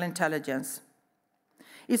artificial intelligence.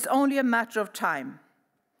 It's only a matter of time.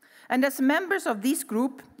 And as members of this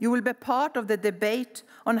group, you will be part of the debate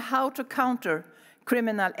on how to counter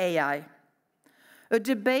criminal AI, a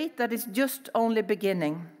debate that is just only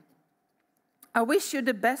beginning. I wish you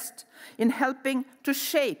the best in helping to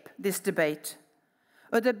shape this debate,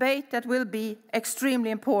 a debate that will be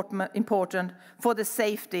extremely important for the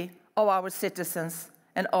safety of our citizens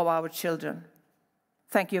and of our children.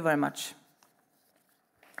 Thank you very much.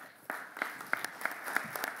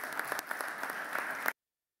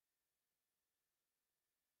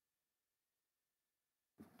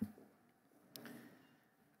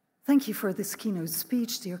 Thank Thank you for this keynote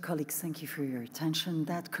speech. Dear colleagues, thank you for your attention.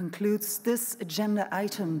 That concludes this agenda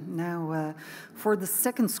item. Now for the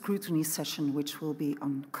second scrutiny session, which will be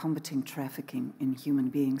on combating trafficking in human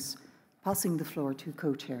beings. Passing the floor to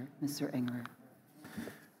co-chair, Mr. Engerer.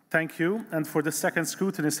 Thank you. And for the second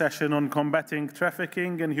scrutiny session on combating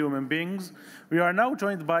trafficking in human beings, we are now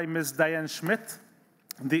joined by Ms. Diane Schmidt,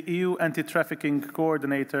 the EU Anti-Trafficking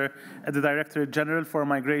Coordinator at the Directorate General for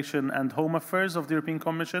Migration and Home Affairs of the European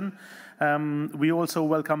Commission. We also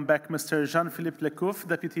welcome back Mr. Jean-Philippe Lecouf,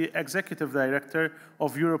 Deputy Executive Director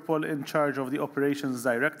of Europol in charge of the Operations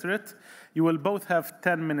Directorate. You will both have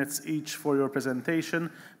 10 minutes each for your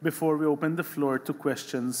presentation before we open the floor to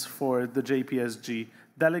questions for the JPSG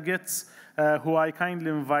delegates, who I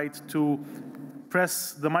kindly invite to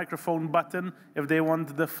press the microphone button if they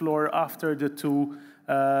want the floor after the two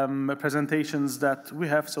presentations that we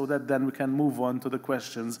have, so that then we can move on to the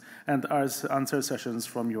questions and answer sessions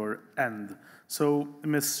from your end. So,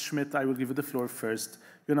 Ms. Schmidt, I will give you the floor first.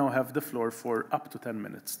 You now have the floor for up to 10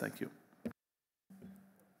 minutes. Thank you.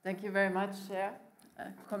 Thank you very much, Chair,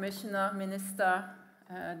 Commissioner, Minister,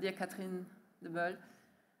 dear Catherine de Boll.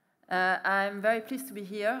 I'm very pleased to be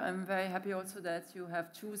here. I'm very happy also that you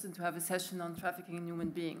have chosen to have a session on trafficking in human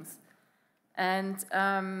beings. And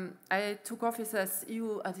I took office as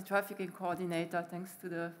EU Anti-Trafficking Coordinator thanks to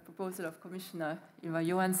the proposal of Commissioner Ylva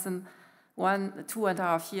Johansson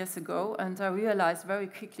 2.5 years ago, and I realized very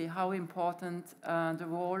quickly how important the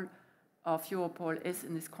role of Europol is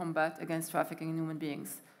in this combat against trafficking in human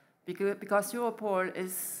beings. Because Europol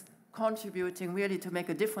is contributing really to make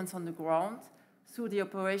a difference on the ground through the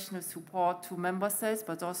operational support to member states,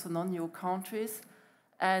 but also non-EU countries.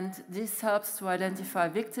 And this helps to identify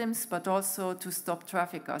victims, but also to stop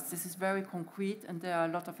traffickers. This is very concrete, and there are a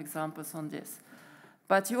lot of examples on this.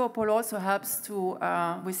 But Europol also helps to,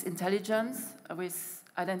 with intelligence, with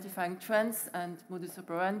identifying trends and modus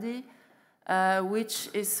operandi, which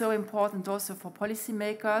is so important also for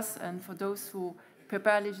policymakers and for those who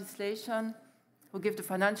prepare legislation, who give the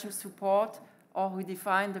financial support, or who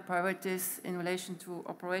define the priorities in relation to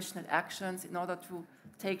operational actions in order to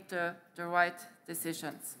take the right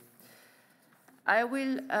decisions. I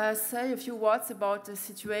will say a few words about the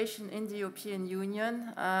situation in the European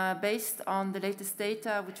Union based on the latest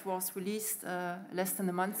data which was released less than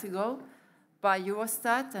a month ago by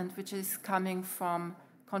Eurostat and which is coming from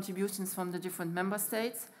contributions from the different member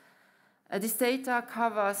states. This data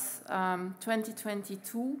covers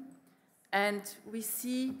 2022, and we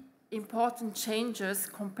see important changes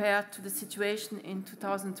compared to the situation in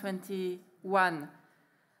 2021.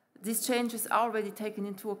 These changes are already taken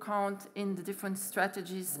into account in the different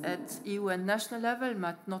strategies at EU and national level,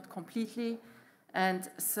 but not completely. And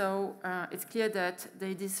so it's clear that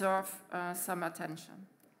they deserve some attention.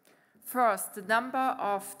 First, the number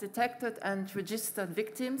of detected and registered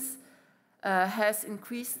victims has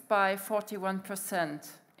increased by 41%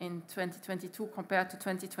 in 2022 compared to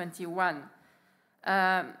 2021.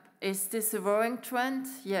 Is this a worrying trend?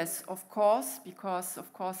 Yes, of course, because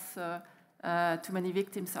of course too many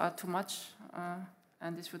victims are too much,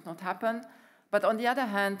 and this should not happen. But on the other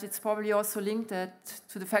hand, it's probably also linked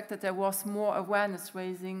to the fact that there was more awareness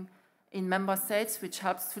raising in member states, which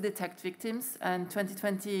helps to detect victims. And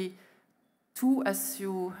 2022, as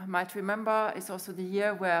you might remember, is also the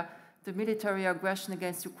year where the military aggression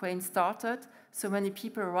against Ukraine started. So many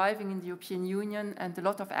people arriving in the European Union, and a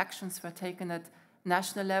lot of actions were taken at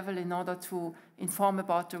national level in order to inform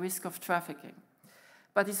about the risk of trafficking.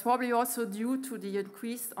 But it's probably also due to the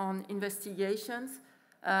increase on investigations,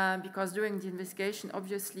 because during the investigation,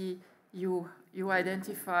 obviously, you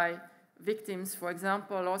identify victims. For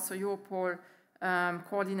example, also Europol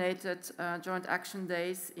coordinated joint action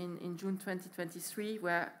days in June 2023,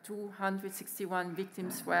 where 261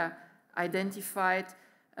 victims were identified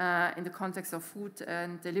in the context of food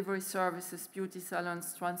and delivery services, beauty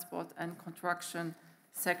salons, transport, and construction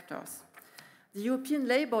sectors. The European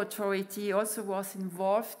Labour Authority also was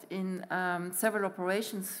involved in several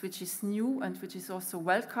operations, which is new and which is also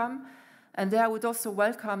welcome. And there I would also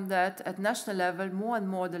welcome that at national level, more and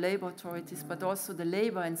more the labour authorities, but also the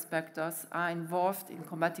labour inspectors are involved in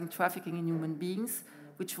combating trafficking in human beings,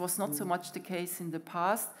 which was not so much the case in the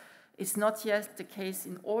past. It's not yet the case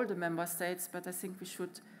in all the member states, but I think we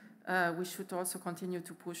should also continue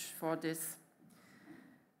to push for this.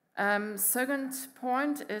 Second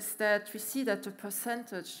point is that we see that the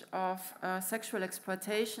percentage of sexual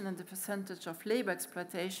exploitation and the percentage of labor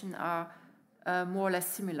exploitation are more or less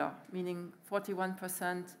similar, meaning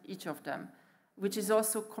 41% each of them, which is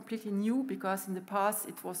also completely new because in the past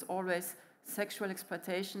it was always sexual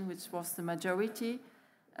exploitation which was the majority,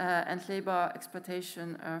 and labor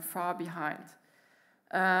exploitation far behind.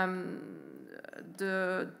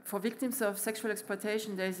 For victims of sexual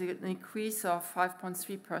exploitation, there is an increase of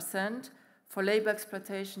 5.3%. For labor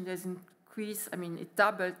exploitation, there's an increase, I mean, it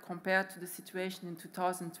doubled compared to the situation in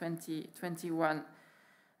 2021.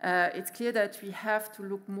 It's clear that we have to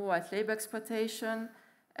look more at labor exploitation,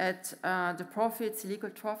 at the profits, illegal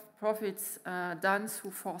profits done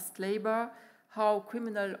through forced labor, how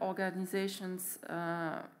criminal organizations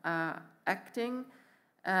are acting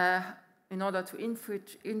in order to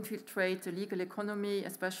infiltrate the legal economy,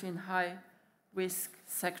 especially in high-risk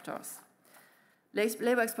sectors.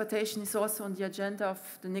 Labor exploitation is also on the agenda of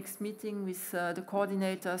the next meeting with the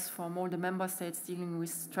coordinators from all the member states dealing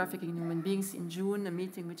with trafficking in human beings in June, a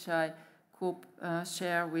meeting which I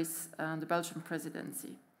co-share with the Belgian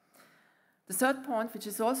presidency. The third point, which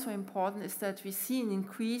is also important, is that we see an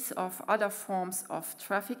increase of other forms of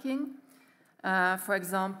trafficking, for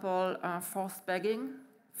example, forced begging,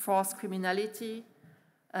 forced criminality,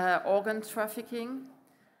 organ trafficking.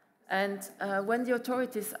 And when the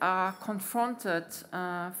authorities are confronted,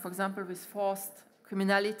 for example, with forced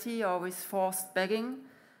criminality or with forced begging,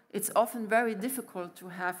 it's often very difficult to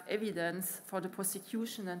have evidence for the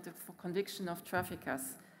prosecution and for conviction of traffickers.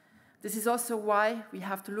 This is also why we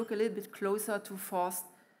have to look a little bit closer to forced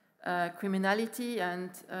criminality, and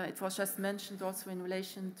it was just mentioned also in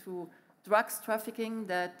relation to drugs trafficking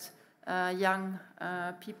that young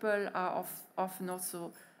people are often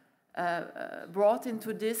also brought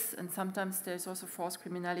into this, and sometimes there's also forced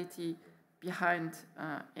criminality behind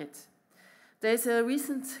it. There's a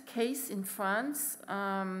recent case in France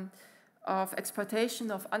of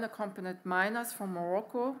exploitation of unaccompanied minors from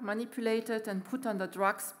Morocco, manipulated and put under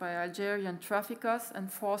drugs by Algerian traffickers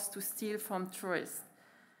and forced to steal from tourists.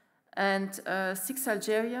 And 6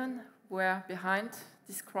 Algerians were behind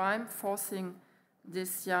this crime, forcing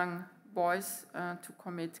these young boys to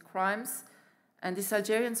commit crimes. And these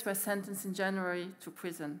Algerians were sentenced in January to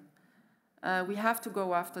prison. We have to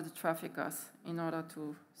go after the traffickers in order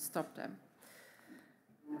to stop them.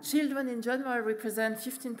 Children in general represent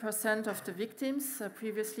 15% of the victims.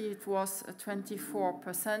 Previously it was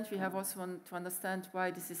 24%. We have also to understand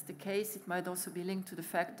why this is the case. It might also be linked to the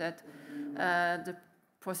fact that the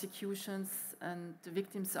prosecutions and the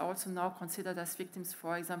victims are also now considered as victims,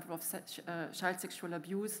 for example, of child sexual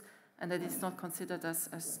abuse, and that it's not considered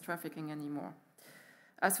as trafficking anymore.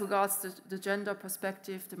 As regards the gender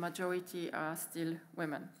perspective, the majority are still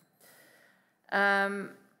women.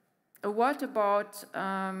 A word about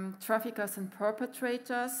traffickers and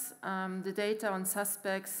perpetrators. The data on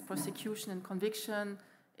suspects, prosecution and conviction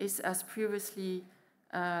is, as previously,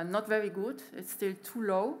 not very good. It's still too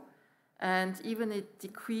low. And even it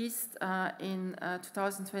decreased in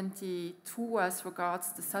 2022 as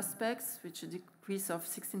regards the suspects, which is a decrease of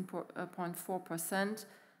 16.4%.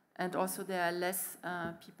 And also there are less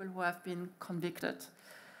people who have been convicted.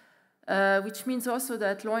 Which means also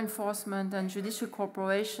that law enforcement and judicial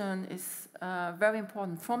cooperation is very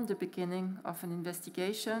important from the beginning of an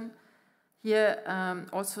investigation. Here,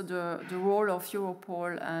 also the role of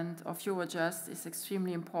Europol and of Eurojust is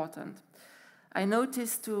extremely important. I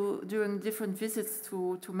noticed during different visits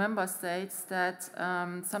to member states that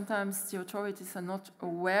sometimes the authorities are not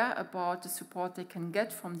aware about the support they can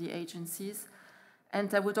get from the agencies.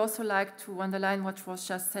 And I would also like to underline what was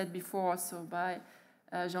just said before, so by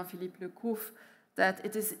Jean-Philippe Lecouf, that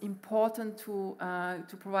it is important to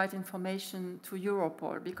provide information to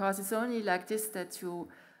Europol, because it's only like this that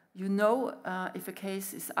you know if a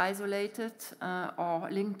case is isolated or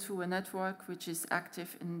linked to a network which is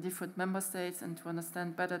active in different member states, and to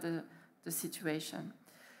understand better the situation.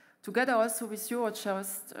 Together also with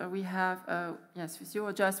Eurojust, we have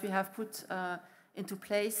put into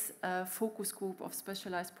place a focus group of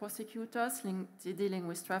specialized prosecutors dealing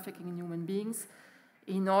with trafficking in human beings,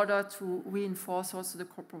 in order to reinforce also the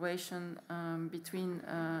cooperation between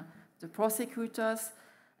the prosecutors.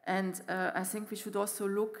 And I think we should also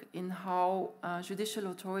look in how judicial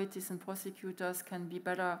authorities and prosecutors can be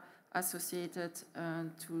better associated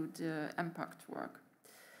to the impact work.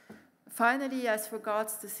 Finally, as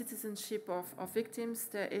regards the citizenship of victims,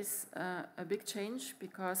 there is a big change,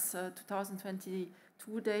 because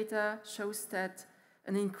 2022 data shows that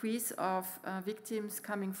an increase of victims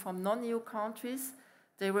coming from non-EU countries.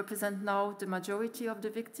 They represent now the majority of the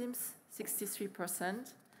victims,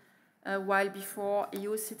 63%, while before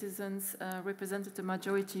EU citizens represented the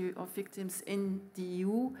majority of victims in the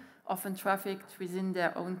EU, often trafficked within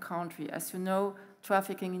their own country. As you know,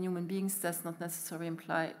 trafficking in human beings does not necessarily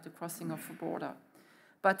imply the crossing of a border.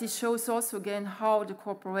 But this shows also again how the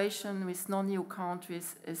cooperation with non-EU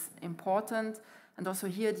countries is important, And also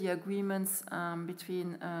here the agreements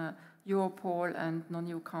between Europol and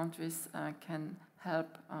non-EU countries can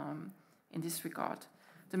help in this regard.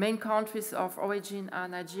 The main countries of origin are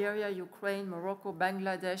Nigeria, Ukraine, Morocco,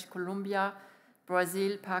 Bangladesh, Colombia,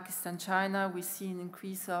 Brazil, Pakistan, China. We see an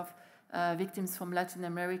increase of victims from Latin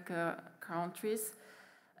America countries.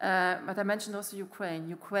 But I mentioned also Ukraine.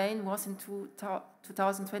 Ukraine was in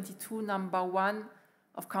 2022 #1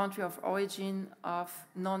 of country of origin of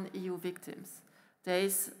non-EU victims.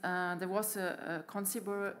 There was a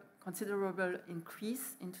considerable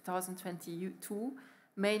increase in 2022,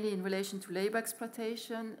 mainly in relation to labor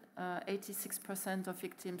exploitation. 86% of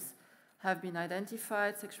victims have been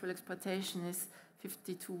identified. Sexual exploitation is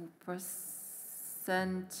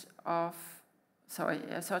 52% of,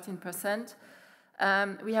 13%.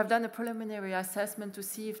 We have done a preliminary assessment to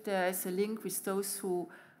see if there is a link with those who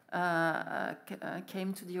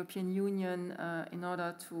came to the European Union in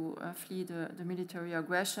order to flee the military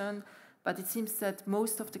aggression. But it seems that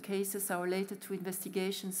most of the cases are related to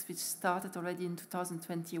investigations which started already in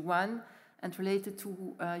 2021 and related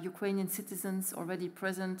to Ukrainian citizens already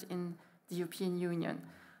present in the European Union.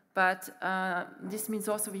 But this means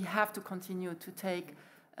also we have to continue to take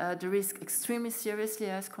the risk extremely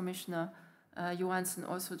seriously, as Commissioner Johansson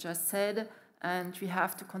also just said, and we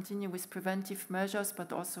have to continue with preventive measures,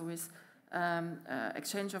 but also with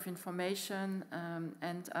exchange of information,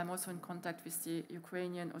 and I'm also in contact with the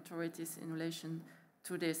Ukrainian authorities in relation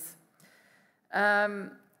to this.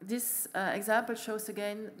 This example shows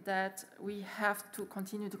again that we have to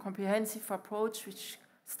continue the comprehensive approach, which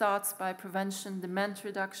starts by prevention, demand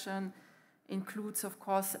reduction, includes, of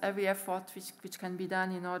course, every effort which can be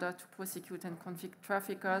done in order to prosecute and convict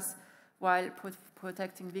traffickers, while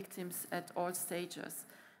protecting victims at all stages.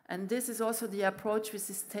 And this is also the approach which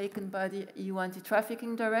is taken by the EU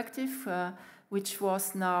Anti-Trafficking Directive, which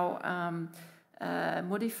was now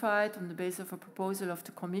modified on the basis of a proposal of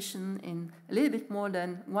the Commission. In a little bit more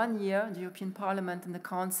than 1 year, the European Parliament and the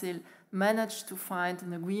Council managed to find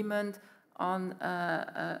an agreement on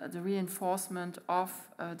the reinforcement of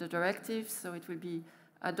the directive, so it will be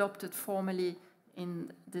adopted formally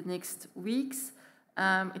in the next weeks.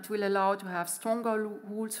 It will allow to have stronger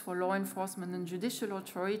rules for law enforcement and judicial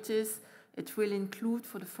authorities. It will include,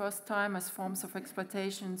 for the first time, as forms of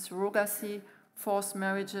exploitation, surrogacy, forced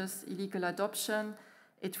marriages, illegal adoption.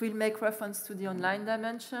 It will make reference to the online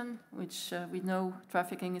dimension, which we know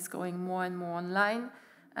trafficking is going more and more online,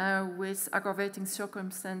 with aggravating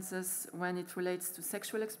circumstances when it relates to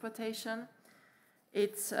sexual exploitation.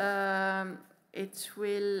 It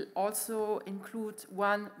will also include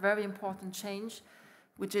one very important change,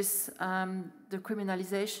 which is the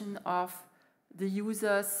criminalization of the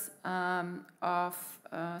users of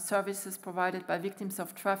services provided by victims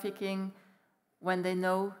of trafficking when they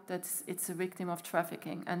know that it's a victim of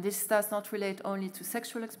trafficking. And this does not relate only to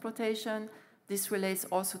sexual exploitation, this relates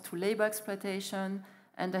also to labor exploitation,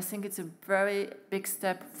 and I think it's a very big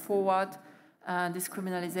step forward, this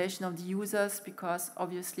criminalization of the users, because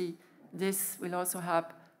obviously this will also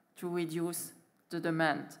help to reduce the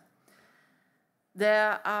demand.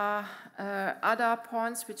 There are other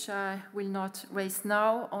points which I will not raise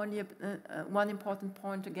now. Only one important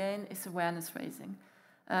point again is awareness raising.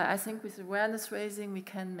 I think with awareness raising we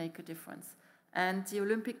can make a difference. And the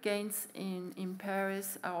Olympic Games in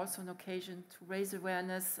Paris are also an occasion to raise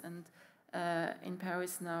awareness. And in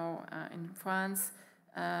Paris now, in France,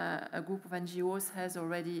 a group of NGOs has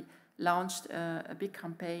already launched a big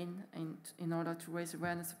campaign in order to raise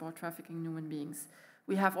awareness about trafficking in human beings.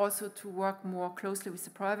 We have also to work more closely with the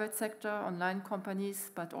private sector, online companies,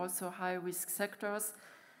 but also high-risk sectors.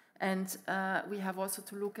 And we have also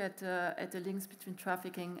to look at the links between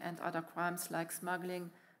trafficking and other crimes like smuggling,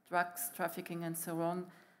 drugs, trafficking, and so on,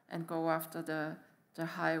 and go after the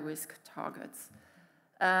high-risk targets.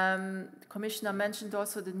 The Commissioner mentioned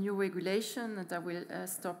also the new regulation, and I will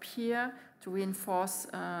stop here, to reinforce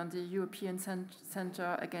the European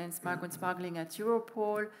Centre Against Migrant Smuggling at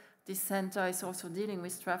Europol. This center is also dealing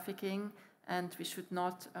with trafficking, and we should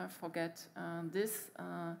not forget this.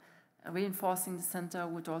 Reinforcing the center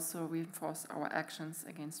would also reinforce our actions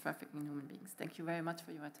against trafficking in human beings. Thank you very much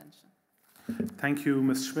for your attention. Thank you,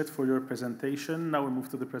 Ms. Schmidt, for your presentation. Now we move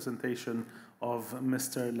to the presentation of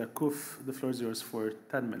Mr. Lakouf. The floor is yours for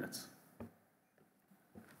 10 minutes.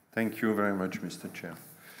 Thank you very much, Mr. Chair.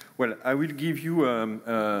 Well, I will give you an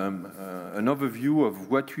overview of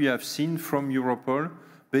what we have seen from Europol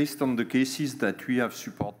based on the cases that we have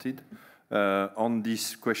supported on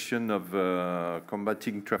this question of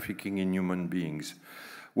combating trafficking in human beings.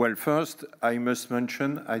 Well, first, I must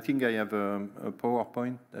mention, I think I have a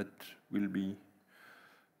PowerPoint that will be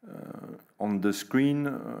on the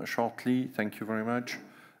screen shortly. Thank you very much.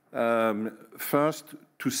 First,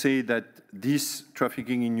 to say that this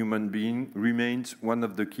trafficking in human beings remains one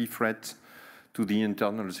of the key threats to the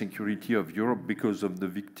internal security of Europe because of the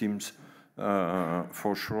victims,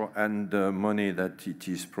 for sure, and the money that it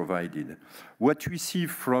is provided. What we see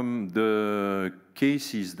from the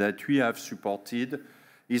cases that we have supported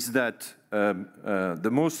is that the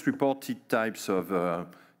most reported types of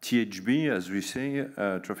THB, as we say,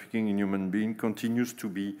 trafficking in human beings, continues to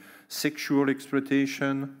be sexual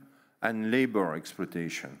exploitation and labor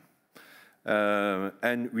exploitation.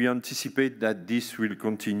 And we anticipate that this will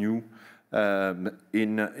continue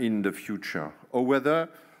in the future. However,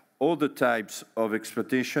 other types of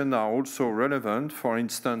exploitation are also relevant, for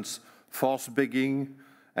instance, forced begging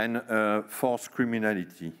and forced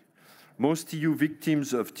criminality. Most EU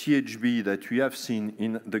victims of THB that we have seen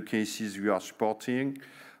in the cases we are supporting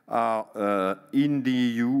are in the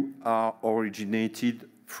EU, are originated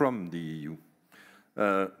from the EU.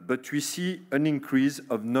 But we see an increase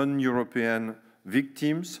of non-European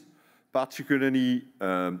victims, particularly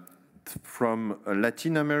from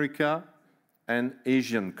Latin America and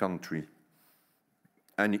Asian countries.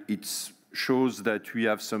 And it shows that we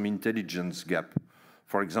have some intelligence gap.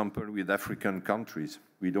 For example, with African countries,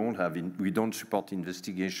 we don't support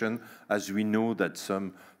investigation, as we know that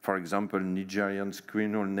some, for example, Nigerian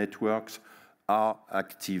criminal networks are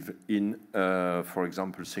active in, for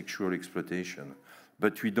example, sexual exploitation.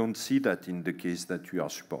 But we don't see that in the case that we are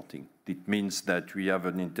supporting. It means that we have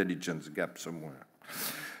an intelligence gap somewhere.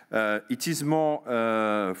 It is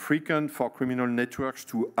more frequent for criminal networks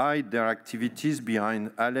to hide their activities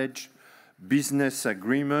behind alleged business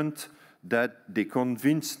agreement that they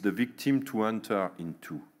convince the victim to enter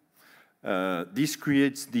into. This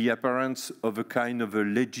creates the appearance of a kind of a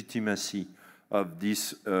legitimacy of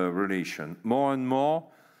this relation. More and more,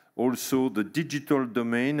 also the digital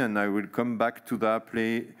domain, and I will come back to that,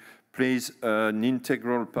 plays an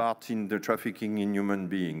integral part in the trafficking in human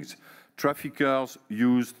beings. Traffickers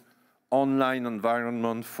use online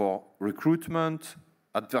environment for recruitment,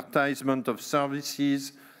 advertisement of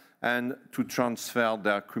services, and to transfer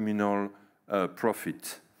their criminal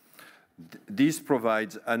profit. This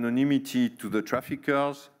provides anonymity to the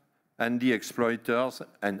traffickers and the exploiters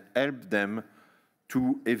and help them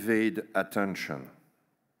to evade attention.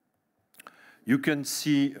 You can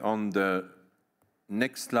see on the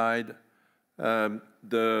next slide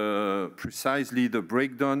precisely the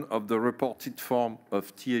breakdown of the reported form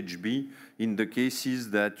of THB in the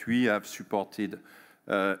cases that we have supported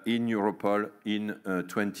in Europol in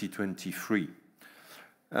 2023.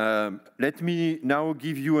 Let me now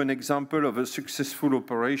give you an example of a successful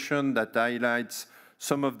operation that highlights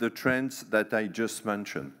some of the trends that I just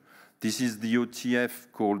mentioned. This is the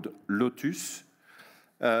OTF called Lotus.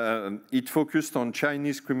 It focused on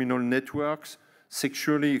Chinese criminal networks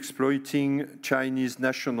sexually exploiting Chinese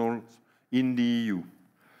nationals in the EU.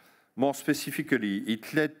 More specifically,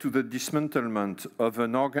 it led to the dismantlement of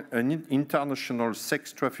an international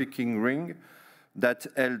sex trafficking ring that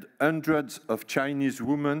held hundreds of Chinese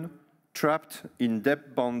women trapped in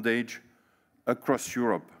debt bondage across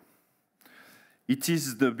Europe. It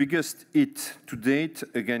is the biggest hit to date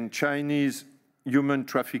against Chinese human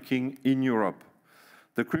trafficking in Europe.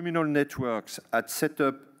 The criminal networks had set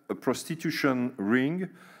up a prostitution ring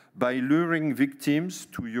by luring victims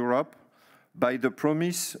to Europe by the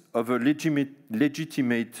promise of a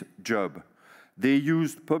legitimate job. They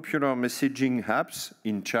used popular messaging apps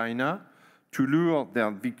in China to lure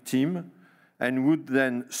their victim and would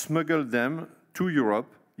then smuggle them to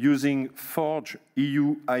Europe using forged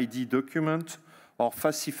EU ID documents or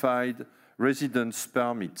falsified residence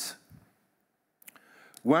permits.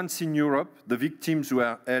 Once in Europe, the victims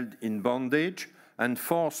were held in bondage and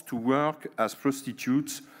forced to work as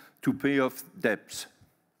prostitutes to pay off debts.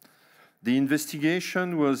 The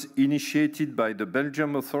investigation was initiated by the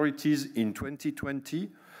Belgian authorities in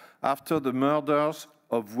 2020 after the murders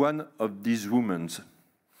of one of these women.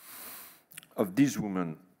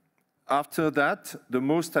 After that, the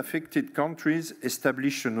most affected countries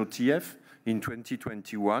established an OTF in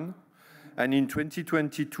 2021, and in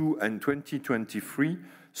 2022 and 2023,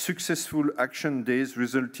 successful action days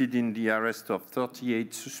resulted in the arrest of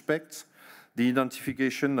 38 suspects, the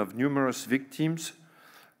identification of numerous victims,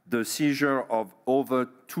 the seizure of over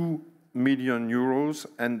 2 million euros,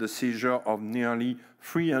 and the seizure of nearly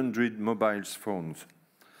 300 mobile phones.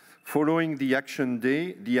 Following the action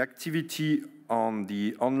day, the activity on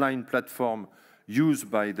the online platform used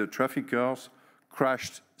by the traffickers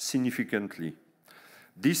crashed significantly.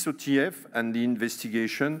 This OTF and the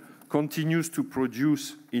investigation continues to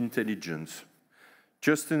produce intelligence.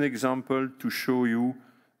 Just an example to show you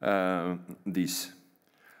this.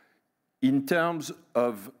 In terms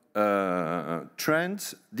of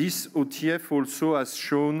trends, this OTF also has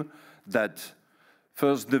shown that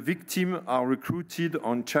first, the victims are recruited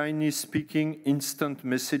on Chinese-speaking instant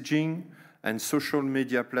messaging and social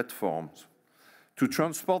media platforms. To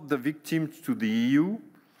transport the victims to the EU,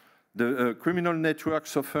 the criminal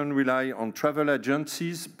networks often rely on travel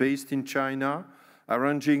agencies based in China,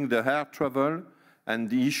 arranging the air travel and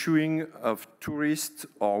the issuing of tourist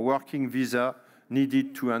or working visa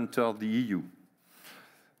needed to enter the EU.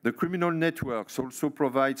 The criminal networks also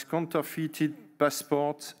provide counterfeited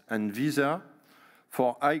passports and visa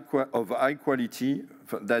of high quality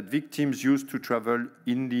that victims use to travel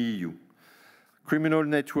in the EU. Criminal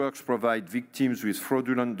networks provide victims with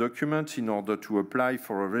fraudulent documents in order to apply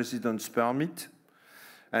for a residence permit,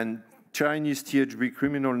 and Chinese THB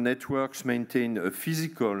criminal networks maintain a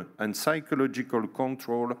physical and psychological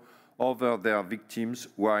control over their victims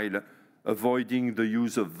while avoiding the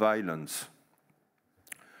use of violence.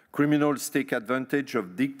 Criminals take advantage of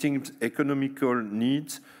victims' economical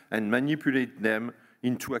needs and manipulate them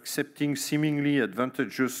into accepting seemingly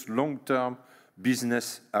advantageous long-term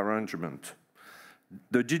business arrangements.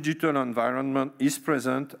 The digital environment is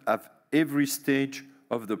present at every stage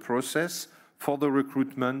of the process for the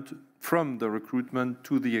recruitment, from the recruitment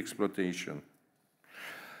to the exploitation.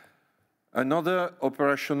 Another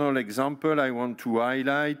operational example I want to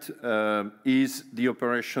highlight is the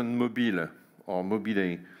Operation Mobile, or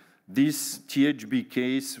Mobile. This THB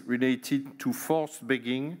case related to forced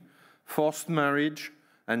begging, forced marriage,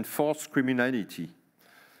 and forced criminality.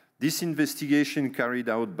 This investigation carried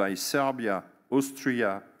out by Serbia,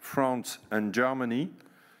 Austria, France, and Germany,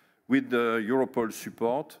 with the Europol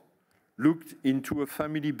support, looked into a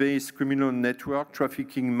family-based criminal network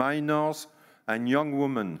trafficking minors and young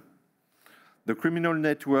women. The criminal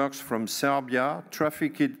networks from Serbia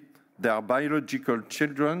trafficked their biological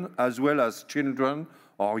children as well as children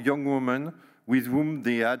or young women with whom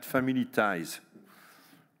they had family ties.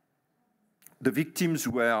 The victims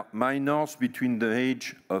were minors between the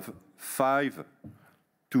age of 5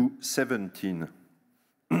 to 17,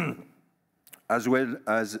 as well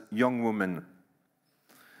as young women.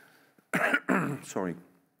 Sorry.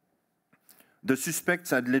 The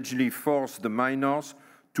suspects had allegedly forced the minors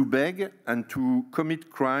to beg and to commit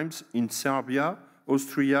crimes in Serbia,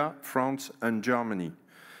 Austria, France, and Germany.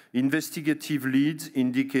 Investigative leads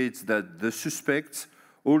indicate that the suspects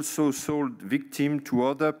also sold victims to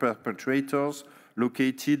other perpetrators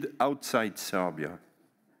located outside Serbia.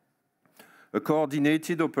 A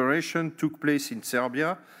coordinated operation took place in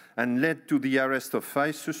Serbia and led to the arrest of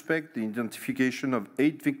 5 suspects, the identification of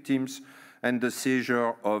 8 victims, and the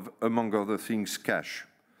seizure of, among other things, cash.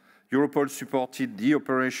 Europol supported the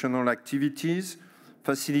operational activities,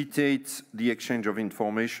 facilitated the exchange of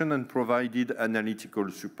information, and provided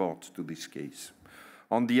analytical support to this case.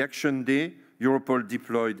 On the action day, Europol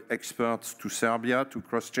deployed experts to Serbia to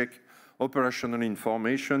cross-check operational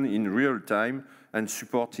information in real time and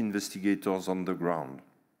support investigators on the ground.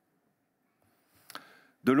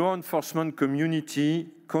 The law enforcement community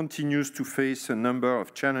continues to face a number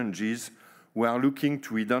of challenges we are looking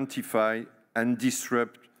to identify and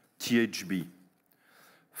disrupt THB.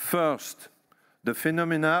 First, the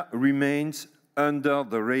phenomena remains under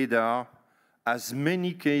the radar as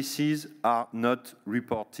many cases are not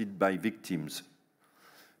reported by victims.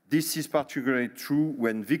 This is particularly true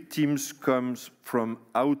when victims come from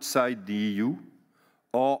outside the EU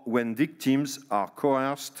or when victims are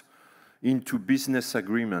coerced into business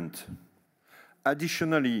agreement.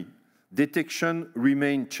 Additionally, detection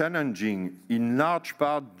remains challenging in large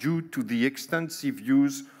part due to the extensive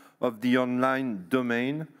use of the online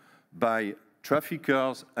domain by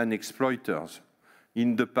traffickers and exploiters.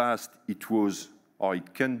 In the past, it was, or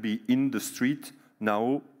it can be in the street.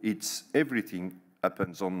 Now, it's everything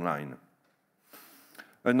happens online.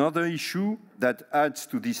 Another issue that adds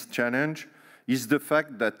to this challenge is the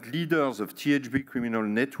fact that leaders of THB criminal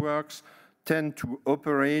networks tend to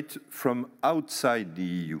operate from outside the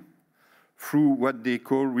EU through what they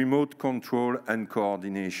call remote control and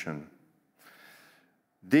coordination.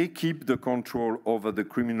 They keep the control over the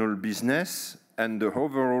criminal business and the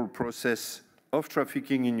overall process of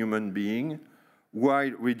trafficking in human beings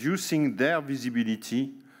while reducing their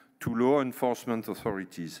visibility to law enforcement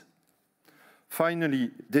authorities.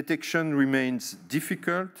 Finally, detection remains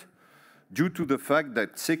difficult due to the fact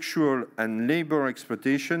that sexual and labor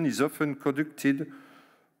exploitation is often conducted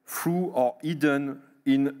through or hidden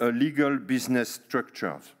in a legal business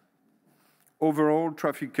structures. Overall,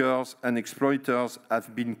 traffickers and exploiters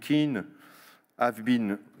have been keen have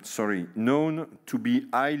been, known to be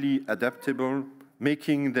highly adaptable,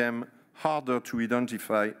 making them harder to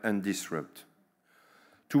identify and disrupt.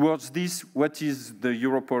 Towards this, what is the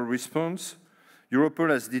Europol response? Europol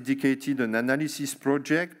has dedicated an analysis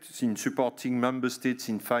project in supporting member states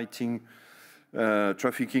in fighting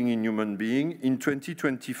trafficking in human beings. In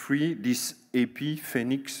 2023, this AP,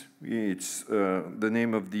 Phoenix, it's the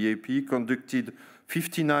name of the AP, conducted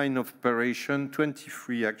 59 operations,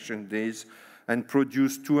 23 action days, and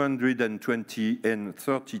produced 220 and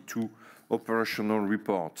 32 operational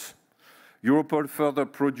reports. Europol further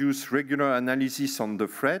produced regular analysis on the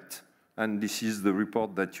threat, and this is the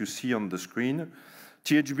report that you see on the screen.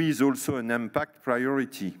 THB is also an impact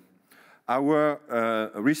priority. Our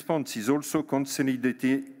response is also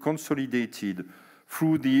consolidated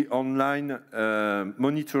through the online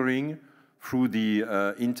monitoring, through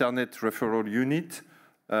the Internet Referral Unit,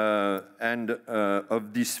 and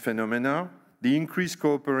of this phenomena. The increased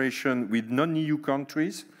cooperation with non-EU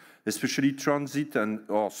countries, especially transit and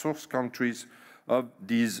or source countries of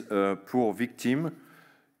these poor victims.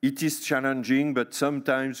 It is challenging, but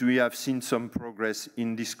sometimes we have seen some progress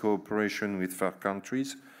in this cooperation with third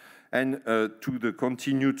countries, and to the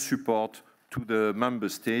continued support to the member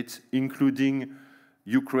states, including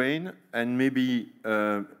Ukraine. And maybe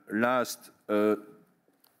last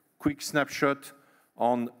quick snapshot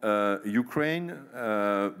on Ukraine,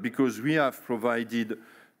 because we have provided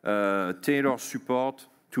tailored support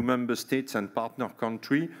to member states and partner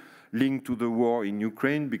countries linked to the war in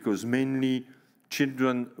Ukraine, because mainly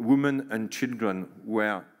children, women and children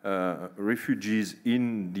were refugees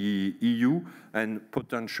in the EU and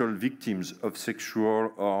potential victims of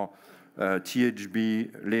sexual or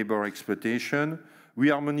THB labor exploitation. We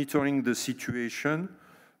are monitoring the situation.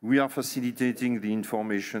 We are facilitating the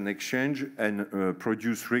information exchange and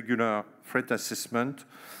produce regular threat assessment.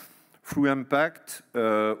 Through Impact,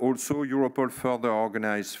 also Europol further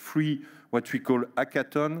organized free, what we call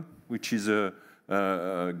hackathon, which is a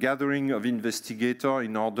gathering of investigators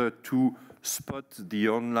in order to spot the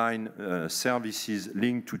online services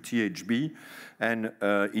linked to THB. And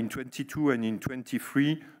in 22 and in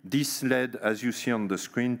 23, this led, as you see on the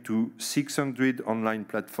screen, to 600 online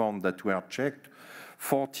platforms that were checked,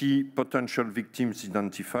 40 potential victims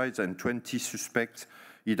identified, and 20 suspects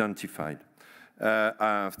identified.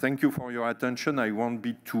 Thank you for your attention. I won't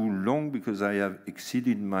be too long because I have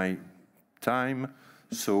exceeded my time,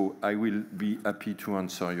 so I will be happy to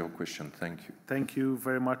answer your question. Thank you. Thank you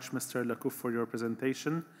very much, Mr. Lakouf, for your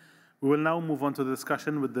presentation. We will now move on to the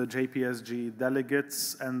discussion with the JPSG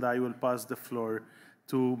delegates, and I will pass the floor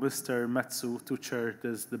to Mr. Metsu to chair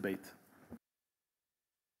this debate.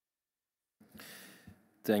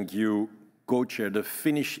 Thank you, Co-Chair. The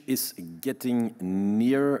finish is getting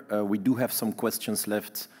near. We do have some questions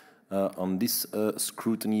left on this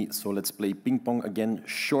scrutiny, so let's play ping pong again.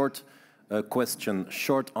 Short question,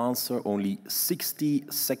 short answer, only 60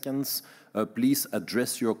 seconds. Please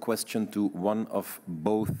address your question to one of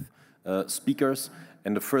both speakers.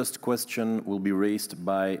 And the first question will be raised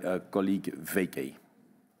by colleague Veke.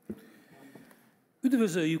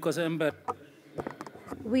 Üdvözöljük az ember.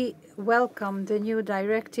 We welcome the new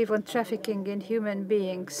directive on trafficking in human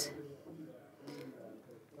beings.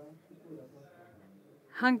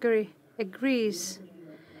 Hungary agrees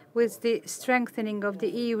with the strengthening of the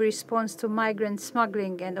EU response to migrant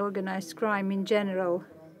smuggling and organized crime in general,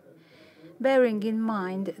 bearing in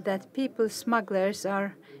mind that people smugglers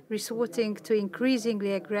are resorting to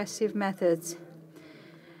increasingly aggressive methods.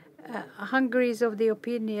 Hungary is of the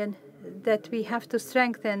opinion that we have to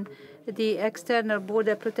strengthen the external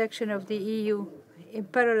border protection of the EU. In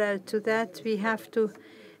parallel to that, we have to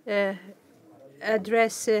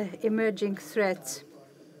address emerging threats.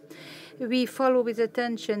 We follow with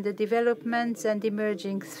attention the developments and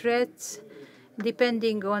emerging threats.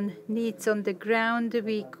 Depending on needs on the ground,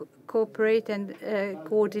 we cooperate and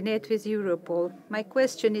coordinate with Europol. My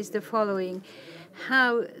question is the following.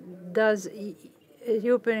 How does the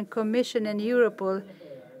European Commission and Europol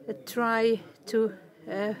try to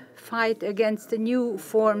fight against the new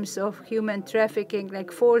forms of human trafficking,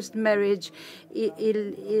 like forced marriage,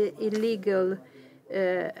 illegal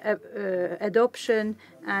adoption,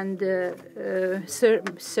 and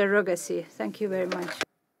surrogacy? Thank you very much.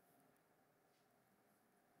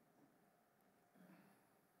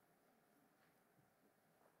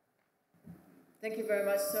 Thank you very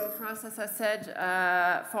much. So for us, as I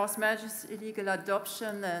said, forced marriages, illegal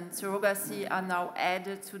adoption, and surrogacy are now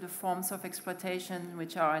added to the forms of exploitation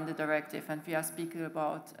which are in the directive. And we are speaking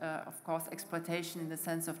about, of course, exploitation in the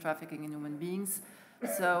sense of trafficking in human beings.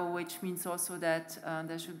 So which means also that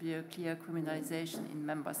there should be a clear criminalization in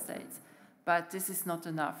member states. but this is not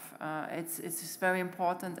enough. It's very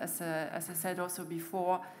important, as I said also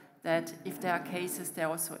before, that if there are cases, they're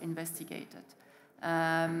also investigated.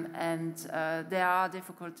 And there are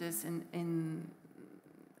difficulties in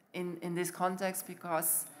this context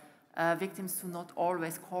because victims do not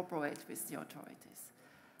always cooperate with the authorities.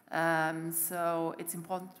 So it's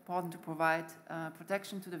important to provide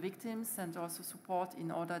protection to the victims and also support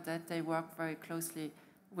in order that they work very closely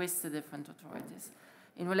with the different authorities.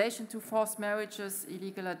 In relation to forced marriages,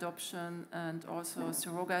 illegal adoption, and also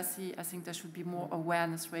surrogacy, I think there should be more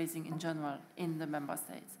awareness raising in general in the member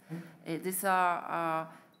states. These are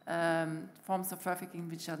forms of trafficking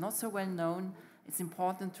which are not so well known. It's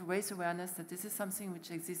important to raise awareness that this is something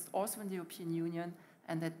which exists also in the European Union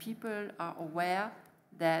and that people are aware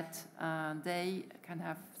that they can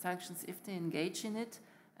have sanctions if they engage in it,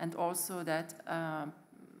 and also that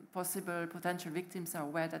potential victims are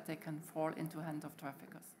aware that they can fall into the hands of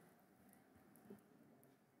traffickers.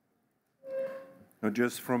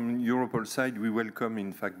 Just from Europol side, we welcome,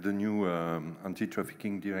 in fact, the new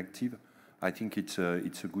anti-trafficking directive. I think it's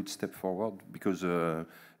a good step forward because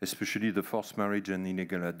especially the forced marriage and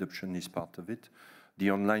illegal adoption is part of it.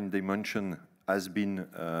 The online dimension has been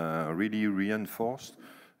really reinforced.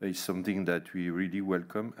 It's something that we really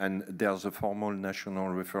welcome, and there's a formal national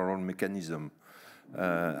referral mechanism.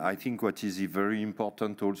 I think what is very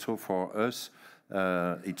important also for us,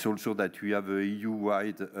 it's also that we have a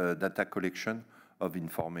EU-wide data collection of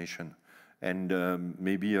information. And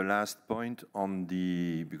maybe a last point on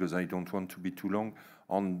the, because I don't want to be too long,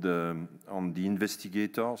 on the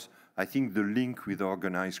investigators. I think the link with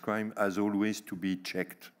organized crime has always to be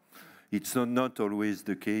checked. It's not always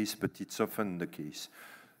the case, but it's often the case.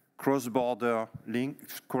 Cross-border link,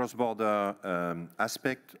 cross-border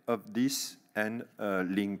aspect of this, and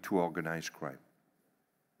link to organized crime.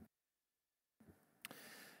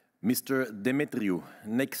 Mr. Demetriou,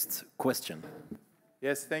 next question.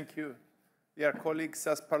 Yes, thank you. Dear colleagues,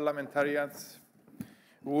 as parliamentarians,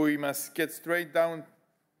 we must get straight down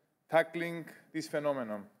tackling this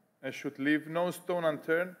phenomenon and should leave no stone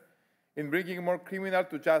unturned in bringing more criminals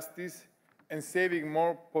to justice and saving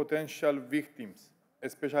more potential victims,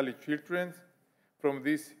 especially children, from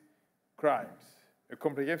these crimes. A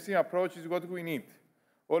comprehensive approach is what we need.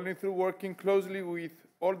 Only through working closely with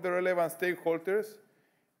all the relevant stakeholders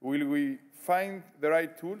will we find the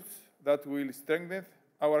right tools that will strengthen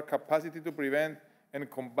our capacity to prevent and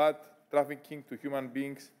combat trafficking to human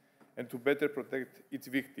beings and to better protect its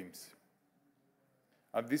victims.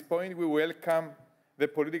 At this point, we welcome the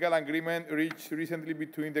political agreement reached recently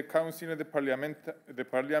between the Council and the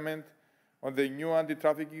Parliament on the new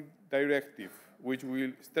anti-trafficking directive, which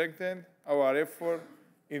will strengthen our effort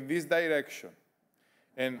in this direction,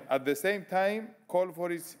 and at the same time call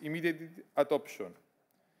for its immediate adoption.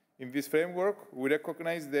 In this framework, we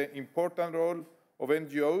recognize the important role of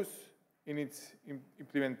NGOs in its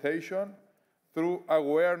implementation through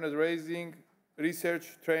awareness raising,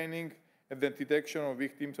 research, training, and the detection of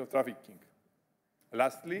victims of trafficking.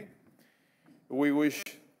 Lastly, we wish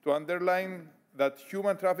to underline that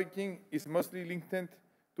human trafficking is mostly linked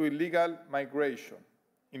to illegal migration.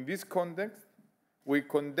 In this context, we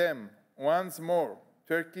condemn once more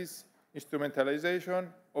Turkey's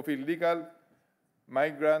instrumentalization of illegal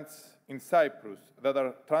migrants in Cyprus that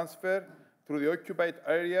are transferred through the occupied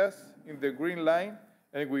areas in the Green Line,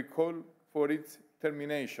 and we call for its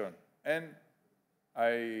termination. And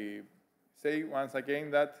I say once again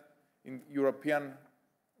that in European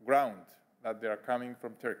ground, that they are coming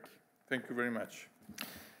from Turkey. Thank you very much.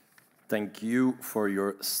 Thank you for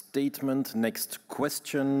your statement. Next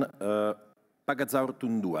question, Pagazaur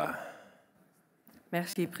Tundua.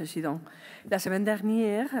 Merci, Président. La semaine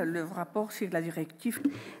dernière, le rapport sur la directive...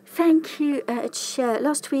 Thank you, Chair.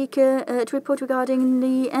 Last week, a report regarding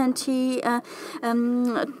the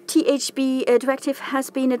anti-THB directive has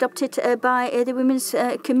been adopted by the Women's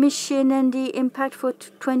Commission, and the impact for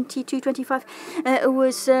 22-25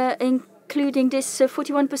 was including this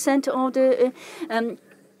 41% of the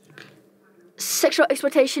sexual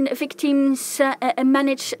exploitation victims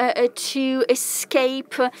manage to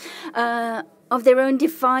escape of their own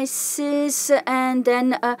devices and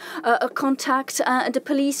then contact the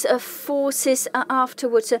police forces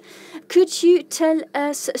afterwards. Could you tell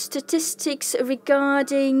us statistics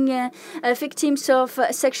regarding victims of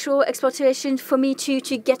sexual exploitation for me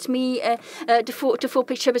to get me the full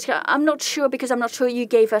picture? Because I'm not sure you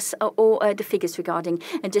gave us all the figures regarding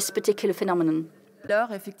this particular phenomenon.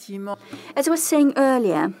 As I was saying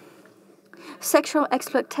earlier, sexual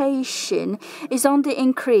exploitation is on the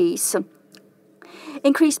increased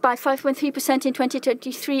by 5.3% in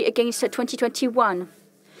 2023 against 2021.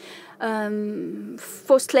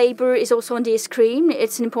 Forced labor is also on the screen.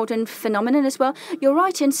 It's an important phenomenon as well. You're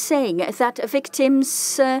right in saying that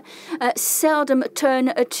victims seldom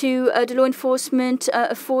turn to the law enforcement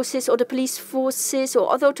forces or the police forces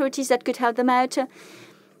or other authorities that could help them out,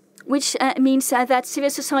 which means that civil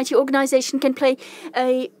society organization can play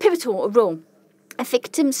a pivotal role.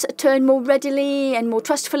 Victims turn more readily and more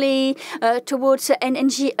trustfully towards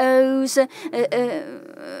NGOs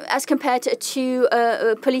as compared to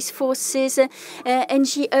police forces.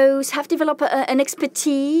 NGOs have developed an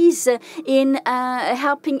expertise in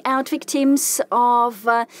helping out victims of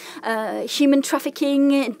human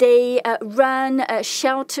trafficking. They run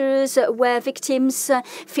shelters where victims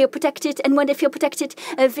feel protected, and when they feel protected,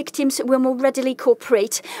 victims will more readily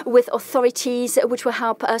cooperate with authorities, which will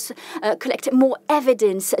help us collect more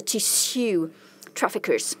evidence to sue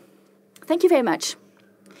traffickers. Thank you very much.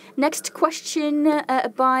 Next question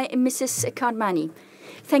by Mrs. Cardmani.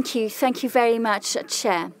 Thank you very much,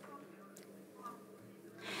 Chair.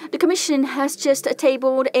 The Commission has just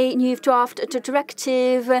tabled a new draft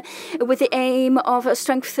directive with the aim of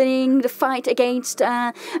strengthening the fight against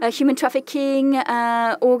human trafficking,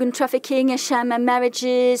 organ trafficking, sham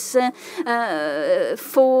marriages,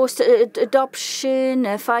 forced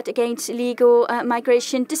adoption, fight against illegal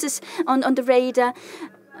migration. This is on the radar.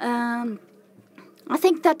 I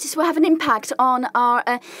think that this will have an impact on our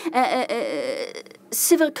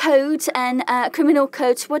civil codes and criminal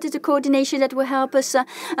codes. What is the coordination that will help us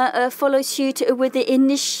follow suit with the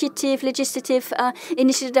legislative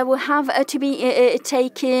initiative that will have to be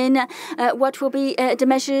taken? What will be the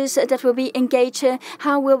measures that will be engaged?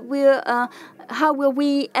 How will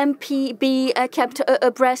we MP be kept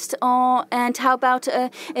abreast on, and how about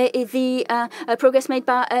the progress made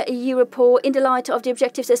by Europol in the light of the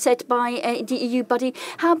objectives set by the EU body?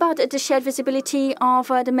 How about the shared visibility of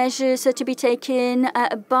the measures to be taken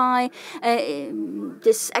by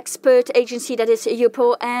this expert agency that is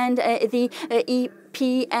Europol and the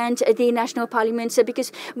EP and the national parliaments,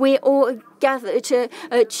 because we all gather to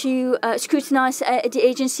scrutinize the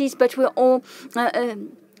agencies, but we're all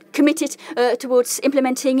committed towards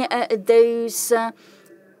implementing those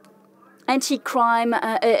anti-crime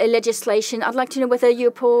legislation. I'd like to know whether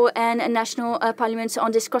Europol and national parliaments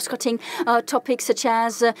on this cross-cutting topics such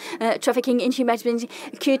as trafficking in humanity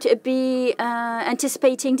could be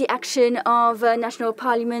anticipating the action of national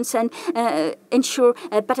parliaments and ensure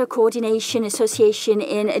better coordination, association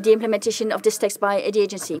in the implementation of this text by the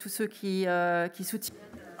agency.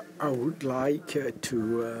 I would like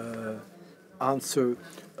to answer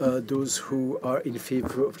those who are in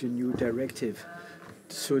favor of the new directive.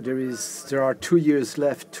 So there are 2 years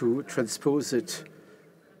left to transpose it.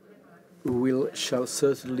 We shall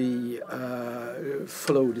certainly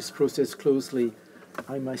follow this process closely.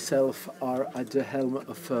 I myself are at the helm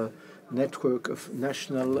of a network of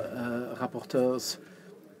national rapporteurs.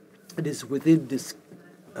 It is within this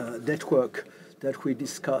network that we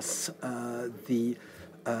discuss the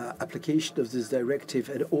application of this directive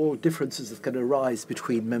and all differences that can arise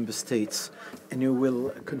between member states, and you will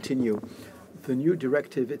continue. The new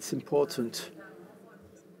directive, it's important,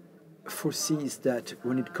 foresees that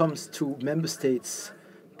when it comes to member states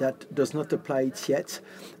that does not apply it yet,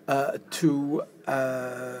 to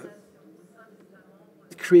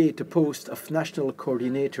create a post of national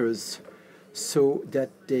coordinators so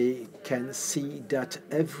that they can see that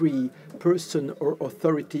every person or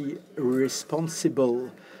authority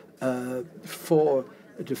responsible for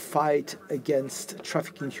the fight against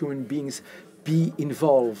trafficking human beings be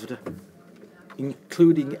involved,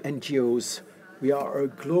 including NGOs. We are a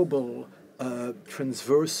global,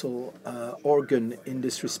 transversal organ in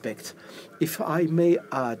this respect. If I may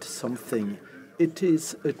add something, it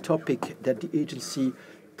is a topic that the agency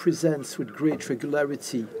presents with great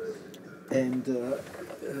regularity, and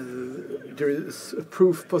there is a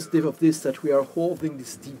proof positive of this that we are holding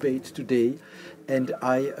this debate today. And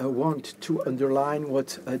I want to underline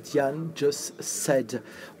what Diane just said.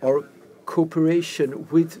 Our cooperation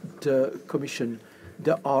with the Commission,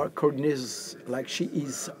 there are coordinators like she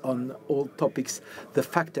is on all topics. The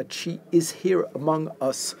fact that she is here among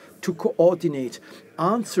us to coordinate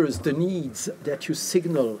answers the needs that you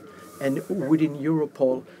signal. And within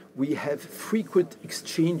Europol, we have frequent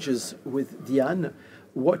exchanges with Diane.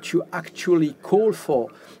 What you actually call for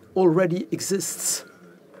already exists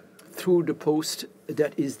through the post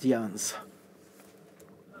that is Diane's.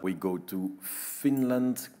 We go to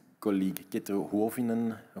Finland. Colleague Ketro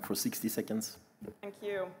Huovinen for 60 seconds. Thank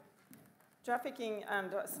you. Trafficking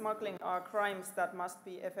and smuggling are crimes that must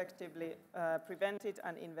be effectively prevented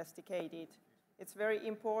and investigated. it's very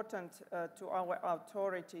important to our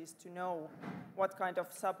authorities to know what kind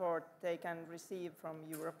of support they can receive from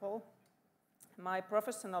Europol. My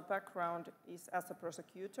professional background is as a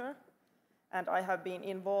prosecutor, and I have been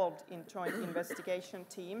involved in joint investigation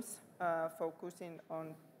teams focusing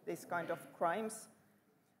on this kind of crimes.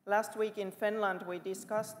 Last week in Finland, we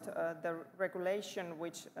discussed the regulation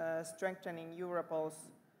which strengthening Europol's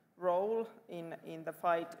role in the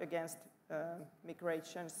fight against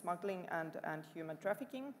migration, smuggling, and human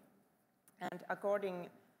trafficking. And according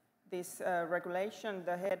this regulation,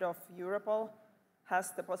 the head of Europol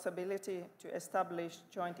has the possibility to establish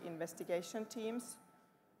joint investigation teams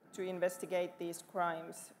to investigate these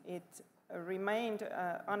crimes. It remained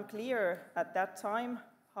unclear at that time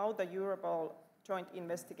how the Europol joint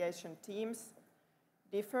investigation teams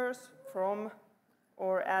differs from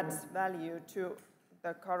or adds value to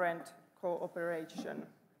the current cooperation,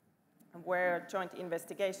 where joint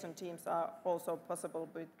investigation teams are also possible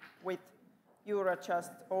with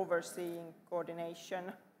Eurojust overseeing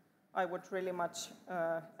coordination. I would really much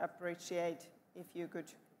appreciate if you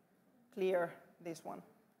could clear this one.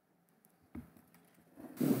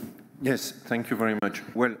 Yes, thank you very much.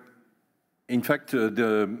 Well, in fact,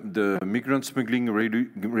 the migrant smuggling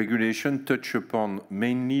regulation touch upon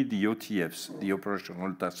mainly the OTFs, the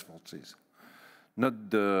operational task forces, not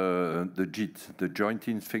the JIT. The Joint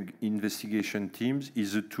Investigation Teams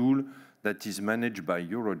is a tool that is managed by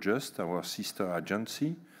Eurojust, our sister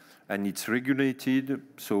agency, and it's regulated,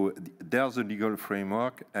 so there's a legal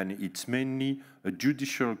framework, and it's mainly a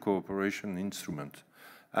judicial cooperation instrument.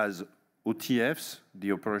 As OTFs,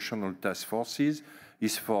 the operational task forces,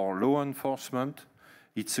 is for law enforcement.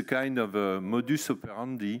 It's a kind of a modus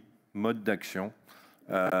operandi, mode d'action,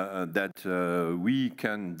 that we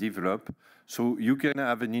can develop. So you can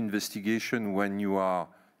have an investigation when you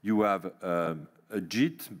have a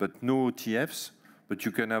JIT but no OTFs, but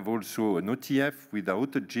you can have also an OTF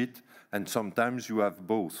without a JIT, and sometimes you have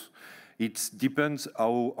both. It depends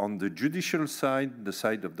how on the judicial side, the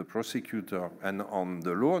side of the prosecutor, and on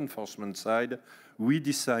the law enforcement side, we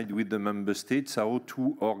decide with the member states how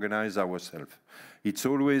to organize ourselves. It's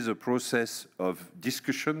always a process of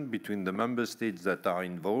discussion between the member states that are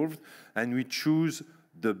involved, and we choose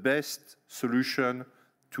the best solution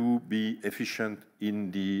to be efficient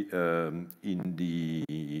in the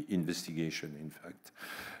investigation, in fact.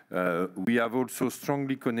 We have also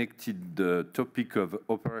strongly connected the topic of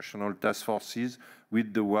operational task forces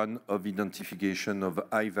with the one of identification of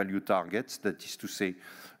high-value targets, that is to say,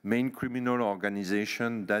 main criminal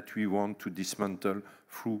organization that we want to dismantle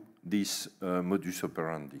through this modus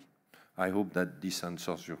operandi. I hope that this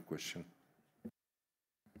answers your question.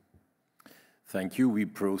 Thank you. We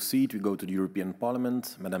proceed. We go to the European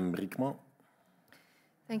Parliament. Madame Brickman.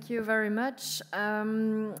 Thank you very much.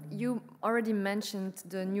 You already mentioned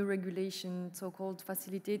the new regulation, so-called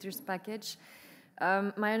facilitators package.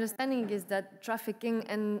 My understanding is that trafficking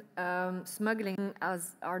and smuggling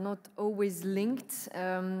are not always linked,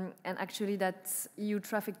 and actually that EU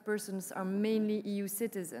trafficked persons are mainly EU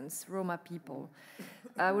citizens, Roma people.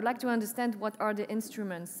 I would like to understand what are the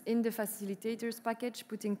instruments in the facilitators package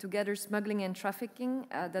putting together smuggling and trafficking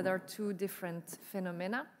that are two different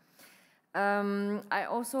phenomena. I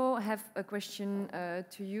also have a question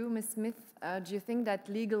to you, Ms. Smith. Do you think that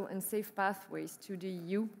legal and safe pathways to the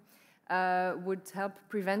EU would help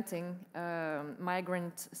preventing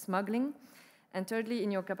migrant smuggling? And thirdly,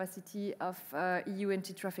 in your capacity of EU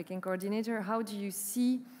anti-trafficking coordinator, how do you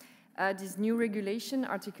see this new regulation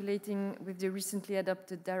articulating with the recently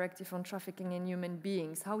adopted directive on trafficking in human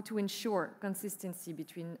beings? How to ensure consistency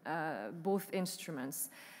between both instruments?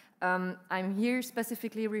 I'm here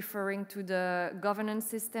specifically referring to the governance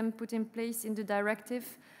system put in place in the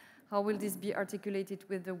directive. How will this be articulated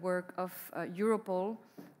with the work of Europol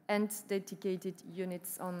and dedicated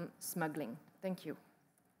units on smuggling? Thank you.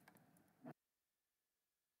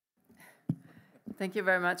 Thank you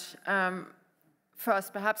very much.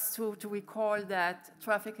 First, perhaps to recall that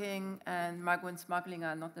trafficking and migrant smuggling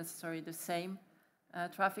are not necessarily the same.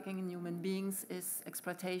 Trafficking in human beings is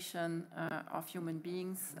exploitation of human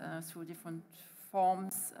beings through different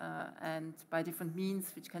forms and by different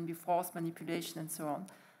means, which can be forced manipulation and so on.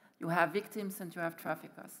 You have victims and you have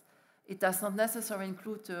traffickers. It does not necessarily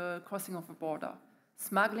include the crossing of a border.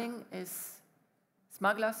 Smuggling is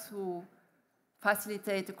smugglers who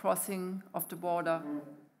facilitate the crossing of the border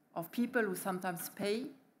of people who sometimes pay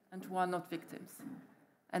and who are not victims.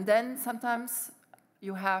 And then sometimes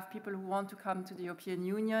you have people who want to come to the European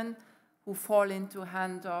Union who fall into the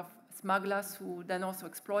hand of smugglers who then also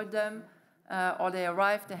exploit them or they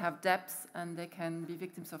arrive, they have debts, and they can be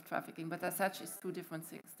victims of trafficking. But as such, it's two different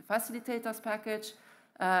things. The facilitators package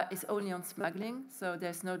is only on smuggling, so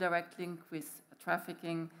there's no direct link with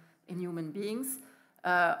trafficking in human beings.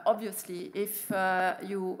 Obviously, if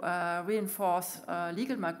you reinforce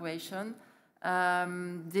legal migration,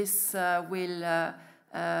 this will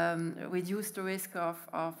reduce the risk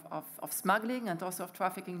of smuggling and also of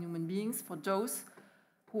trafficking human beings for those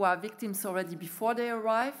who are victims already before they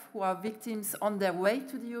arrive, who are victims on their way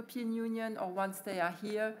to the European Union, or once they are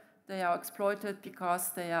here, they are exploited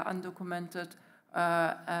because they are undocumented,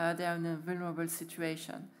 they are in a vulnerable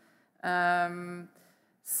situation.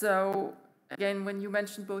 So again, when you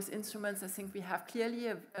mentioned both instruments, I think we have clearly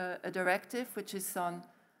a directive which is on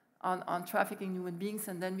trafficking human beings,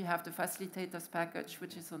 and then we have the facilitators package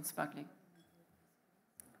which is on smuggling.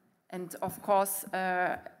 And of course,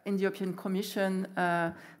 in the European Commission,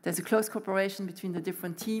 there's a close cooperation between the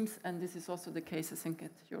different teams, and this is also the case, I think,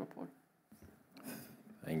 at Europol.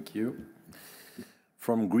 Thank you.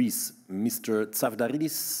 From Greece, Mr.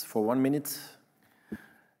 Tsavdaridis, for 1 minute.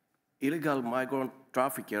 Illegal migrant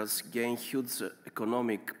traffickers gain huge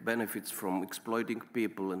economic benefits from exploiting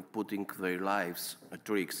people and putting their lives at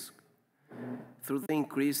risk. Through the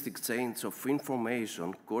increased exchange of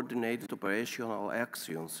information, coordinated operational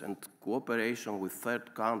actions, and cooperation with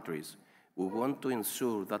third countries, we want to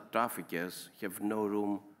ensure that traffickers have no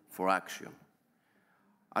room for action.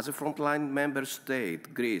 As a frontline member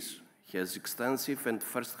state, Greece has extensive and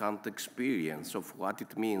first-hand experience of what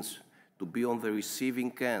it means to be on the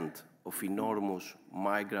receiving end of enormous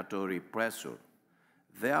migratory pressure.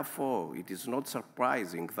 Therefore, it is not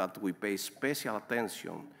surprising that we pay special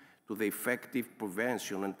attention to the effective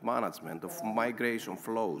prevention and management of migration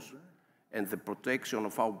flows and the protection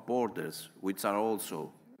of our borders, which are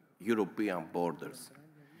also European borders.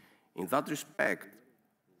 In that respect,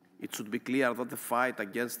 it should be clear that the fight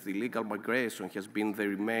against illegal migration has been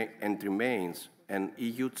and remains an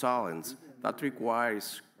EU challenge that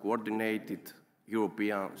requires coordinated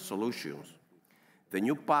European solutions. The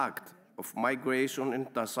new Pact of Migration and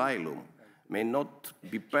Asylum may not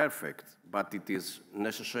be perfect, but it is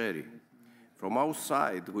necessary. From our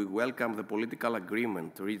side, we welcome the political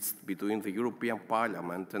agreement reached between the European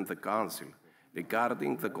Parliament and the Council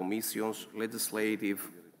regarding the Commission's legislative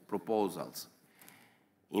proposals.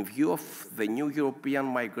 In view of the new European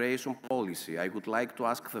migration policy, I would like to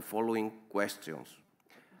ask the following questions.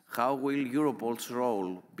 How will Europol's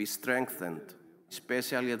role be strengthened,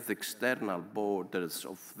 especially at the external borders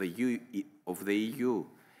of the EU,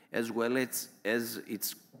 as well as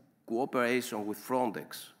its cooperation with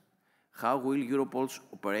Frontex? How will Europol's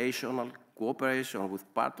operational cooperation with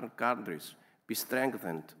partner countries be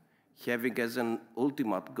strengthened, having as an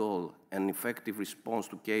ultimate goal an effective response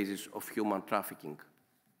to cases of human trafficking?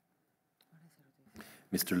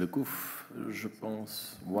 Mr. Lecouf, je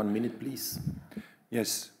pense, 1 minute, please.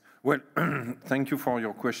 Yes. Well, thank you for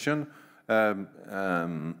your question. Well,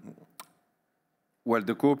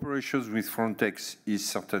 the cooperation with Frontex is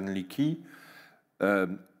certainly key.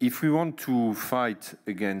 If we want to fight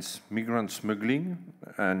against migrant smuggling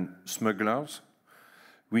and smugglers,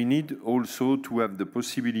 we need also to have the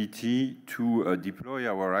possibility to deploy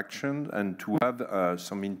our action and to have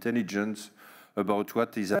some intelligence about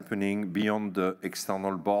what is happening beyond the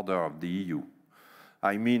external border of the EU.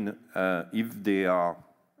 I mean, if they are,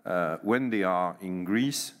 when they are in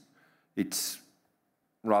Greece, it's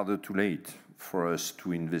rather too late for us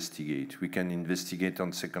to investigate. We can investigate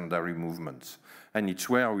on secondary movements. And it's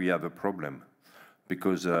where we have a problem,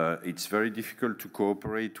 because it's very difficult to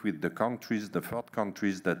cooperate with the countries, the third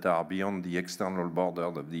countries that are beyond the external border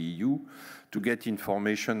of the EU, to get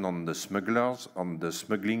information on the smugglers, on the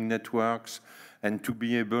smuggling networks, and to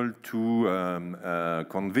be able to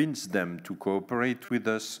convince them to cooperate with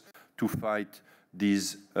us to fight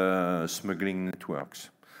these smuggling networks.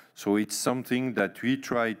 So it's something that we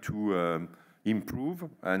try to improve,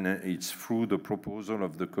 and it's through the proposal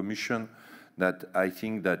of the Commission that I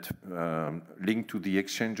think that linked to the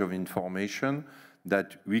exchange of information,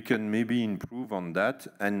 that we can maybe improve on that.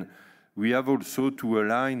 And we have also to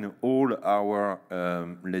align all our,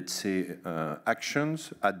 let's say,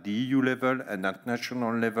 actions at the EU level and at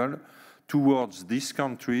national level towards these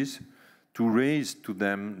countries, to raise to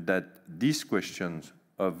them that these questions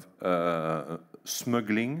of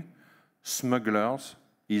smuggling, smugglers,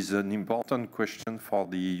 is an important question for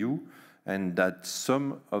the EU, and that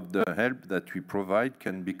some of the help that we provide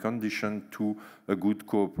can be conditioned to a good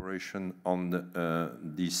cooperation on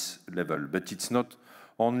this level. But it's not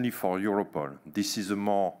only for Europol. This is a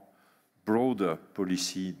more broader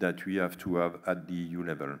policy that we have to have at the EU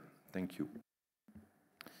level. Thank you.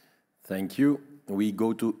 Thank you. We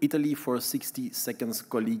go to Italy for 60 seconds,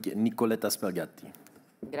 colleague Nicoletta Spergatti.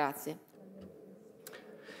 Grazie.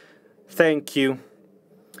 Thank you.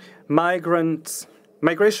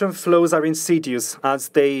 Migration flows are insidious as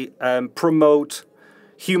they promote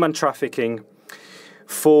human trafficking.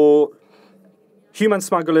 For human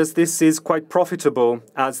smugglers, this is quite profitable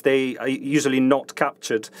as they are usually not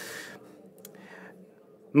captured.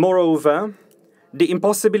 Moreover, the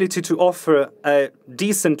impossibility to offer a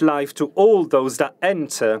decent life to all those that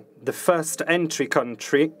enter the first entry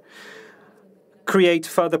country create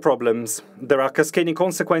further problems. There are cascading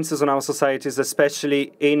consequences on our societies,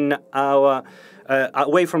 especially in our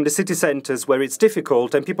away from the city centres where it's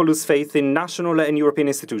difficult and people lose faith in national and European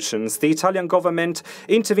institutions. The Italian government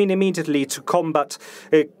intervened immediately to combat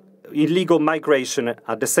illegal migration.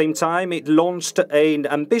 At the same time, it launched an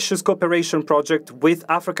ambitious cooperation project with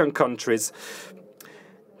African countries.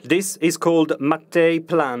 This is called Mattei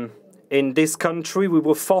Plan. In this country, we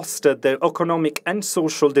will foster the economic and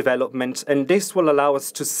social development, and this will allow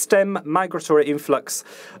us to stem migratory influx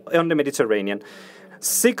on the Mediterranean.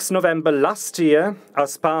 6 November last year,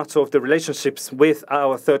 as part of the relationships with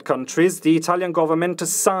our third countries, the Italian government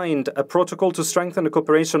signed a protocol to strengthen the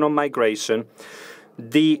cooperation on migration.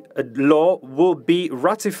 The law will be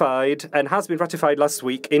ratified and has been ratified last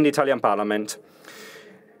week in the Italian Parliament.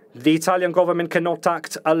 The Italian government cannot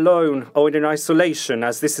act alone or in isolation,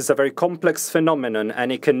 as this is a very complex phenomenon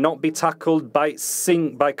and it cannot be tackled by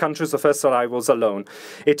countries of first arrivals alone.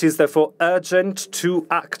 It is therefore urgent to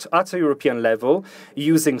act at a European level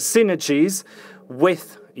using synergies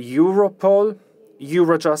with Europol,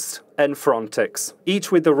 Eurojust and Frontex,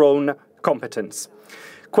 each with their own competence.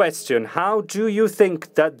 Question: how do you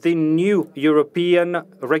think that the new European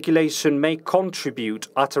regulation may contribute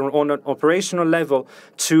on an operational level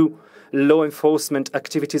to law enforcement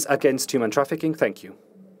activities against human trafficking? Thank you.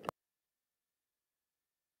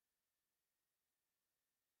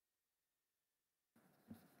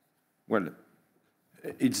 Well,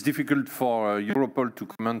 it's difficult for Europol to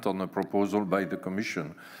comment on a proposal by the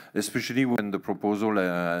Commission, especially when the proposal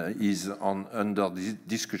is under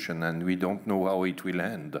discussion and we don't know how it will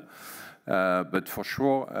end. But for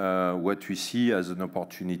sure, what we see as an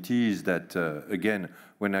opportunity is that, again,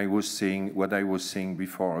 when I was saying what I was saying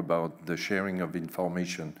before about the sharing of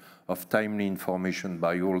information, of timely information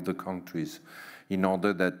by all the countries, in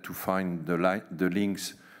order that to find the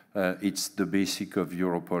links. It's the basic of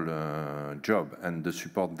Europol job and the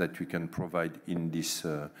support that we can provide in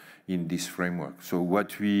this framework. So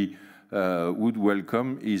what we would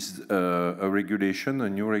welcome is a regulation, a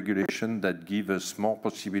new regulation that gives us more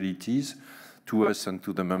possibilities to us and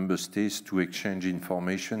to the member states to exchange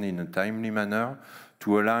information in a timely manner,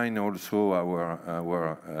 to align also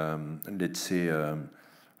our let's say,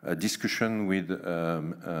 discussion with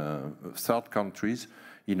third countries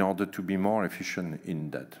in order to be more efficient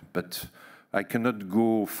in that. But I cannot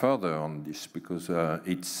go further on this because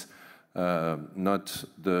it's not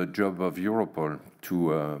the job of Europol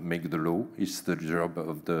to make the law, it's the job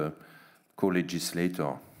of the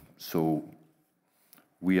co-legislator. So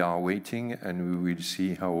we are waiting and we will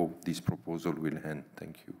see how this proposal will end.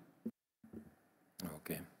 Thank you.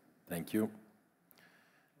 Okay, thank you.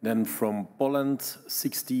 Then from Poland,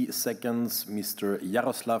 60 seconds, Mr.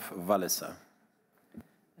 Jarosław Walesa.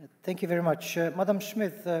 Thank you very much. Madam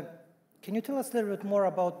Schmidt, can you tell us a little bit more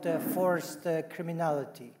about forced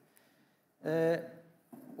criminality?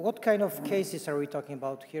 What kind of cases are we talking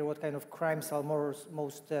about here? What kind of crimes are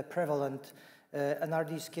most prevalent? And are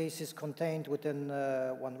these cases contained within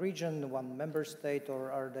one region, one member state,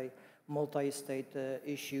 or are they multi-state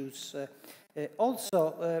issues?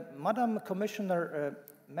 Also, Madam Commissioner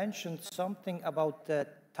mentioned something about the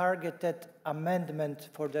targeted amendment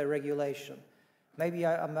for the regulation. Maybe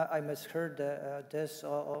I misheard this,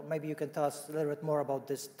 or maybe you can tell us a little bit more about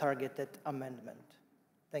this targeted amendment.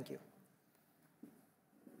 Thank you.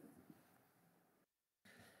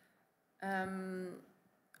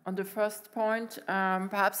 On the first point,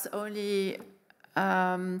 perhaps only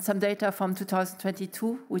some data from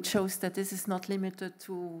 2022, which shows that this is not limited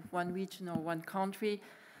to one region or one country.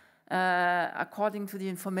 According to the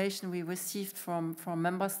information we received from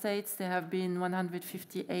member states, there have been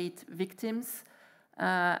 158 victims.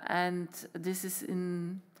 And this is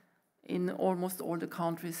in almost all the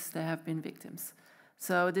countries there have been victims.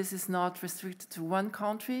 So this is not restricted to one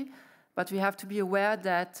country, but we have to be aware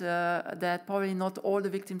that, that probably not all the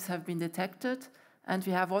victims have been detected. And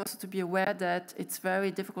we have also to be aware that it's very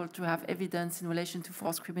difficult to have evidence in relation to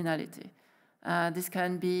forced criminality. This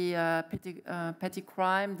can be petty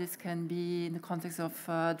crime, this can be in the context of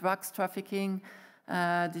drugs trafficking,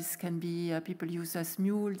 This can be people use as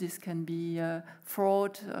mule. This can be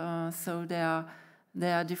fraud. So there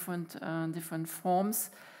are different forms.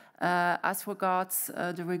 As regards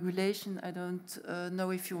the regulation, I don't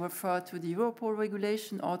know if you refer to the Europol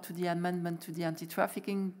regulation or to the amendment to the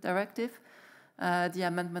anti-trafficking directive. The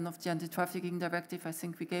amendment of the anti-trafficking directive, I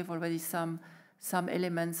think we gave already some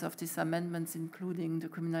elements of these amendments, including the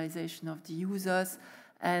criminalization of the users,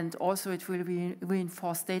 and also it will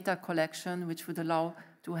reinforce data collection, which would allow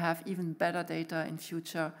to have even better data in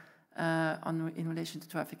future in relation to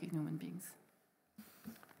trafficking human beings.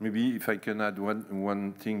 Maybe if I can add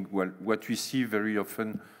one thing, well, what we see very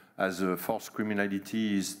often as a forced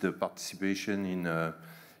criminality is the participation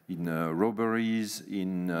in robberies,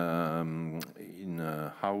 in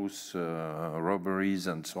house robberies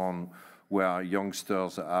and so on, where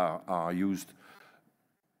youngsters are used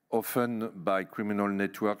often by criminal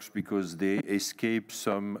networks because they escape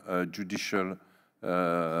some judicial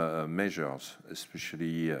measures,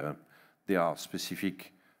 especially there are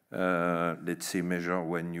specific let's say, measure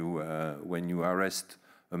when you arrest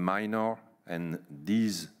a minor, and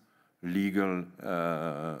these legal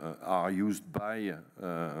are used by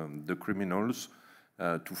the criminals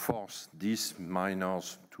to force these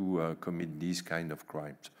minors to commit these kind of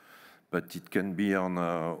crimes. But it can be on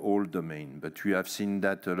all domains. But we have seen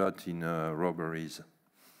that a lot in robberies.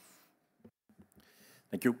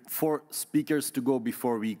 Thank you. 4 speakers to go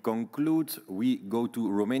before we conclude. We go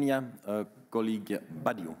to Romania. Colleague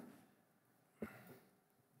Badiu.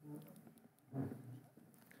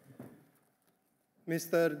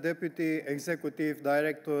 Mr. Deputy Executive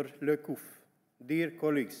Director Lecouf, dear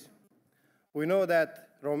colleagues, we know that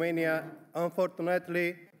Romania,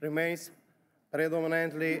 unfortunately, remains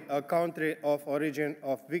predominantly a country of origin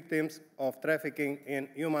of victims of trafficking in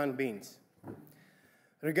human beings.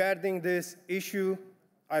 Regarding this issue,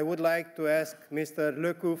 I would like to ask Mr.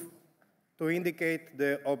 Lecouf to indicate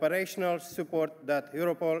the operational support that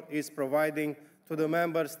Europol is providing to the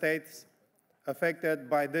member states affected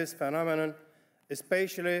by this phenomenon,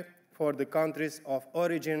 especially for the countries of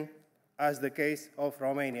origin, as the case of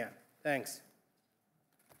Romania. Thanks.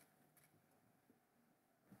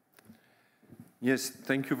 Yes,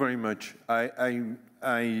 thank you very much. I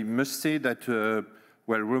must say that,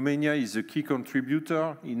 well, Romania is a key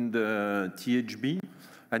contributor in the THB,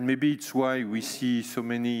 and maybe it's why we see so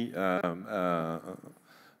many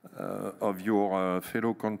of your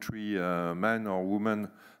fellow countrymen or women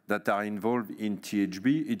that are involved in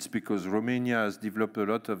THB. It's because Romania has developed a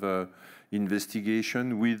lot of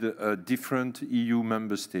investigation with different EU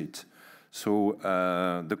member states. So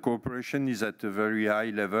the cooperation is at a very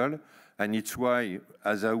high level, and it's why,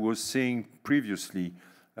 as I was saying previously,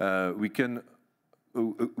 we can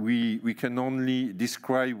only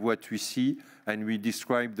describe what we see, and we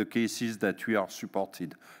describe the cases that we are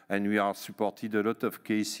supported. And we are supported a lot of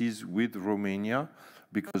cases with Romania,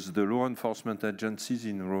 because the law enforcement agencies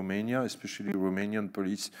in Romania, especially Romanian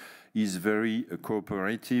police, is very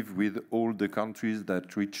cooperative with all the countries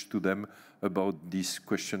that reach to them about this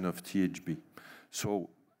question of THB. So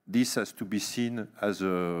this has to be seen as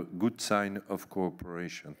a good sign of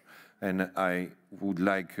cooperation. And I would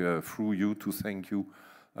like, through you, to thank you,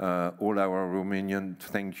 all our Romanian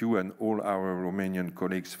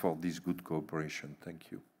colleagues for this good cooperation.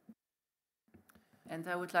 Thank you. And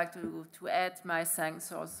I would like to add my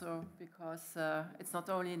thanks also, because it's not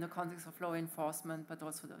only in the context of law enforcement, but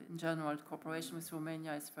also in general, cooperation with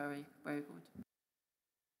Romania is very, very good.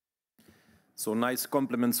 So nice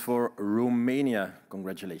compliments for Romania.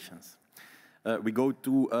 Congratulations. We go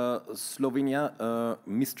to Slovenia.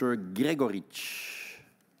 Mr. Gregoric,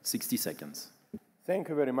 60 seconds. Thank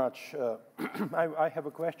you very much. I have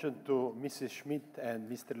a question to Mrs. Schmidt and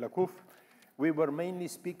Mr. Lecouf. We were mainly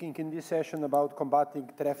speaking in this session about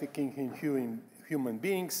combating trafficking in human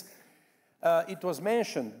beings. It was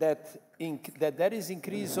mentioned that there is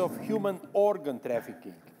increase of human organ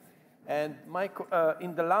trafficking. And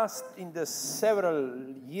in the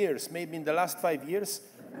several years, maybe in the last 5 years,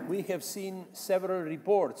 we have seen several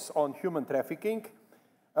reports on human trafficking.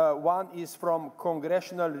 One is from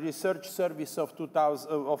Congressional Research Service of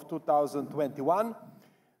 2021.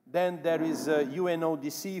 Then there is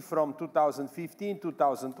UNODC from 2015,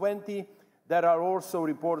 2020. There are also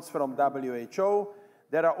reports from WHO.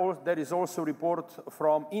 There is also a report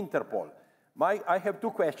from Interpol. I have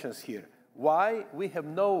 2 questions here. Why we have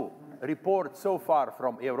no report so far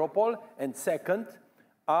from Europol? And second,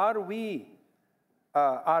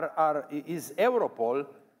 is Europol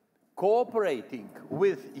cooperating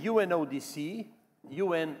with UNODC,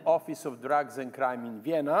 UN Office of Drugs and Crime in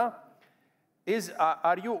Vienna?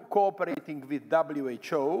 Are you cooperating with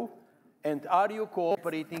WHO? And are you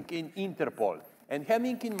cooperating in Interpol? And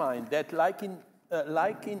having in mind that like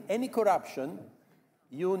in any corruption,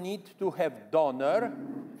 you need to have donor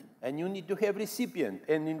and you need to have recipient.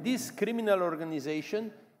 And in this criminal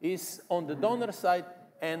organization is on the donor side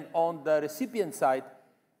and on the recipient side.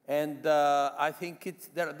 And I think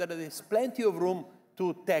there is plenty of room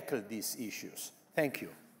to tackle these issues. Thank you.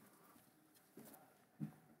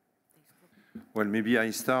 Well, maybe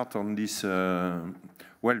I start on this.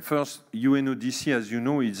 Well, first, UNODC, as you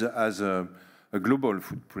know, has a global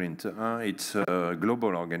footprint. It's a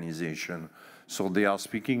global organization. So they are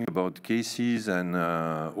speaking about cases and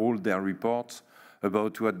all their reports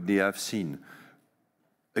about what they have seen.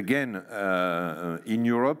 Again, in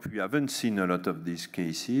Europe, we haven't seen a lot of these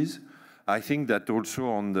cases. I think that also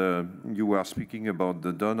on you were speaking about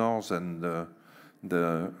the donors and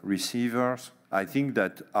the receivers. I think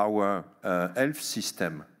that our health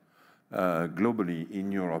system globally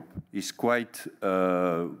in Europe is quite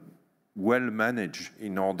well managed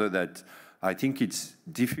in order that I think it's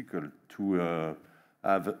difficult to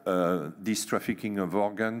have this trafficking of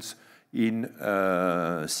organs in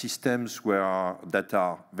systems that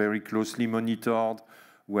are very closely monitored,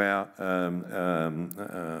 where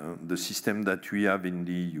the system that we have in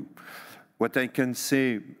the EU. What I can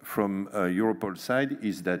say from Europol side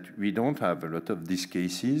is that we don't have a lot of these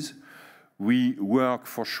cases. We work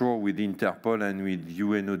for sure with Interpol and with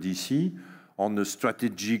UNODC on a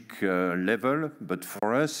strategic level, but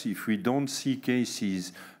for us, if we don't see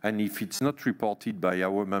cases and if it's not reported by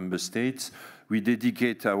our member states, we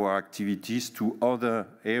dedicate our activities to other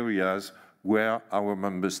areas where our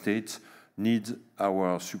member states need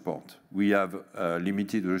our support. We have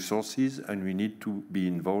limited resources and we need to be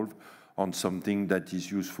involved on something that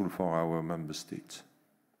is useful for our member states.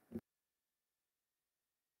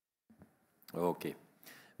 Okay.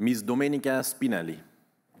 Ms. Domenica Spinelli,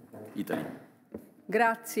 Italy.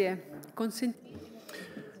 Grazie.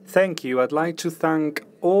 Thank you. I'd like to thank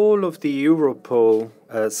all of the Europol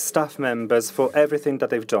staff members for everything that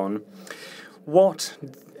they've done. What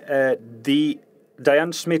the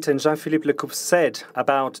Diane Schmidt and Jean-Philippe Lecoupe said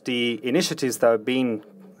about the initiatives that have been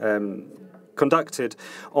conducted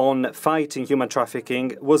on fighting human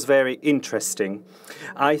trafficking was very interesting.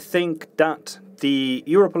 I think that the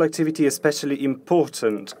Europol activity is especially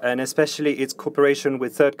important, and especially its cooperation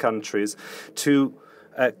with third countries to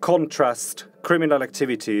contrast criminal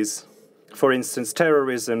activities, for instance,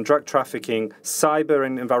 terrorism, drug trafficking, cyber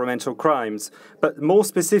and environmental crimes, but more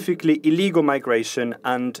specifically, illegal migration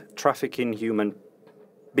and trafficking human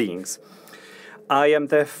beings. I am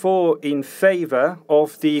therefore in favor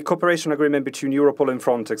of the cooperation agreement between Europol and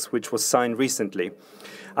Frontex, which was signed recently.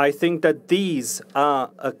 I think that these are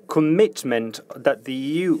a commitment that the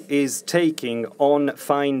EU is taking on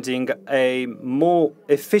finding a more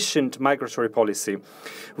efficient migratory policy.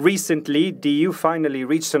 Recently, the EU finally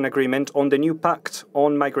reached an agreement on the new pact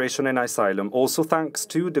on migration and asylum, also thanks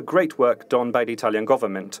to the great work done by the Italian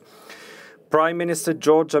government. Prime Minister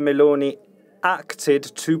Giorgia Meloni acted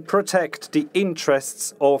to protect the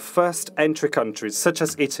interests of first entry countries, such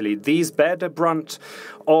as Italy. These bear the brunt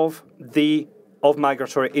of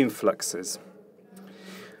migratory influxes.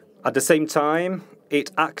 At the same time,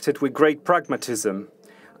 it acted with great pragmatism.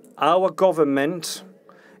 Our government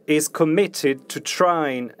is committed to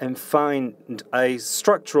trying and find a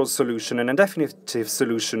structural solution and a definitive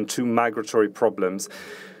solution to migratory problems.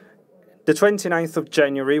 The 29th of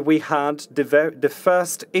January, we had the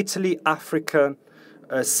first Italy-Africa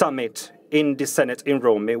summit in the Senate in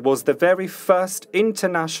Rome. It was the very first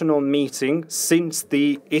international meeting since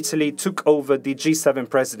Italy took over the G7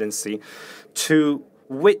 presidency to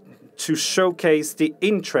showcase the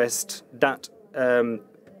interest that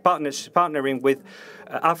partnering with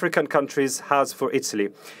African countries has for Italy.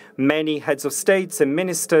 Many heads of states and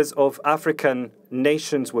ministers of African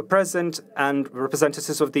nations were present and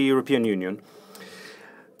representatives of the European Union.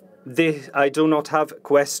 I do not have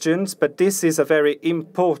questions, but this is a very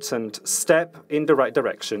important step in the right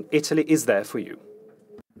direction. Italy is there for you.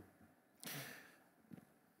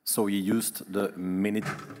 So you used the minute.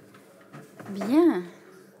 Bien.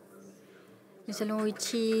 Nous allons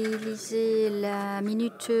utiliser la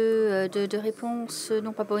minute de réponse,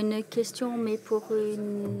 non pas pour une question, mais pour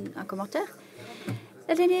un commentaire.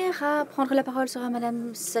 La dernière à prendre la parole sera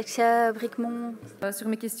Madame Saxa Bricmont. Sur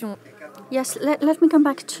mes questions. Yes, let me come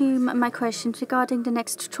back to my questions regarding the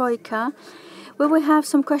next Troika. We will have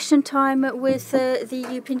some question time with the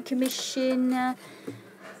European Commission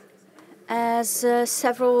as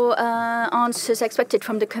several answers expected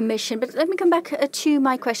from the Commission. But let me come back to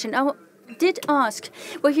my question. did ask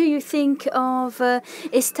whether you think of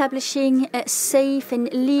establishing safe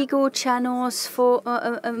and legal channels for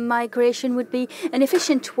migration would be an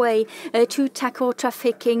efficient way to tackle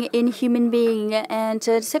trafficking in human beings. And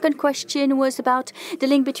the second question was about the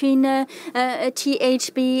link between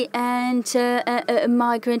THB and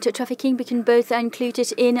migrant trafficking. We can both include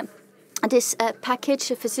it in this package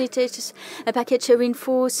facilitates a package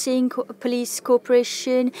reinforcing police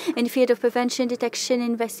cooperation in the field of prevention, detection,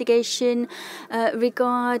 investigation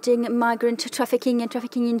regarding migrant trafficking and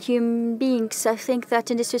trafficking in human beings. I think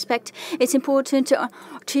that in this respect, it's important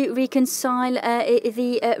to reconcile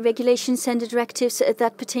the regulations and the directives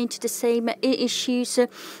that pertain to the same issues.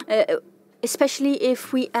 Especially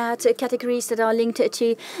if we add categories that are linked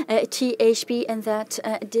to THB, and that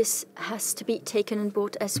this has to be taken on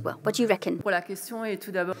board as well. What do you reckon?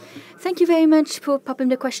 Thank you very much for popping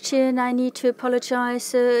the question. I need to apologize.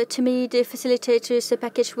 To me, the facilitators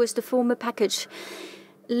package was the former package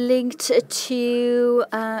linked to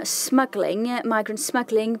smuggling, migrant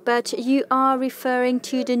smuggling, but you are referring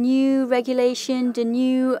to the new regulation, the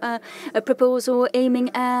new proposal aiming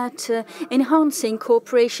at enhancing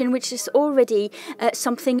cooperation, which is already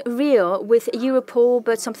something real with Europol,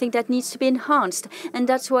 but something that needs to be enhanced. And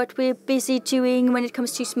that's what we're busy doing when it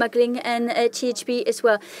comes to smuggling and THB as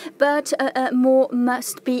well. But more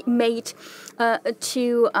must be made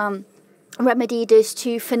to remedy those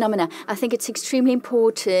two phenomena. I think it's extremely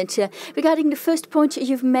important. Regarding the first point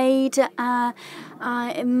you've made,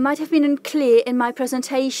 I might have been unclear in my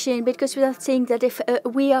presentation, because we are saying that if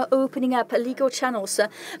we are opening up legal channels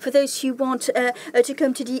for those who want to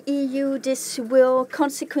come to the EU, this will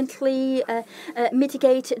consequently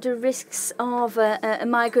mitigate the risks of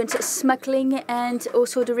migrant smuggling and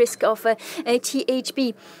also the risk of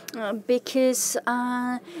THB, because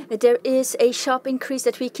there is a sharp increase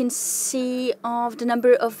that we can see of the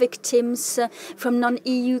number of victims from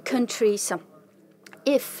non-EU countries.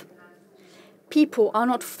 If people are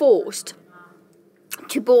not forced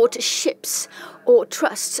to board ships or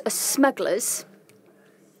trust smugglers,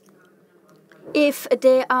 if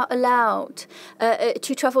they are allowed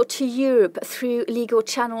to travel to Europe through legal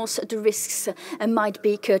channels, the risks might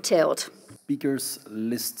be curtailed. Speakers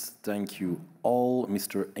list, thank you all.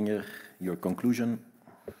 Mr. Enger, your conclusion.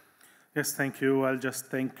 Yes, thank you. I'll just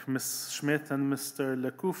thank Ms. Schmidt and Mr.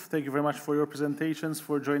 Lecouf. Thank you very much for your presentations,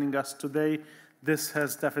 for joining us today. This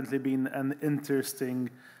has definitely been an interesting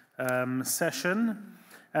session.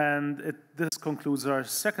 And this concludes our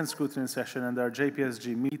second scrutiny session and our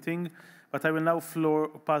JPSG meeting. But I will now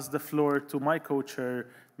pass the floor to my co-chair,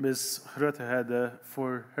 Ms. Grotehede,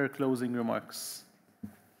 for her closing remarks.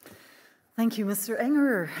 Thank you, Mr.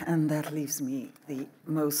 Enger. And that leaves me the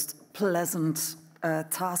most pleasant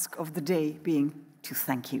task of the day, being to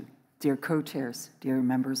thank you, dear co-chairs, dear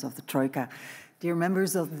members of the Troika, dear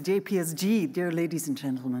members of the JPSG, dear ladies and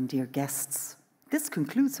gentlemen, dear guests. This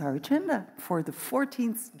concludes our agenda for the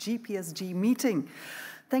 14th JPSG meeting.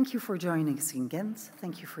 Thank you for joining us in Ghent.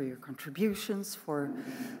 Thank you for your contributions, for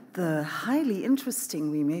the highly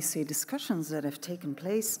interesting, we may say, discussions that have taken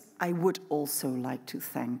place. I would also like to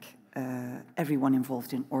thank everyone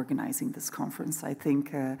involved in organizing this conference. I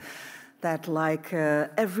think that, like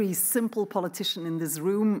every simple politician in this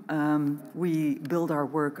room, we build our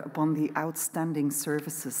work upon the outstanding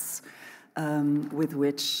services with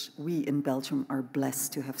which we in Belgium are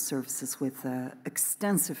blessed to have services with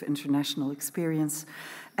extensive international experience.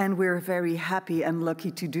 And we're very happy and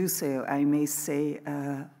lucky to do so, I may say,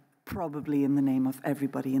 probably in the name of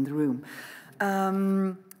everybody in the room.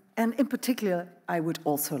 And in particular, I would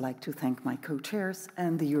also like to thank my co-chairs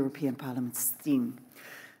and the European Parliament's team.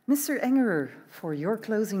 Mr. Engerer, for your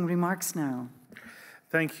closing remarks now.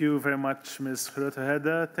 Thank you very much, Ms.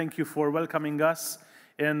 Grotehede. Thank you for welcoming us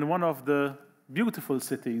in one of the beautiful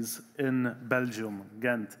cities in Belgium,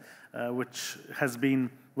 Ghent, which has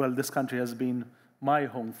been, well, this country has been my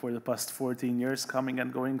home for the past 14 years, coming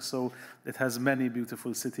and going, so it has many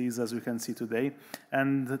beautiful cities, as we can see today.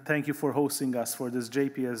 And thank you for hosting us for this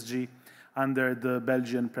JPSG under the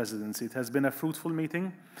Belgian presidency. It has been a fruitful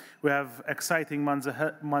meeting. We have exciting months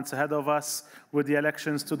ahead of us, with the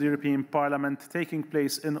elections to the European Parliament taking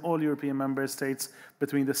place in all European member states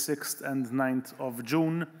between the 6th and 9th of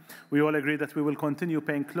June. We all agree that we will continue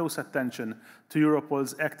paying close attention to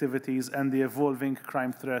Europol's activities and the evolving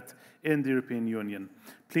crime threat in the European Union.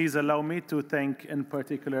 Please allow me to thank in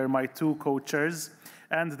particular my two co-chairs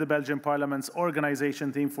and the Belgian Parliament's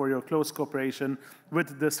organization team for your close cooperation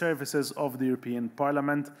with the services of the European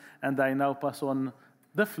Parliament. And I now pass on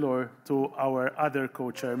the floor to our other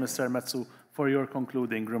co-chair, Mr. Metsu, for your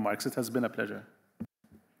concluding remarks. It has been a pleasure.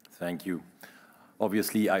 Thank you.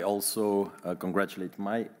 Obviously, I also congratulate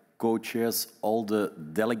my co-chairs, all the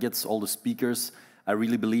delegates, all the speakers. I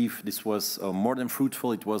really believe this was more than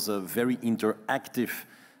fruitful. It was a very interactive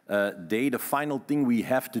day. The final thing we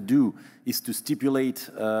have to do is to stipulate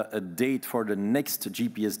a date for the next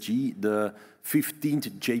JPSG, the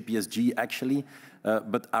 15th JPSG actually.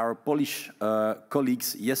 But our Polish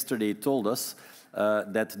colleagues yesterday told us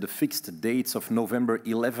that the fixed dates of November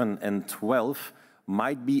 11 and 12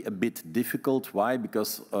 might be a bit difficult. Why?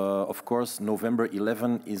 Because, of course, November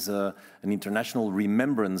 11 is an International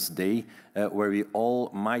Remembrance Day where we all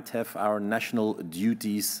might have our national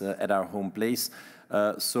duties at our home place.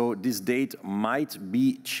 So this date might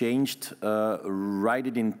be changed. Write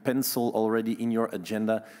it in pencil already in your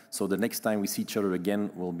agenda. So the next time we see each other again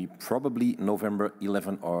will be probably November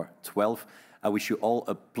 11 or 12. I wish you all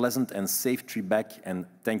a pleasant and safe trip back, and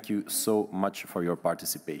thank you so much for your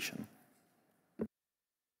participation.